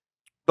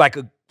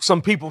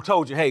 some people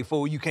told you, "Hey,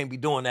 fool, you can't be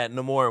doing that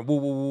no more." Woo,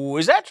 woo, woo.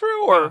 Is that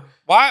true or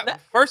why?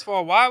 First of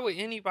all, why would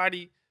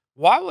anybody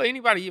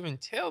even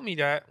tell me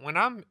that when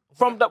I'm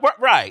from the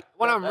right?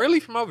 When I'm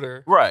really from over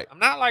there, right? I'm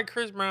not like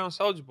Chris Brown,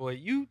 Soulja Boy.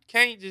 You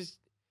can't just.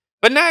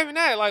 But not even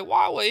that. Like,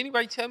 why would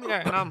anybody tell me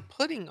that? And I'm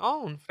putting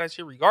on for that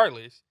shit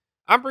regardless.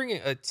 I'm bringing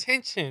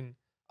attention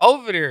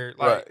over there,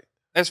 like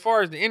as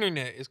far as the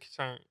internet is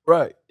concerned.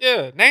 Right.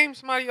 Yeah. Name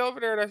somebody over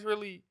there that's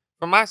really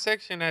from my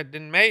section that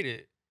didn't made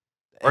it,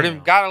 or then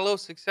got a little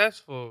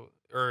successful,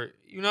 or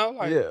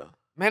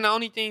man, the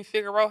only thing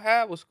Figaro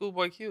had was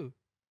Schoolboy Q.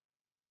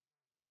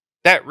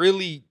 That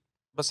really,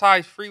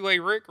 besides Freeway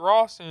Rick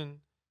Ross and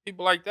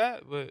people like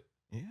that, but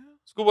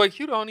Schoolboy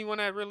Q the only one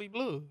that really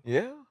blew.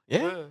 Yeah.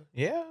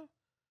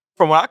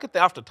 From what I could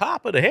think off the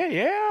top of the head,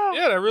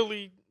 yeah, that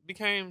really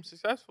became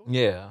successful.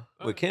 Yeah,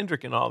 with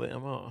Kendrick and all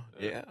them, huh?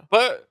 Yeah.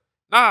 But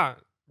nah,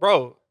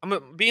 bro, I'm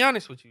gonna be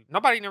honest with you.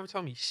 Nobody never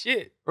told me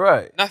shit.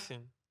 Right.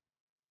 Nothing.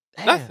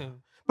 Damn.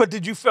 Nothing. But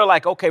did you feel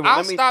like, okay, well,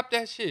 I'll stop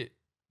that shit.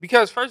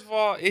 Because first of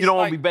all, it's you don't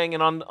like, want to be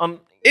banging on.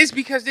 It's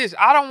because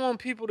I don't want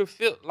people to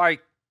feel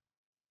like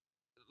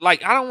I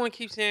don't want to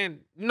keep saying,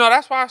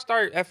 that's why I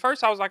started. At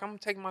first, I was like, I'm going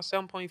to take my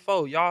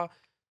 7.4. Y'all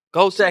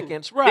go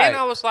seconds, to. right. Then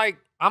I was like,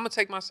 I'm going to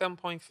take my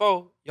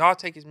 7.4. Y'all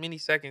take as many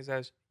seconds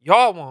as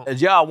y'all want.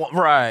 As y'all want,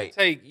 right.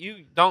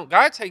 You don't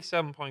got to take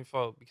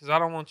 7.4 because I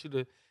don't want you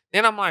to.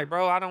 Then I'm like,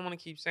 bro, I don't want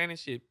to keep saying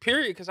this shit,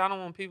 period, because I don't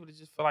want people to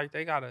just feel like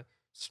they got to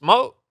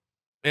smoke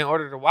in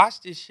order to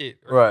watch this shit.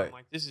 Right.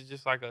 Like, this is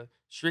just like a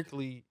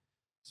strictly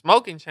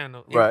smoking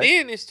channel. And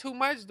then it's too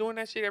much doing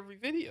that shit every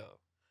video.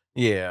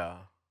 Yeah.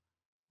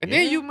 And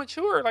then you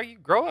mature, like you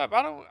grow up.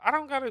 I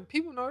don't gotta.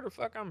 People know where the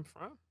fuck I'm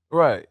from.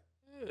 Right.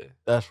 Yeah.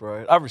 That's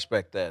right. I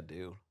respect that,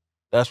 dude.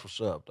 That's what's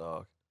up,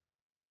 dog.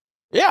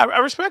 Yeah, I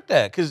respect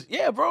that. Cause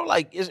bro,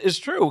 like it's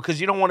true. Cause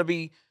you don't want to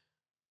be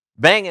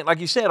banging, like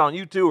you said, on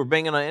YouTube or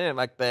banging on the internet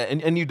like that,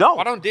 and you don't.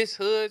 I don't diss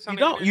hoods.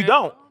 You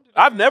don't.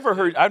 I've never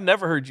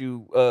heard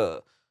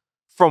you.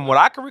 From what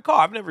I can recall,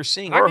 I've never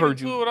seen or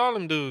heard you with all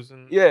them dudes.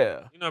 And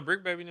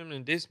Brick Baby them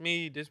and diss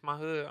me, diss my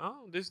hood. I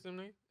don't diss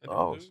them.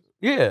 Oh,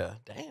 yeah.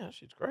 Damn,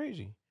 shit's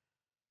crazy.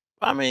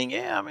 I mean,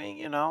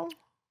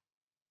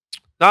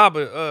 Nah,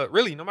 but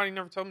really, nobody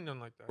never told me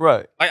nothing like that.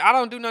 Right. Like, I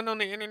don't do nothing on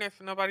the internet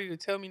for nobody to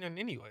tell me nothing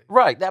anyway.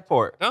 Right, that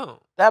part.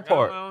 No. That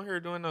part. I'm not out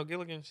here doing no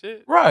Gilligan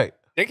shit. Right.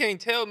 They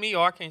can't tell me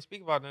or I can't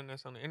speak about nothing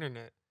that's on the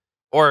internet.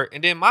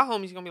 And then my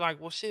homie's gonna be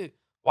like, well, shit,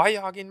 why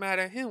y'all getting mad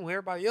at him when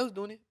everybody else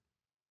doing it?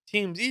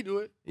 TMZ do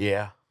it.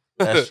 Yeah,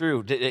 that's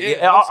true. Right.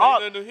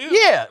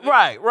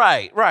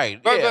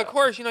 But of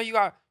course,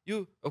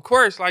 of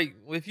course, like,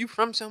 if you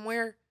from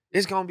somewhere,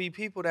 it's going to be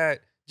people that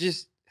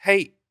just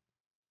hate,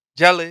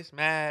 jealous,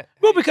 mad.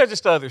 Well, because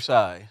it's the other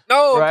side.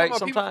 No, right?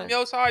 Sometimes people from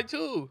your side,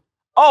 too.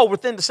 Oh,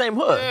 within the same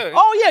hood. Yeah.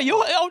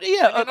 Oh,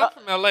 yeah. And I'm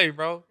from L.A.,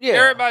 bro. Yeah.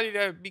 Everybody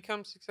that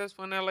becomes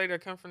successful in L.A.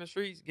 that come from the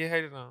streets get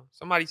hated on.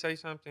 Somebody say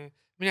something.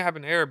 I mean, it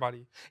happened to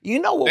everybody. You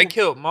know what? They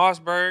killed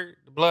Mossberg,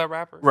 the blood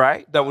rapper.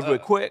 Right. That was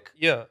with Quick.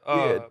 Yeah.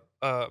 Hey,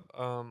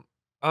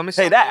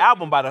 that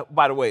album,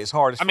 by the way, is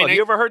hard as fuck.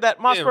 You ever heard that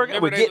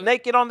Mossberg? With Get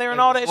Naked on there and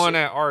all that shit? On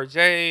that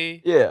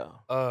RJ. Yeah.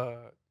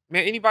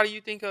 Man, anybody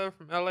you think of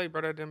from LA,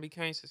 bro, that then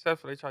became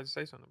successful, they tried to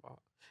say something about.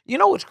 You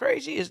know what's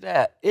crazy is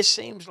that it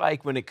seems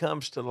like when it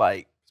comes to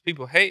like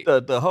people hate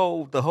the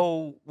whole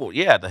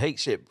the hate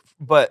shit.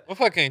 But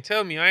fuck can't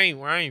tell me I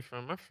ain't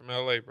from. I'm from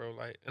LA, bro.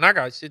 Like, and I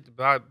got shit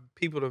about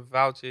people to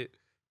vouch it,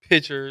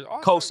 pictures,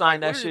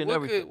 co-sign that shit and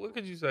everything. What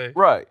could you say?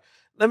 Right.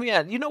 Let me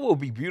add. You know what would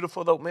be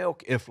beautiful though,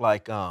 Milk? If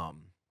like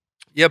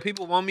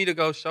people want me to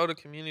go show the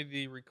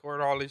community,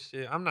 record all this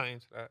shit. I'm not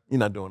into that. You're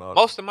not doing all that.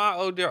 Most of my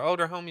older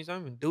homies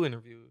don't even do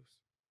interviews.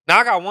 Now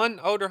I got one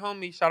older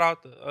homie, shout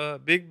out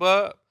to Big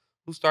Bub,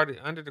 who started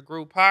Under the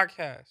Groove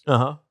podcast.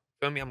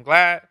 Feel me? I'm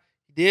glad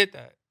he did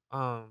that.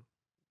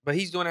 But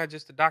he's doing that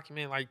just to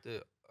document like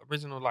the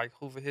original like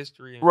Hoover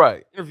history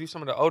and interview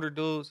some of the older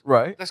dudes.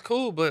 Right. That's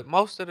cool, but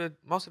most of the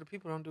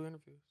people don't do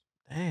interviews.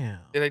 Damn.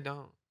 Yeah, they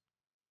don't.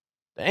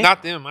 Damn.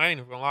 Not them. I ain't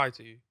even gonna lie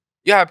to you.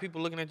 You have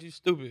people looking at you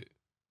stupid.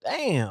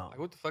 Damn. Like,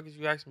 what the fuck is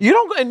you asking me?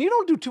 You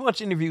don't do too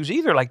much interviews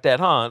either like that,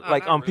 huh? Nah,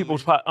 like on really.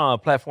 people's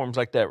platforms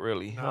like that,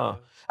 really, nah. huh?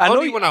 I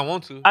know when I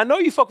want to. I know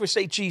you fuck with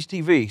Say Cheese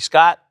TV,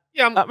 Scott.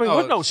 Yeah,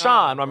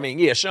 Sean. I mean,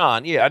 yeah,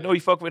 Sean. Yeah, I know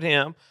you fuck with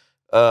him.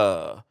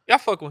 I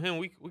fuck with him.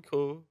 We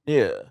cool.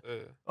 Yeah.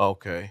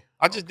 Okay.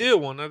 I just did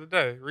one the other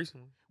day,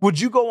 recently. Would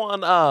you go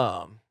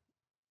on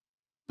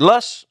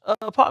Lush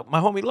Pop? My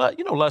homie Lush.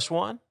 You know Lush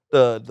one?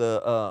 The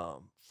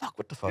fuck,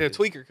 what the fuck? Yeah,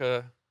 Tweaker,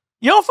 cuz.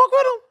 You don't fuck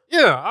with him?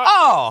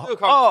 Yeah.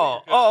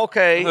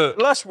 Okay.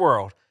 Lush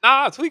World.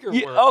 Nah, Tweaker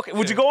World. Okay.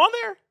 Would you go on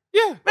there?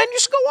 Yeah. Man, you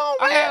should go on,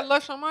 man. I had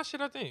Lush on my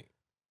shit, I think.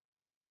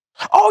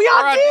 Oh,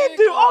 y'all did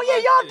do. Oh, yeah,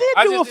 y'all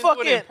did do a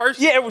fucking. Do it in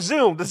person. Yeah, it was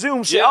Zoom. The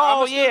Zoom shit. Yeah,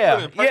 oh,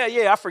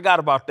 yeah. I forgot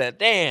about that.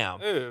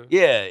 Damn.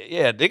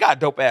 Yeah. They got a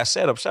dope ass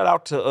setup. Shout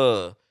out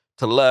to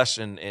Lush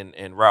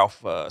and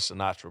Ralph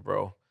Sinatra,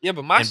 bro. Yeah,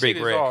 but my shit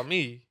is all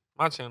me.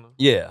 My channel.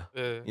 Yeah.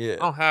 I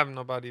don't have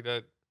nobody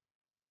that.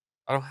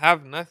 I don't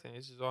have nothing.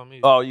 It's just all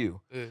me. All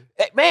you. Yeah.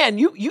 Hey, man,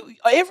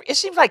 it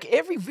seems like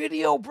every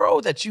video,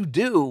 bro, that you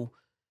do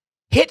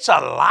hits a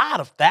lot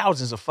of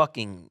thousands of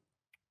fucking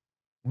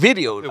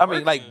videos. I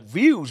mean, like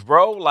views,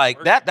 bro.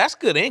 Like that's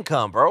good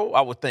income, bro.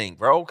 I would think,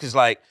 bro, because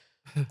like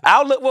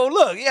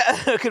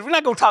because we're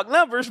not gonna talk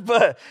numbers,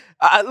 but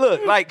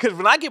because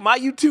when I get my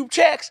YouTube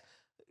checks,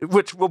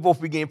 which we'll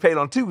both be getting paid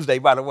on Tuesday,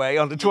 by the way,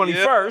 on the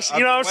 21st.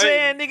 You know what I'm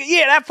saying, nigga?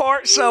 Yeah, that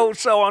part. So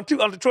on the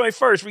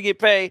 21st we get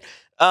paid.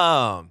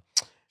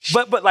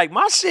 But like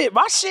my shit,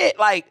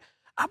 like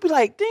I'll be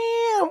like,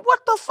 damn,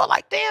 what the fuck?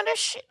 Like, damn, this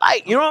shit,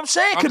 like, you know what I'm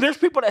saying? Because there's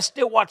people that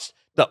still watch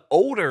the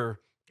older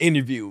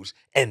interviews,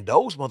 and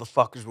those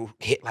motherfuckers will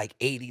hit like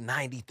 80,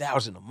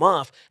 90,000 a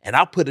month, and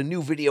I'll put a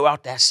new video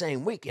out that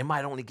same week. It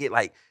might only get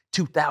like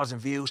 2,000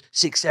 views,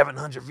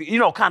 600-700 views, you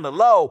know, kind of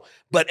low.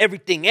 But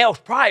everything else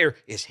prior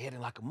is hitting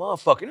like a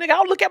motherfucker. Nigga,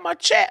 I'll look at my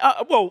chat.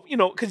 Well, you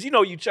know, because you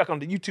know you check on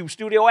the YouTube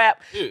Studio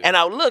app, and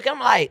I'll look. I'm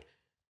like,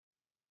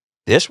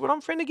 this what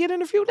I'm finna get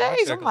in a few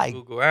days. I'm like,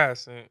 Google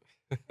AdSense.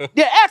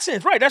 Yeah,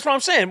 AdSense, right? That's what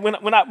I'm saying. When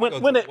it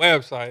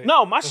website.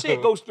 No, my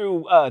shit goes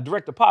through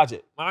direct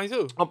deposit. Mine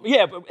too.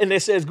 Yeah, and it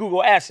says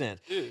Google AdSense.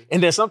 Yeah.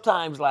 And then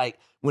sometimes like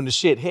when the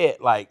shit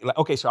hit, like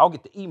okay, so I'll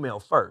get the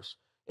email first.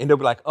 And they'll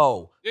be like,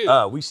 "Oh,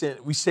 we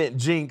sent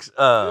Jinx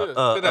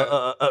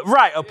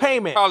right a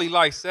payment, probably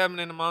like 7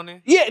 in the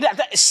morning. Yeah,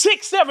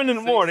 6, 7 in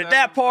the morning.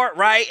 That part,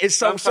 right? It's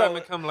sometimes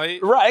it come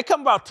late. Right, it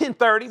come about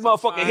 10:30.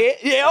 Motherfucker hit.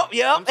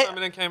 Yeah.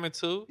 Sometimes it came at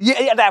 2.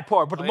 Yeah, that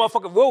part. But the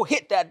motherfucker will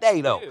hit that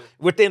day though,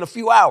 within a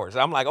few hours.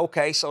 I'm like,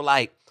 okay, so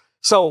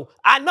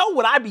I know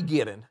what I be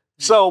getting.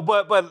 So,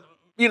 but.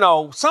 You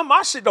know, some of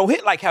my shit don't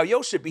hit like how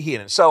your shit be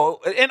hitting.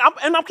 So, and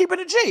I'm keeping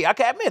it G. I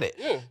can admit it.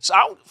 Yeah.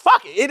 So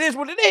fuck it. It is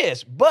what it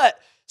is. But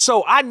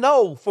so I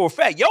know for a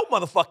fact, your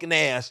motherfucking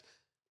ass,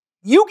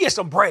 you get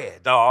some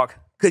bread, dog.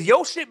 Cause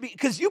your shit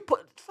you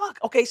put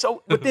okay.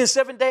 So within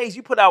 7 days,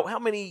 you put out how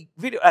many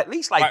videos? At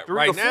least like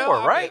 3 or 4,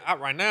 right?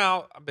 Right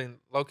now, I've been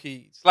low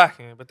key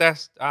slacking, but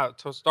that's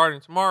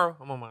starting tomorrow.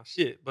 I'm on my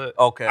shit. But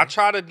okay, I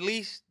try to at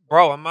least,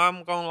 bro. I'm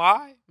gonna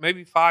lie,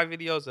 maybe 5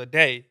 videos a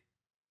day.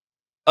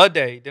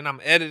 Then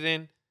I'm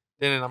editing,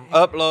 then I'm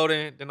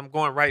uploading, then I'm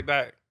going right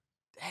back.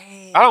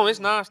 Damn. It's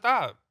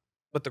nonstop,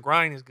 but the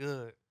grind is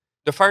good.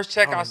 The first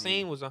check I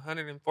seen was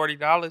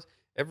 $140.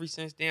 Ever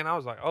since then, I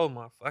was like, oh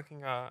my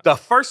fucking God. The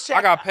first check?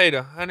 I got paid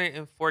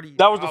 $140.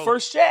 That was the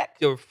first check?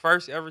 The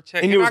first ever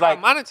check. And it was I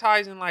got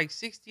monetized in like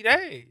 60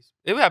 days.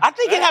 I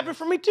think it happened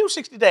for me too,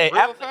 60 days.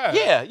 Real fast.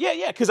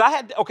 Yeah.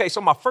 Because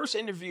so my first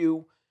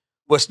interview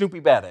was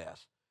Snoopy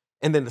Badass.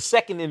 And then the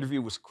second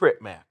interview was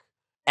Cripmac.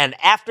 And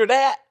after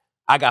that,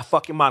 I got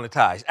fucking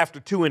monetized after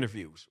 2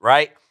 interviews,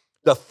 right?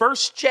 The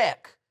first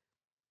check,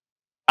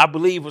 I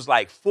believe, was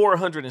like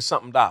 $400 and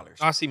something.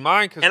 I see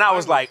mine, and I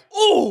was like,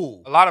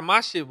 ooh. A lot of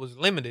my shit was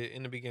limited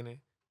in the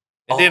beginning.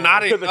 And then I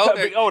didn't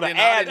know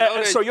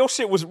that. So your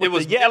shit was with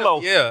the yellow,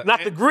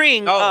 not the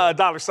green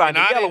dollar sign,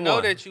 the yellow one. I didn't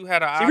know that you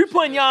had an option. See, we're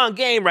putting y'all on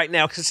game right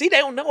now, because see, they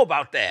don't know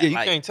about that. Yeah, you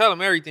can't tell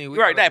them everything.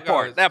 That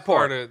part.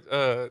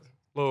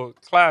 Little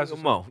class.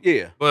 Come on,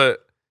 yeah.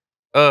 But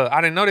I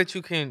didn't know that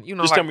you can,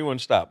 Just tell me when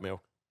to stop,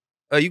 Mel.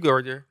 You go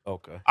right there.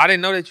 Okay. I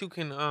didn't know that you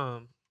can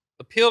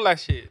appeal that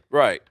shit.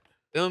 Right.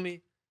 Feel me?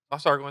 I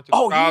started going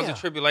through trials and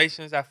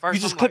tribulations at first.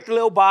 You just click the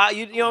little box.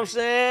 You know what I'm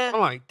saying? I'm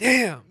like,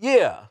 damn.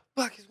 Yeah. What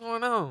the fuck is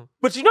going on?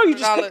 But you know, you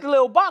just click the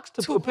little box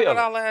to appeal.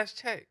 $200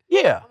 last check.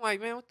 Yeah. I'm like,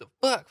 man, what the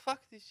fuck? Fuck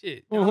this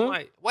shit. And I'm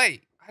like,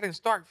 wait, I didn't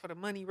start for the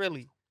money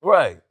really.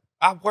 Right.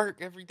 I work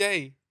every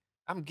day.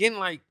 I'm getting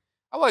like,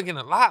 I wasn't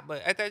getting a lot,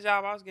 but at that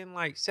job I was getting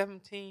like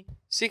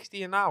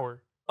 $17.60 an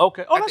hour.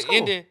 Okay. Oh, that's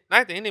cool.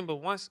 Not at the ending, but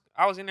once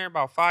I was in there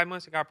about 5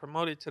 months, I got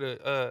promoted to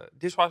the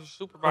dishwasher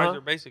supervisor,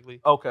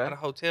 basically. Okay. At a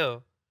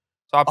hotel.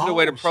 So I put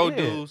away the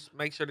produce,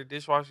 make sure the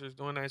dishwasher is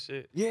doing that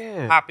shit.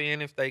 Yeah. Hop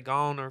in if they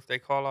gone or if they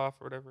call off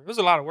or whatever. It was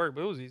a lot of work,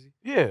 but it was easy.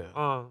 Yeah.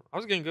 I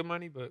was getting good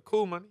money, but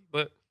cool money.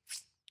 But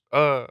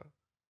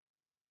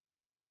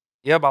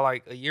yeah, by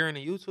like a year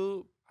into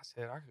YouTube, I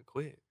said I could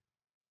quit.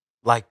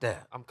 Like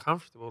that. I'm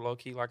comfortable, low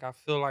key. Like I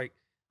feel like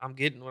I'm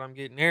getting what I'm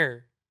getting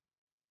there.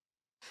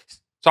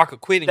 So I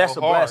could quit and go hard. That's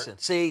a blessing.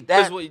 See,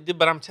 that's what.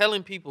 But I'm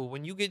telling people,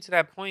 when you get to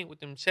that point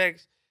with them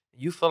checks,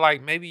 you feel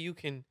like maybe you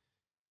can,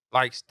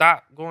 like,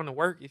 stop going to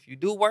work if you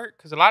do work.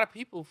 Because a lot of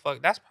people,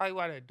 that's probably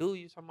why that dude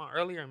you talking about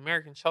earlier,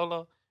 American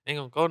Cholo, ain't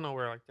gonna go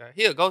nowhere like that.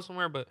 He'll go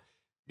somewhere, but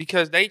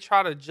because they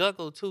try to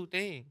juggle 2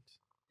 things.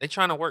 They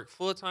trying to work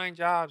full-time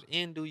jobs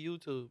and do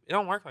YouTube. It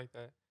don't work like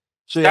that.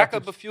 So stack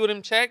up a few of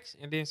them checks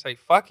and then say,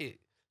 fuck it.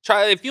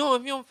 Try if you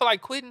don't feel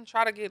like quitting,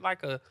 try to get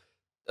like a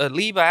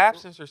leave of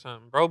absence or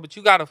something, bro. But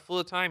you got to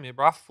full-time it,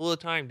 bro. I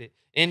full-timed it.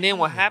 And then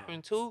what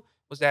happened, too,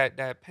 was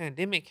that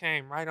pandemic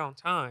came right on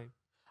time.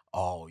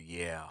 Oh,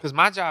 yeah. Because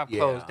my job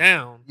closed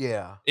down.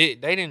 Yeah.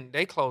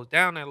 They closed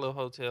down that little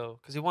hotel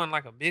because it wasn't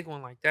like a big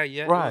one like that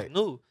yet. Right. It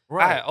was new.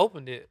 Right. I had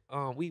opened it.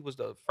 We was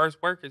the first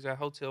workers at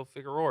Hotel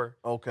Figueroa.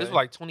 Okay. This was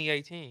like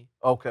 2018.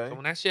 Okay. So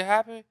when that shit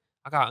happened,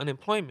 I got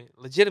unemployment,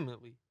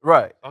 legitimately.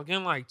 Right. I was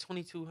getting like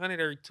 $2,200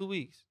 every 2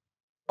 weeks.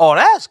 Oh,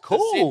 that's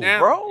cool, sit down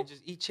bro. and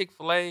just eat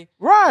Chick-fil-A.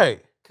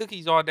 Right.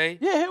 Cookies all day.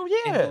 Yeah, hell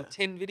yeah. And do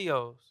 10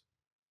 videos.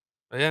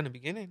 But yeah, in the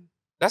beginning,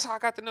 that's how I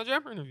got the No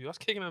Jumper interview. I was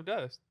kicking up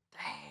dust.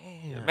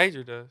 Damn. Yeah,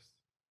 major dust.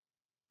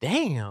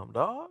 Damn,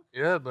 dog.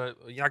 Yeah, but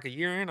like a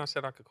year in, I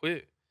said I could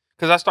quit.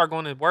 Because I start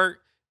going to work.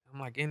 I'm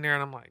like in there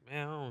and I'm like,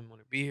 man, I don't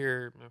want to be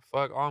here. Man,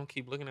 fuck. I'm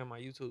keep looking at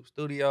my YouTube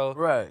studio.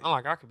 Right. I'm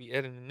like, I could be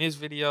editing this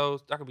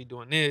videos. I could be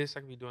doing this. I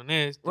could be doing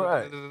this.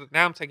 Right.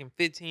 Now I'm taking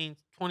 15,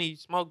 20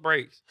 smoke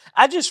breaks.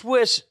 I just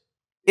wish,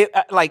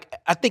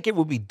 I think it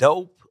would be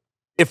dope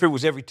if it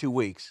was every 2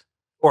 weeks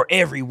or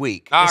every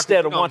week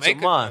instead of once a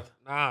month.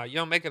 Nah, you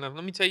don't make enough.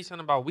 Let me tell you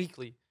something about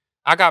weekly.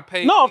 I got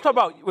paid. No, I'm talking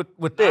about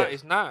with this.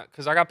 It's not,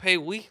 because I got paid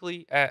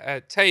weekly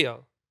at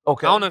Tao.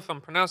 Okay. I don't know if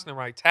I'm pronouncing it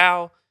right.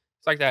 Tao.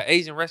 It's like that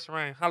Asian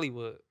restaurant in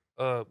Hollywood.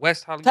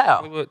 West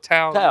Hollywood.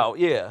 Tao,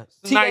 yeah.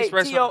 It's a nice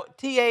restaurant.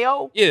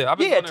 T-A-O? Yeah, I've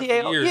been Yeah, going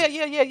there for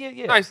years.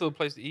 Yeah. Nice little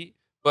place to eat.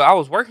 But I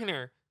was working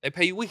there. They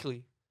pay you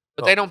weekly,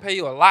 but they don't pay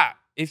you a lot.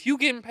 If you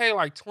getting paid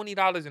like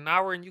 $20 an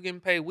hour and you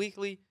getting paid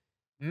weekly,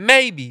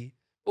 maybe.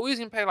 But we was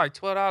getting paid like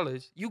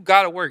 $12. You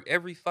gotta work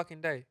every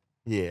fucking day.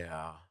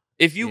 Yeah.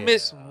 If you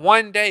miss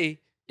one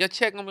day, your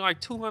check gonna be like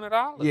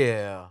 $200.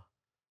 Yeah.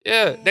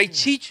 Yeah. They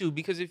cheat you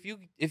because if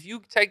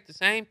you take the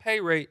same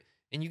pay rate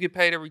and you get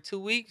paid every 2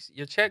 weeks,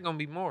 your check gonna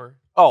be more.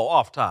 Oh,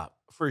 off top.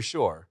 For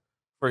sure.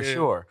 For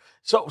sure.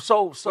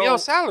 So we on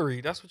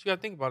salary. That's what you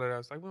gotta think about it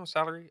as. Like we on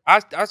salary. I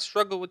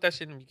struggled with that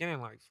shit in the beginning.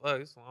 Like,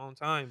 fuck, it's a long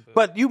time.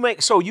 But you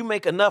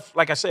make enough,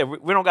 like I said,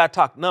 we don't gotta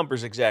talk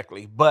numbers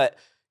exactly, but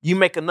you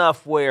make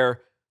enough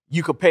where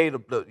you could pay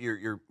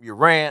your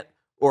rent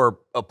or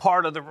a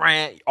part of the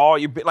rent, all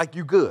your like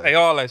you good. Pay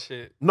all that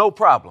shit. No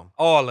problem.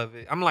 All of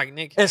it. I'm like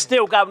Nick. And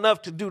still got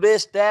enough to do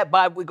this, that,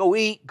 buy, we go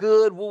eat,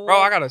 good. Woo,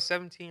 bro, I got a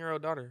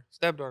 17-year-old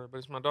stepdaughter, but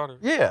it's my daughter.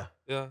 Yeah.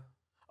 Yeah.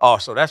 Oh,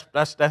 so that's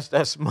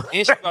money.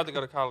 And she's about to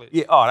go to college.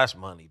 Yeah. Oh, that's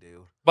money,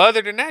 dude. But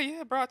other than that,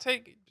 yeah, bro,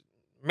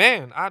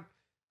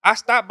 I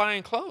stopped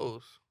buying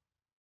clothes.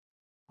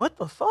 What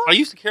the fuck? I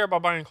used to care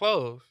about buying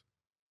clothes.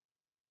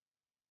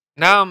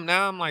 Now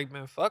I'm like,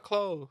 man, fuck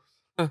clothes.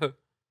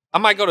 I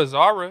might go to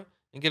Zara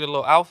and get a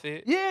little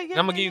outfit. Yeah. And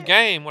I'm gonna give you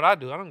game what I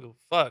do. I don't give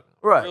a fuck.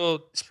 Right.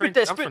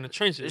 I'm from the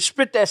trenches.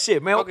 Spit that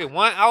shit, man. Okay,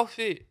 one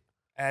outfit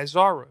at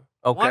Zara.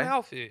 Okay. One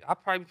outfit. I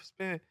probably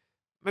spend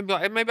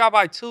maybe I'll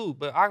buy two,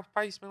 but I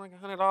probably spend like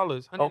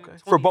 $100. Okay.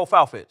 For both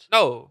outfits?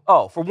 No.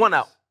 Oh, for one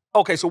out.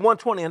 Okay, so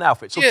 $120 an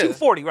outfit. So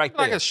 $240 right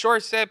there. Like a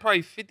short set,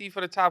 probably $50 for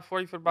the top,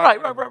 $40 for the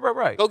bottom.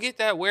 Right. Go get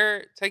that, wear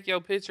it, take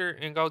your picture,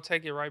 and go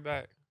take it right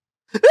back.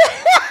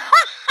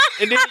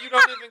 And then you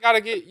don't even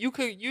gotta get you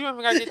don't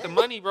even gotta get the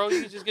money, bro.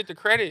 You can just get the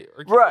credit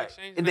or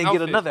and then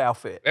get another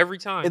outfit every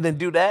time. And then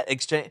do that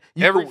exchange.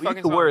 You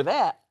can wear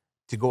that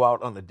to go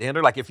out on a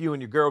dinner. Like if you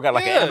and your girl got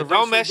like an anniversary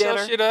don't mess dinner.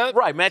 your shit up.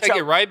 Right, match take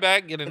it right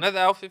back, get another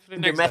outfit for the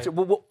next day.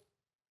 Well,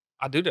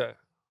 I do that.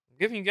 I'm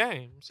giving you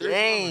game.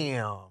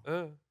 Damn.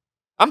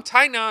 I'm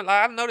tight now. Like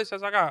I've noticed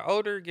as I got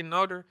getting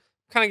older,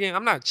 kind of getting.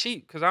 I'm not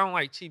cheap because I don't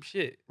like cheap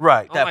shit.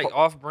 Right. I don't like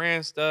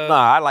off-brand stuff.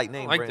 Nah, I like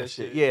name brand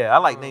shit. Yeah, I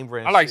like name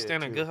brand. I like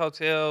staying in good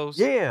hotels.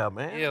 Yeah,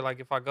 man. Yeah, like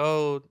if I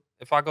go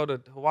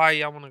to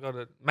Hawaii, I want to go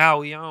to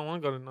Maui. I don't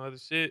want to go to no other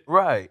shit.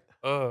 Right.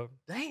 Damn,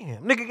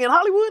 nigga getting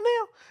Hollywood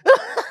now.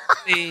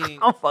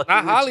 I'm fucking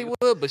not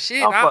Hollywood, but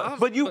shit.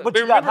 But you got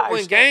remember high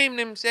when Game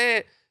them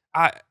said,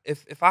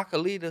 if I could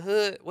leave the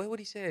hood, what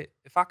he said?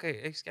 If I could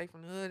escape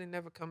from the hood and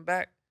never come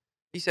back,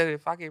 he said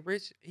if I get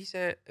rich, he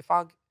said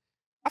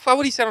I forgot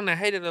what he said on that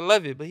Hate It or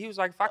Love It, but he was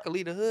like, if I could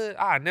leave the hood,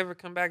 I'd never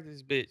come back to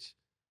this bitch.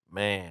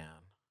 Man,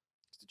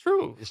 it's the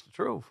truth. It's the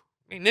truth.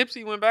 I mean,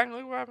 Nipsey went back and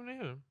look what happened to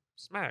him.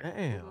 Smack.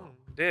 Damn.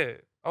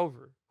 Dead.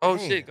 Over. Oh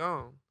shit,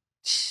 gone.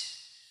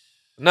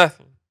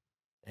 Nothing.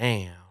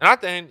 Damn. And I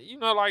think,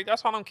 like,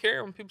 that's why I don't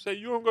care when people say,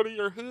 you don't go to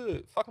your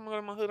hood. Fuck, I'm going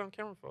to my hood on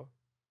camera for.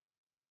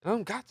 And I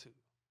don't got to.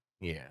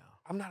 Yeah.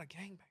 I'm not a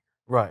gangbanger.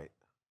 Right.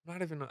 I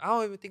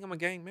don't even think I'm a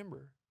gang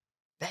member.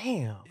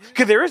 Damn.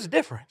 Because there is a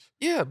difference.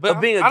 Yeah, but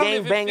of being a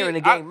gang banger and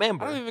a gang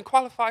member. I don't even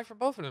qualify for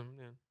both of them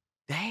then.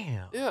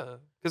 Damn. Yeah.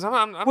 Because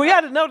I'm well, you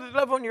had to know the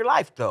level in your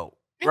life, though.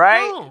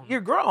 Right?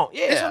 You're grown.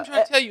 Yeah. That's what I'm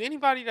trying to tell you.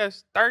 Anybody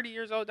that's 30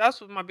 years old,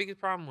 that's what my biggest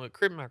problem with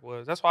Cripmac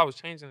was. That's why I was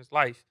changing his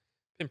life.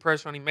 Putting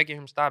pressure on him, making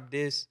him stop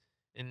this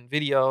and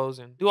videos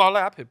and do all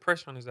that. I put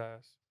pressure on his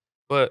ass.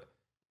 But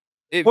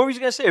what were you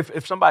going to say?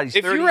 If somebody's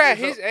 30 if you're at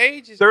his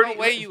age, there's no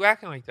way you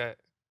acting like that.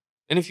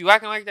 And if you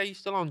acting like that, you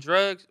still on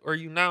drugs or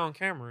you now on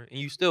camera and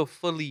you still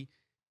fully,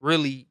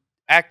 really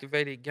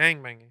activated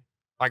gangbanging.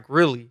 Like,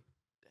 really.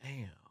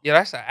 Damn. Yeah,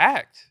 that's an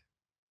act.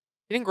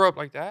 He didn't grow up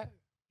like that.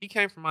 He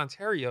came from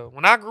Ontario.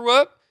 When I grew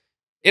up,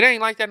 it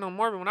ain't like that no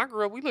more. But when I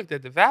grew up, we looked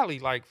at the valley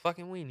like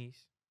fucking weenies.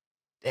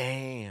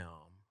 Damn.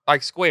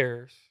 Like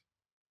squares.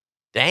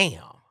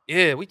 Damn.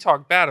 Yeah, we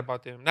talk bad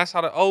about them. That's how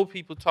the old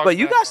people talk. But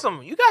you got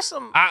some.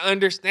 I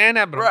understand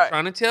that, but I'm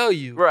trying to tell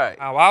you. Right.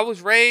 How I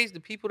was raised, the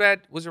people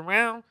that was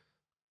around,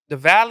 the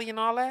valley and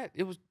all that,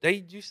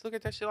 they used to look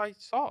at that shit like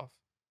soft.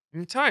 I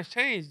mean, times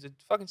changed. The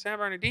fucking San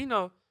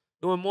Bernardino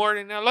doing more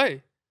than LA.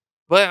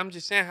 But I'm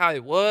just saying how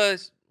it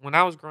was when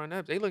I was growing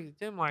up. They looked at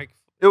them like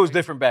it was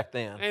different back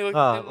then. They looked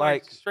at them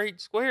like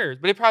straight squares.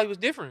 But it probably was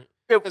different.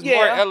 Because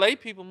more LA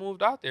people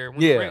moved out there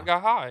when the rent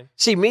got high.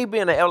 See, me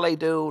being an LA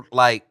dude,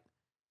 like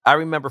I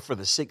remember for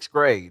the 6th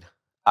grade,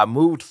 I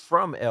moved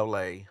from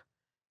LA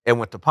and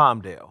went to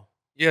Palmdale.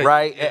 Yeah.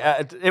 Right?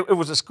 Yeah. It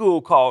was a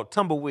school called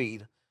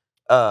Tumbleweed.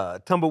 My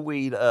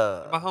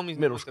homies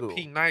middle school.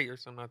 Pete Knight or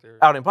something out there.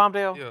 Out in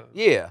Palmdale? Yeah.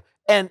 Yeah.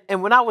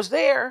 And when I was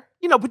there,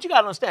 but you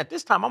gotta understand,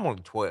 this time I'm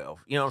only 12.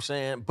 You know what I'm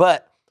saying?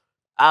 But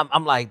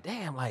I'm like,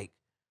 damn, like,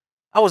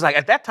 I was like,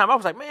 at that time, I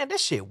was like, man,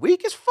 this shit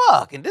weak as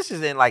fuck. And this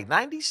is in like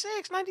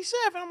 96,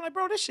 97. I'm like,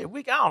 bro, this shit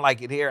weak. I don't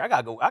like it here. I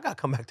gotta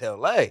come back to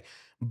LA.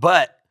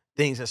 But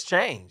things has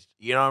changed.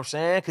 You know what I'm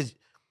saying? Because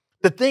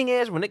the thing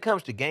is, when it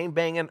comes to gang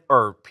banging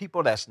or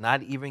people that's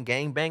not even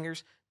gang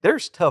bangers,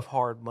 there's tough,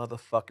 hard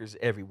motherfuckers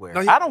everywhere.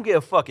 No, I don't give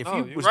a fuck if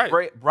you was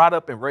right. brought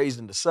up and raised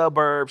in the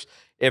suburbs,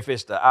 if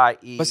it's the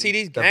IE, But see,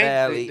 these the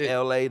gangs,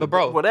 Valley, LA, but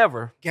bro,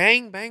 whatever.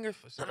 Gangbangers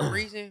for some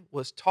reason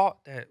was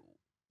taught that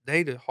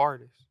they the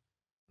hardest.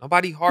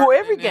 Nobody harder. Well,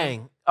 every than them.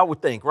 gang, I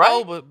would think,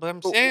 right? No, but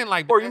I'm saying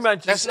like, or you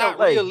mentioned that's not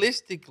LA.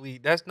 realistically.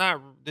 That's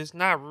not.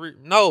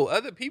 No,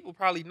 other people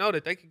probably know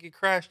that they could get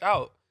crashed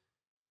out.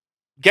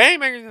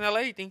 Gangbangers in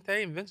LA think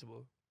they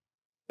invincible.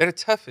 They're the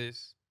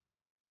toughest.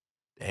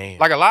 Damn.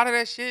 Like a lot of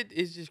that shit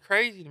is just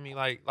crazy to me.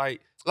 Like a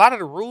lot of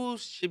the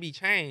rules should be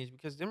changed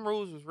because them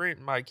rules was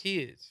written by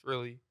kids,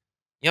 really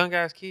young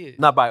ass kids,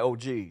 not by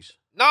OGs.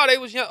 No, they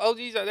was young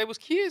OGs. They was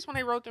kids when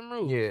they wrote them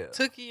rules. Yeah,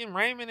 Tookie and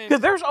Raymond.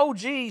 Because there's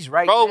OGs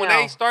right now. Bro, when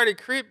they started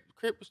Crip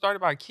was started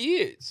by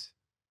kids.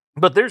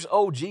 But there's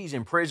OGs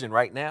in prison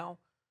right now.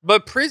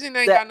 But prison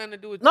ain't got nothing to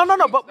do with no.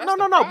 But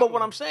problem. But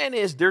what I'm saying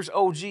is, there's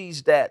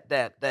OGs that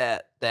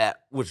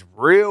was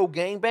real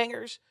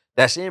gangbangers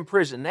that's in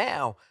prison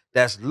now.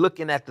 That's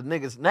looking at the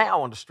niggas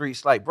now on the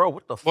streets like, bro,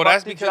 what the fuck?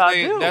 That's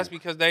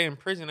because they in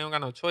prison. They don't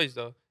got no choice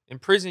though. In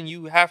prison,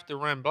 you have to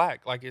run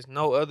black. Like it's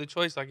no other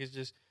choice. Like it's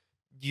just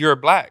you're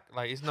black.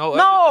 Like it's no.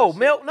 No,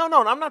 Milk. No.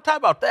 I'm not talking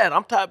about that.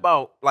 I'm talking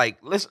about like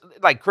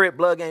Crip,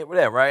 Blood Gang,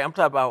 whatever. Right? I'm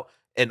talking about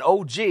an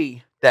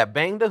OG that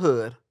banged the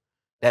hood,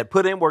 that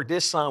put in work.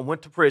 This son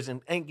went to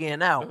prison, ain't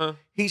getting out.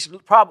 He's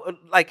probably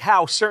like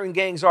how certain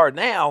gangs are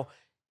now,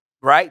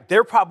 right?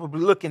 They're probably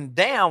looking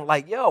down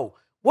like, yo,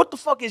 what the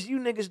fuck is you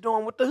niggas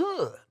doing with the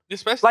hood?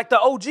 Especially like the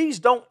OGs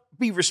don't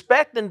be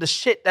respecting the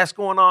shit that's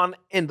going on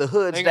in the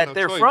hoods that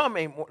they're from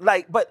anymore.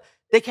 Like, but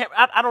they can't.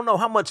 I don't know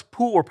how much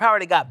pull or power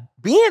they got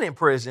being in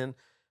prison,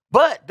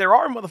 but there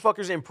are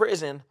motherfuckers in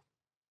prison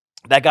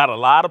that got a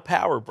lot of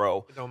power,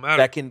 bro. It don't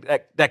matter.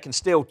 That can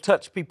still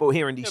touch people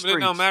here in these streets. But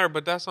it don't matter.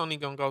 But that's only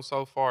gonna go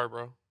so far,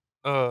 bro.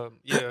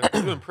 Yeah,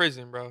 you in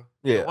prison, bro.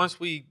 Yeah.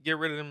 Once we get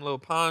rid of them little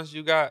pawns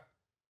you got,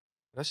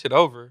 that shit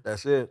over.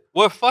 That's it.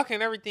 What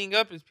fucking everything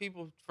up is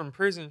people from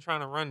prison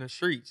trying to run the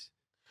streets.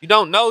 You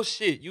don't know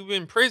shit. You've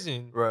been in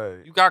prison.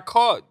 Right. You got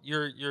caught.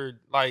 You're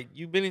like,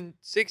 you've been in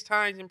 6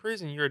 times in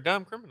prison. You're a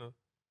dumb criminal.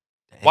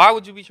 Damn. Why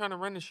would you be trying to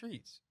run the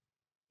streets?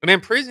 And then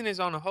prison is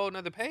on a whole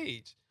nother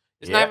page.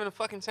 It's not even the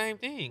fucking same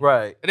thing.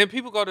 Right. And then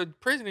people go to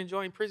prison and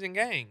join prison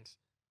gangs.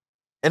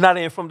 And not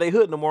even from their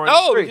hood no more.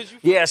 No, because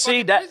you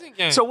see that.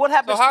 So what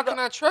happens? So how can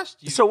I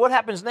trust you? So what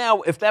happens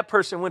now if that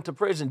person went to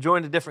prison,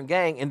 joined a different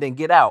gang, and then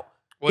get out?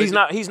 Well,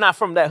 he's not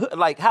from that hood.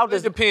 Like how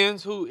does it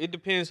depends who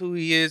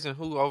he is and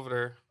who over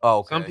there. Oh,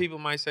 okay. Some people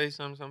might say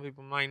something, some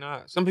people might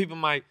not. Some people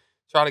might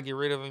try to get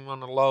rid of him on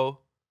the low.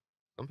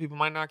 Some people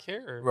might not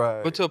care.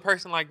 Right. But to a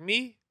person like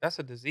me, that's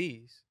a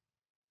disease.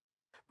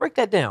 Break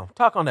that down.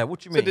 Talk on that.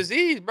 What you mean? It's a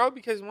disease, bro,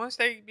 because once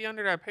they be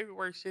under that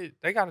paperwork shit,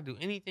 they gotta do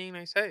anything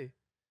they say.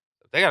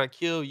 If they gotta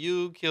kill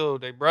you, kill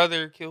their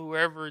brother, kill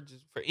whoever,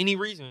 just for any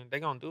reason, they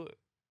gonna do it.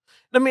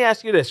 Let me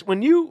ask you this.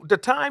 The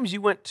times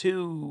you went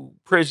to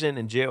prison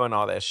and jail and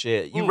all that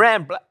shit, you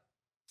ran black.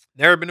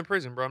 Never been to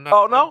prison, bro. I'm not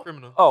a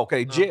criminal. Oh,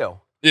 okay. No.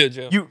 Jail. Yeah,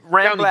 jail. You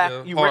ran County black.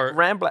 Jail. You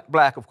ran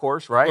black, of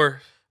course, right?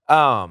 Of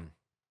course.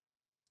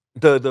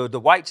 The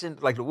whites in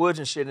like the woods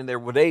and shit in there,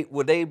 would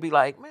they be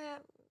like, man,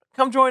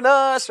 come join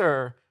us?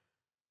 Or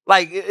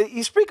like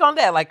you speak on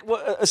that, like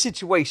a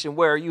situation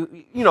where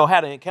you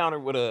had an encounter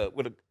with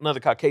another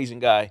Caucasian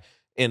guy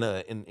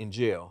in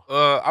jail.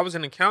 I was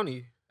in the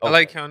county. Okay.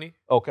 LA County.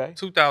 Okay.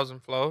 2,000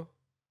 flow.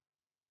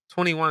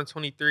 21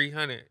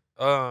 2300.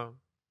 I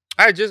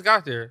had just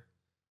got there.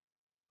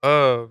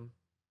 And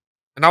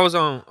I was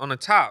on the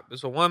top.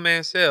 It's a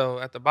 1-man cell.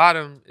 At the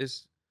bottom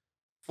is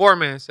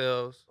 4-man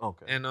cells.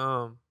 Okay. And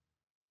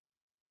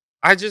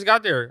I just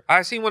got there.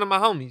 I seen one of my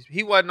homies.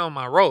 He wasn't on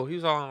my row. He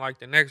was on like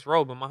the next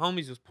row, but my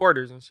homies was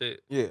porters and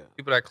shit. Yeah.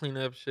 People that clean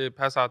up shit,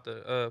 pass out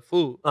the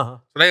food. Uh-huh.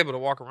 So they able to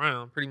walk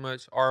around pretty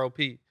much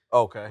ROP.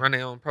 Okay. Run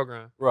their own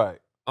program. Right.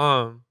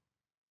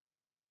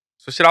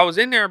 So shit, I was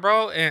in there,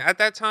 bro, and at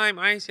that time,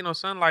 I ain't seen no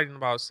sunlight in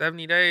about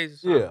 70 days or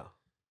something. Yeah.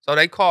 So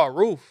they called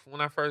roof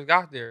when I first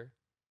got there.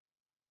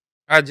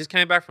 I just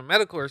came back from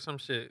medical or some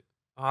shit.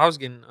 I was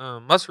getting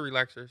muscle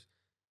relaxers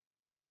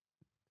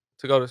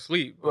to go to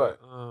sleep. Right.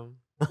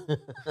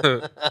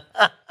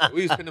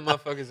 We was putting the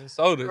motherfuckers in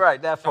sodas.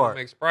 Right, that part. To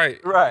make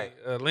Sprite. Right.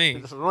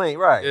 Lean. Lean,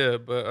 right. Yeah,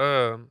 but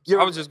so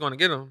I was just going to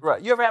get them.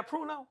 Right. You ever had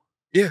Pruno?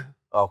 Yeah.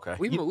 Okay.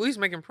 We was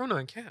making Pruno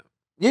in camp.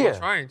 Yeah.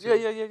 Trying to.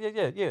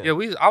 Yeah.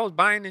 Yeah, I was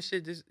buying this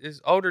shit.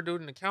 This older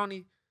dude in the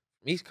county,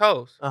 East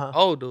Coast.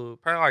 Old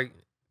dude, probably like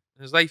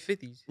in his late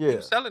 50s. Yeah. He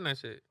was selling that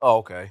shit. Oh,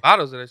 okay.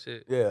 Bottles of that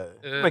shit. Yeah.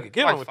 Making a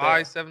killing with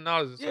 $5, $7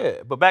 or something. Yeah,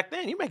 but back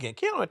then you making a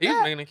killing with that. He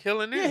was making a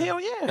killing there. Yeah, hell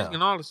yeah. He was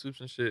getting all the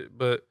soups and shit.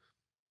 But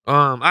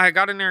I had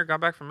got in there,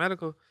 got back from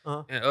medical,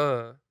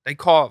 and they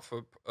called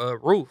for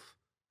roof.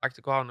 Like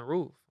to go out on the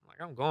roof. I'm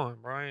like, I'm going,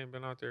 bro. I ain't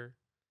been out there.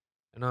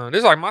 And this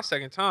is like my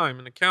second time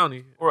in the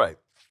county. Right.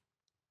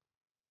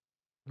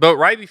 But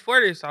right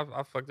before this, I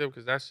fucked up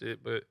because that shit.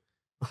 But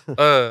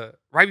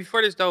right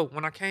before this, though,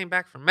 when I came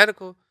back from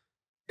medical,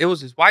 it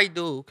was this white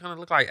dude who kind of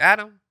looked like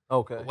Adam.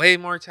 Okay. Way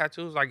more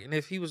tattoos. Like, and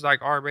if he was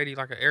like already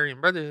like an Aryan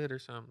Brotherhood or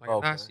something, like a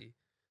Nazi.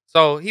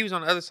 So he was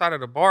on the other side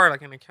of the bar,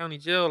 like in the county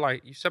jail.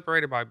 Like you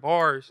separated by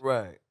bars.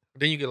 Right.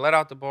 Then you get let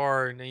out the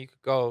bar, and then you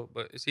could go.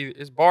 But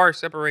it's bars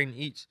separating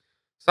each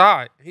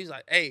side. And he's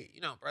like, "Hey,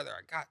 brother,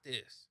 I got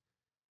this."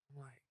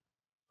 I'm like,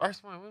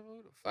 first one,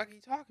 who the fuck are you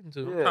talking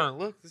to? Yeah. I'm trying to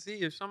look to see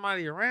if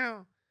somebody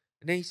around.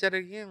 And then he said it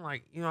again,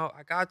 like,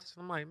 I got this.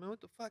 I'm like, man,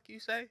 what the fuck you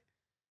say? And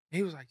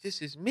he was like,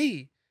 this is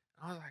me.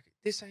 And I was like,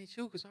 this ain't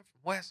you, because I'm from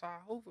West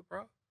Side Hoover,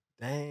 bro.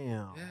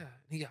 Damn. Yeah.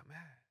 And he got mad.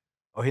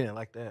 Oh, he didn't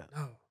like that.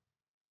 No.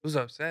 He was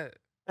upset.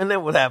 And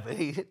then what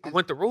happened? I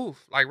went to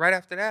roof. Like, right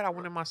after that, I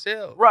went in my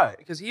cell. Right.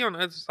 Because he on the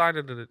other side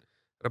of the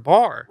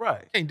bar.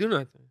 Right. Can't do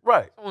nothing.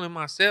 Right. I went in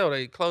my cell.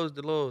 They closed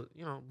the little,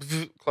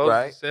 closed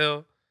the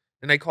cell.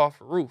 And they called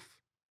for roof.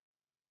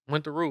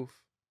 Went to roof.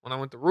 When I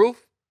went to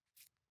roof,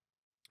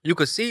 you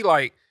could see,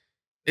 like,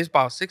 it's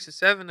about 6 or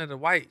 7 of the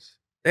whites.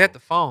 They had the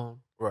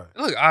phone. Right.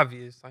 It looked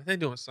obvious. Like, they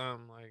doing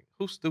something. Like,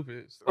 who's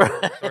stupid?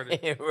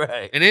 Right.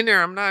 Right. And in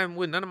there, I'm not even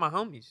with none of my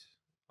homies.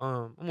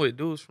 I'm with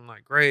dudes from,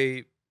 like,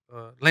 Grade,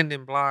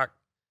 Linden Block.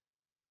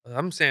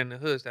 I'm saying the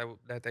hoods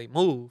that they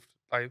moved.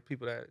 Like,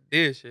 people that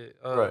did shit.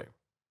 Right.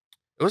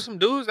 There was some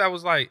dudes that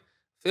was, like,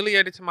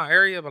 affiliated to my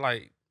area, but,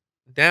 like,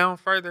 down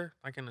further,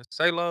 like in the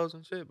Salos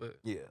and shit. But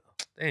yeah,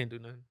 they ain't do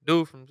nothing.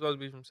 Dude supposed to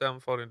be from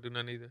 7-4 didn't do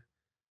nothing either.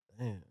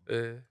 Damn.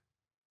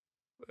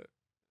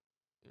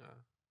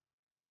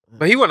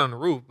 But he wasn't on the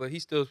roof, but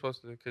he's still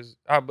supposed to.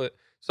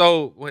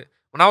 So when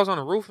I was on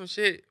the roof and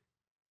shit,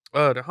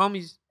 the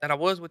homies that I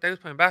was with, they was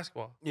playing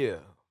basketball. Yeah.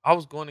 I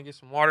was going to get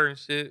some water and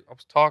shit. I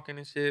was talking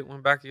and shit.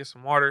 Went back to get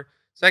some water.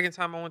 Second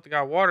time I went to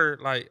get water,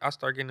 like I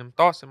started getting them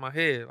thoughts in my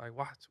head, like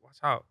watch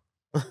out.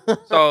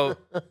 So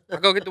I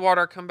go get the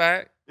water, I come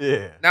back.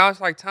 Yeah. Now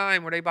it's like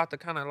time where they about to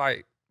kind of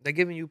like they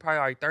giving you probably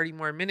like 30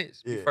 more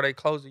minutes before they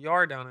close the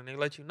yard down and they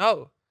let you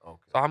know. Okay.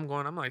 So I'm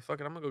like, fuck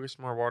it, I'm gonna go get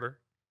some more water.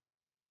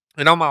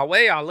 And on my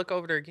way, I look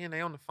over there again,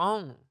 they on the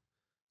phone.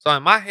 So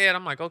in my head,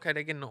 I'm like, okay,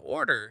 they getting the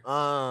order.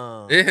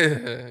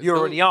 Yeah. You're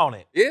already on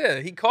it. Yeah,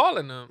 he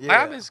calling them. Yeah. Like,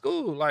 I'm in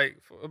school, like,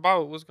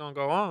 about what's going to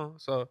go on.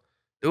 So,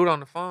 dude on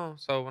the phone.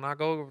 So, when I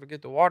go over to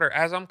get the water,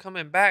 as I'm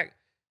coming back,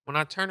 when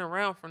I turn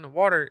around from the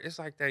water, it's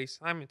like they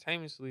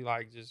simultaneously,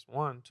 like, just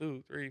 1,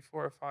 2, 3,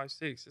 4, 5,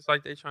 6. It's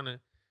like they trying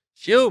to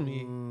shield me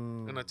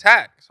and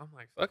attack. So, I'm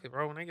like, fuck it,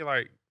 bro. When they get,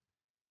 like,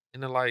 in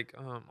the, like,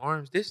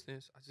 arm's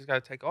distance, I just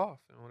got to take off.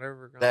 And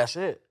whatever. That's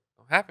it.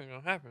 Gonna happen.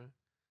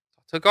 So,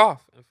 I took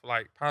off. And for,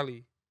 like,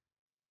 probably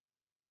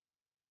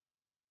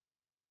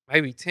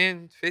maybe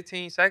 10,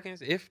 15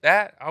 seconds, if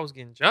that, I was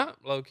getting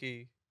jumped low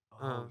key.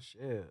 Oh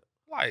shit!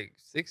 Like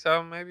 6 of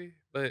them maybe,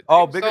 but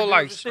bigger so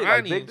like shit,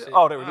 shiny. like Shit.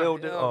 oh, they were little.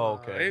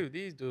 Oh, okay.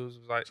 These dudes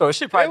was like so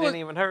shit probably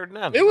didn't even hurt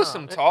nothing. It was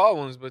some tall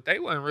ones, but they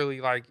wasn't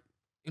really like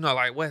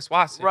like Wes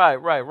Watson.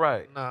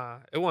 Right. Nah,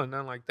 it wasn't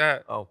nothing like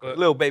that. Okay, but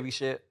little baby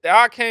shit.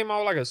 I came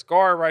out like a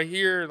scar right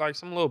here, like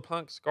some little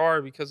punk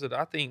scar because of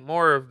I think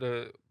more of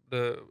the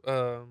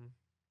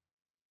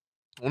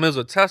when there was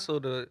a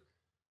tussle,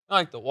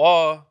 like the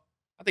wall.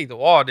 I think the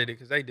wall did it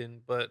because they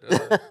didn't, but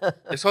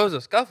so it was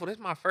a scuffle. This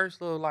is my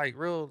first little like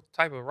real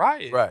type of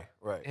riot. Right.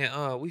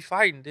 And we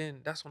fighting. Then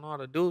that's when all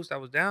the dudes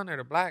that was down there,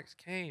 the blacks,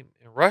 came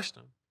and rushed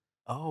them.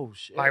 Oh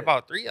shit! Like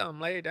about 3 of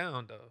them laid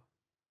down though.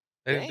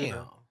 They Damn. didn't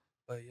do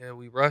but yeah,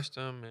 we rushed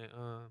them, and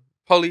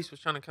police was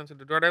trying to come to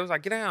the door. They was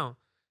like, "Get down,"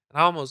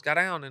 and I almost got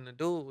down. And the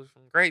dude was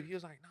from Grape. He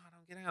was like, "No,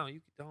 don't get down.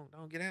 You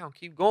don't get down.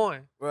 Keep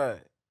going." Right.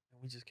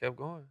 And we just kept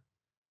going.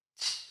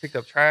 Picked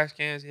up trash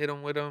cans, hit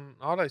them with them,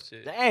 all that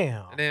shit.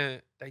 Damn. And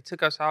then they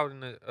took us out in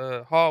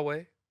the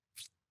hallway.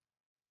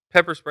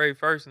 Pepper sprayed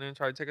first, and then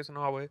tried to take us in the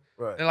hallway.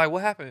 Right. They're like,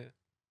 "What happened?"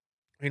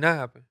 Ain't nothing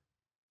happened.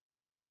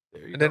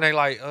 And then they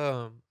like,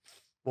 "Well,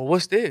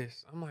 what's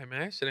this?" I'm like, "Man,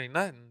 that shit ain't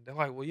nothing." They're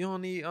like, "Well, you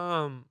don't need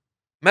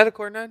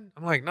medical or nothing?"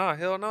 I'm like, "Nah,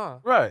 hell nah.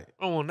 Right.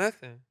 I don't want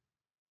nothing.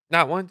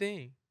 Not one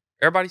thing."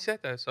 Everybody said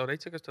that, so they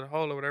took us to the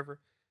hole or whatever.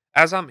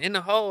 As I'm in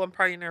the hole, I'm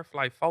probably in there for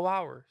like 4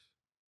 hours.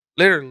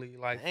 Literally,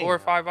 like 4 or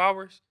 5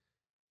 hours.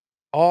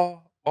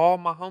 All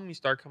my homies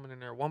start coming in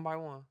there one by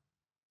one.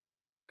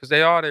 Because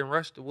they all didn't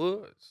rush the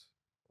woods.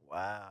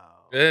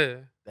 Wow. Yeah.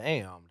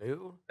 Damn,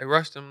 dude. They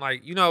rushed them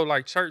like,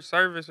 like church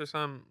service or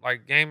something.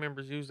 Like gang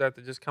members use that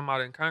to just come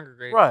out and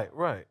congregate.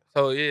 Right.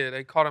 So yeah,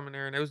 they caught them in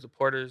there and it was the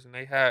porters and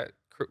they had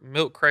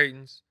milk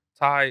cratons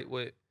tied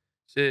with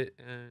shit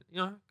and,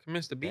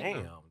 commenced to beat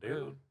them. Damn,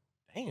 dude.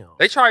 Damn.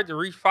 They tried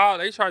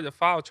to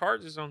file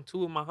charges on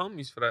 2 of my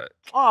homies for that.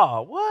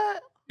 Oh,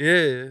 what?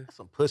 Yeah. That's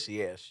some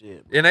pussy ass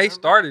shit. Man. And they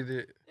started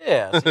it.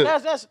 Yeah. See,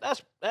 that's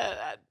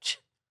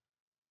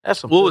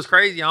some What was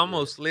crazy, I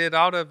almost slid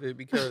out of it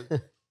because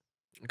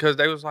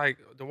they was like,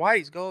 the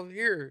whites go over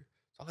here.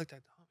 So I looked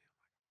at the homie,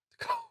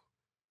 I'm like, go.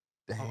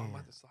 Damn. I'm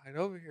about to slide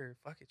over here.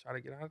 Fuck it, try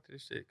to get out of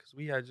this shit. Because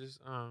we had just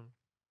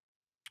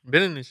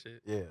been in this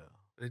shit. Yeah.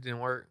 But it didn't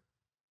work.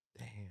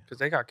 Damn. Because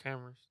they got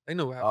cameras. They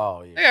knew what happened.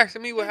 Oh, yeah. They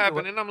asking me what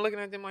happened, and I'm looking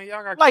at them like,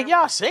 y'all got like,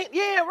 cameras. y'all seen?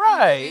 Yeah,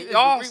 right.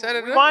 Y'all set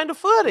it up. Rewind the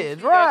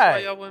footage,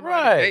 right. Y'all wasn't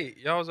right.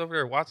 Y'all was over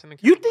there watching the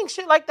camera. You think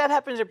shit like that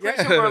happens in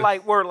prison where the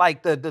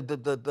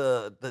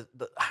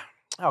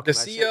The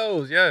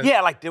CEOs, yeah.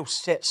 Yeah, like they'll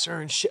set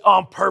certain shit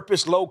on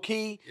purpose, low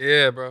key.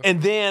 Yeah, bro.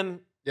 And then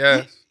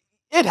Yes.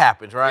 It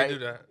happens, right? They do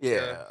that. Yeah.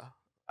 Yeah.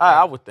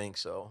 I would think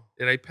so.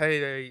 Yeah, they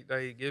pay,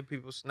 they give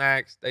people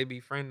snacks, they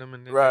befriend them,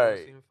 and then they Right.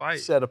 see them fight.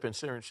 Set up in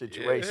certain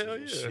situations hell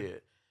and yeah.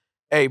 shit.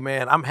 Hey,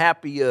 man, I'm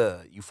happy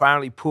you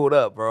finally pulled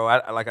up, bro.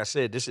 Like I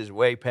said, this is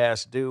way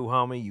past due,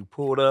 homie. You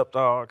pulled up,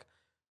 dog.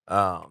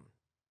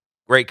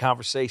 Great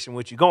conversation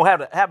with you.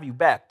 Gonna have you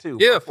back, too.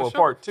 Yeah, for for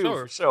part sure, two,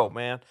 for sure,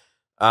 man.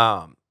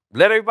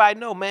 Let everybody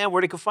know, man,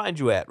 where they can find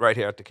you at right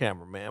here at the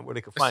camera, man. Where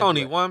they can find It's you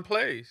only at. one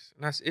place,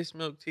 and that's It's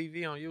Milk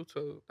TV on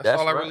YouTube. That's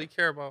all I really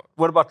care about.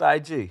 What about the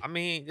IG? I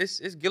mean, it's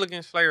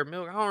Gilligan Slayer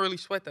Milk. I don't really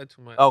sweat that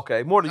too much.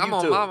 Okay, more than I'm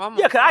YouTube. on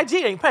yeah, because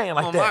IG ain't paying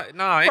like that.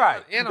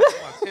 Right. And I'm on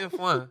my 10th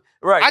one.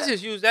 Right. I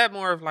just use that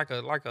more of like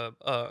a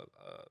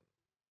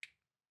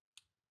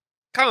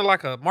kind of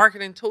like a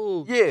marketing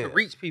tool to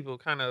reach people.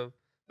 Kind of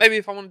maybe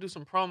if I want to do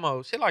some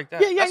promo, shit like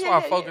that. That's why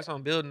I focus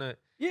on building a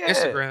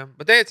Instagram.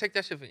 But they'd take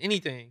that shit for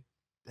anything.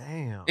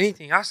 Damn.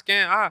 Anything.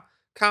 I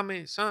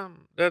comment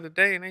something the other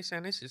day and they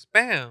saying this is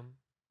spam.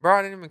 Bro,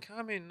 I didn't even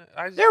comment.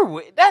 I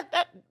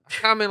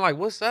comment like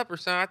what's up or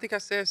something. I think I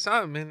said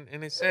something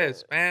and it said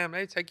spam.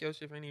 They take your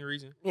shit for any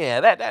reason. Yeah,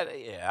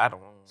 I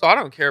don't. So I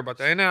don't care about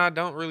that. And now I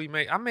don't really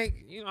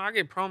I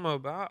get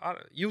promo, but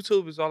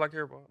YouTube is all I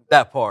care about.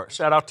 That part.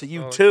 Shout out to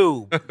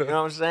YouTube. You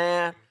know what I'm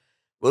saying?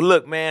 Well,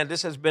 look, man,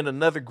 this has been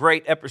another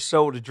great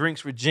episode of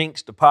Drinks with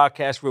Jinx, the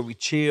podcast where we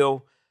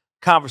chill,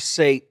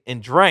 conversate,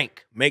 and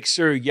drink. Make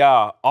sure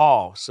y'all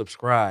all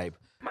subscribe,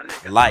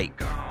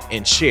 like,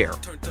 and share.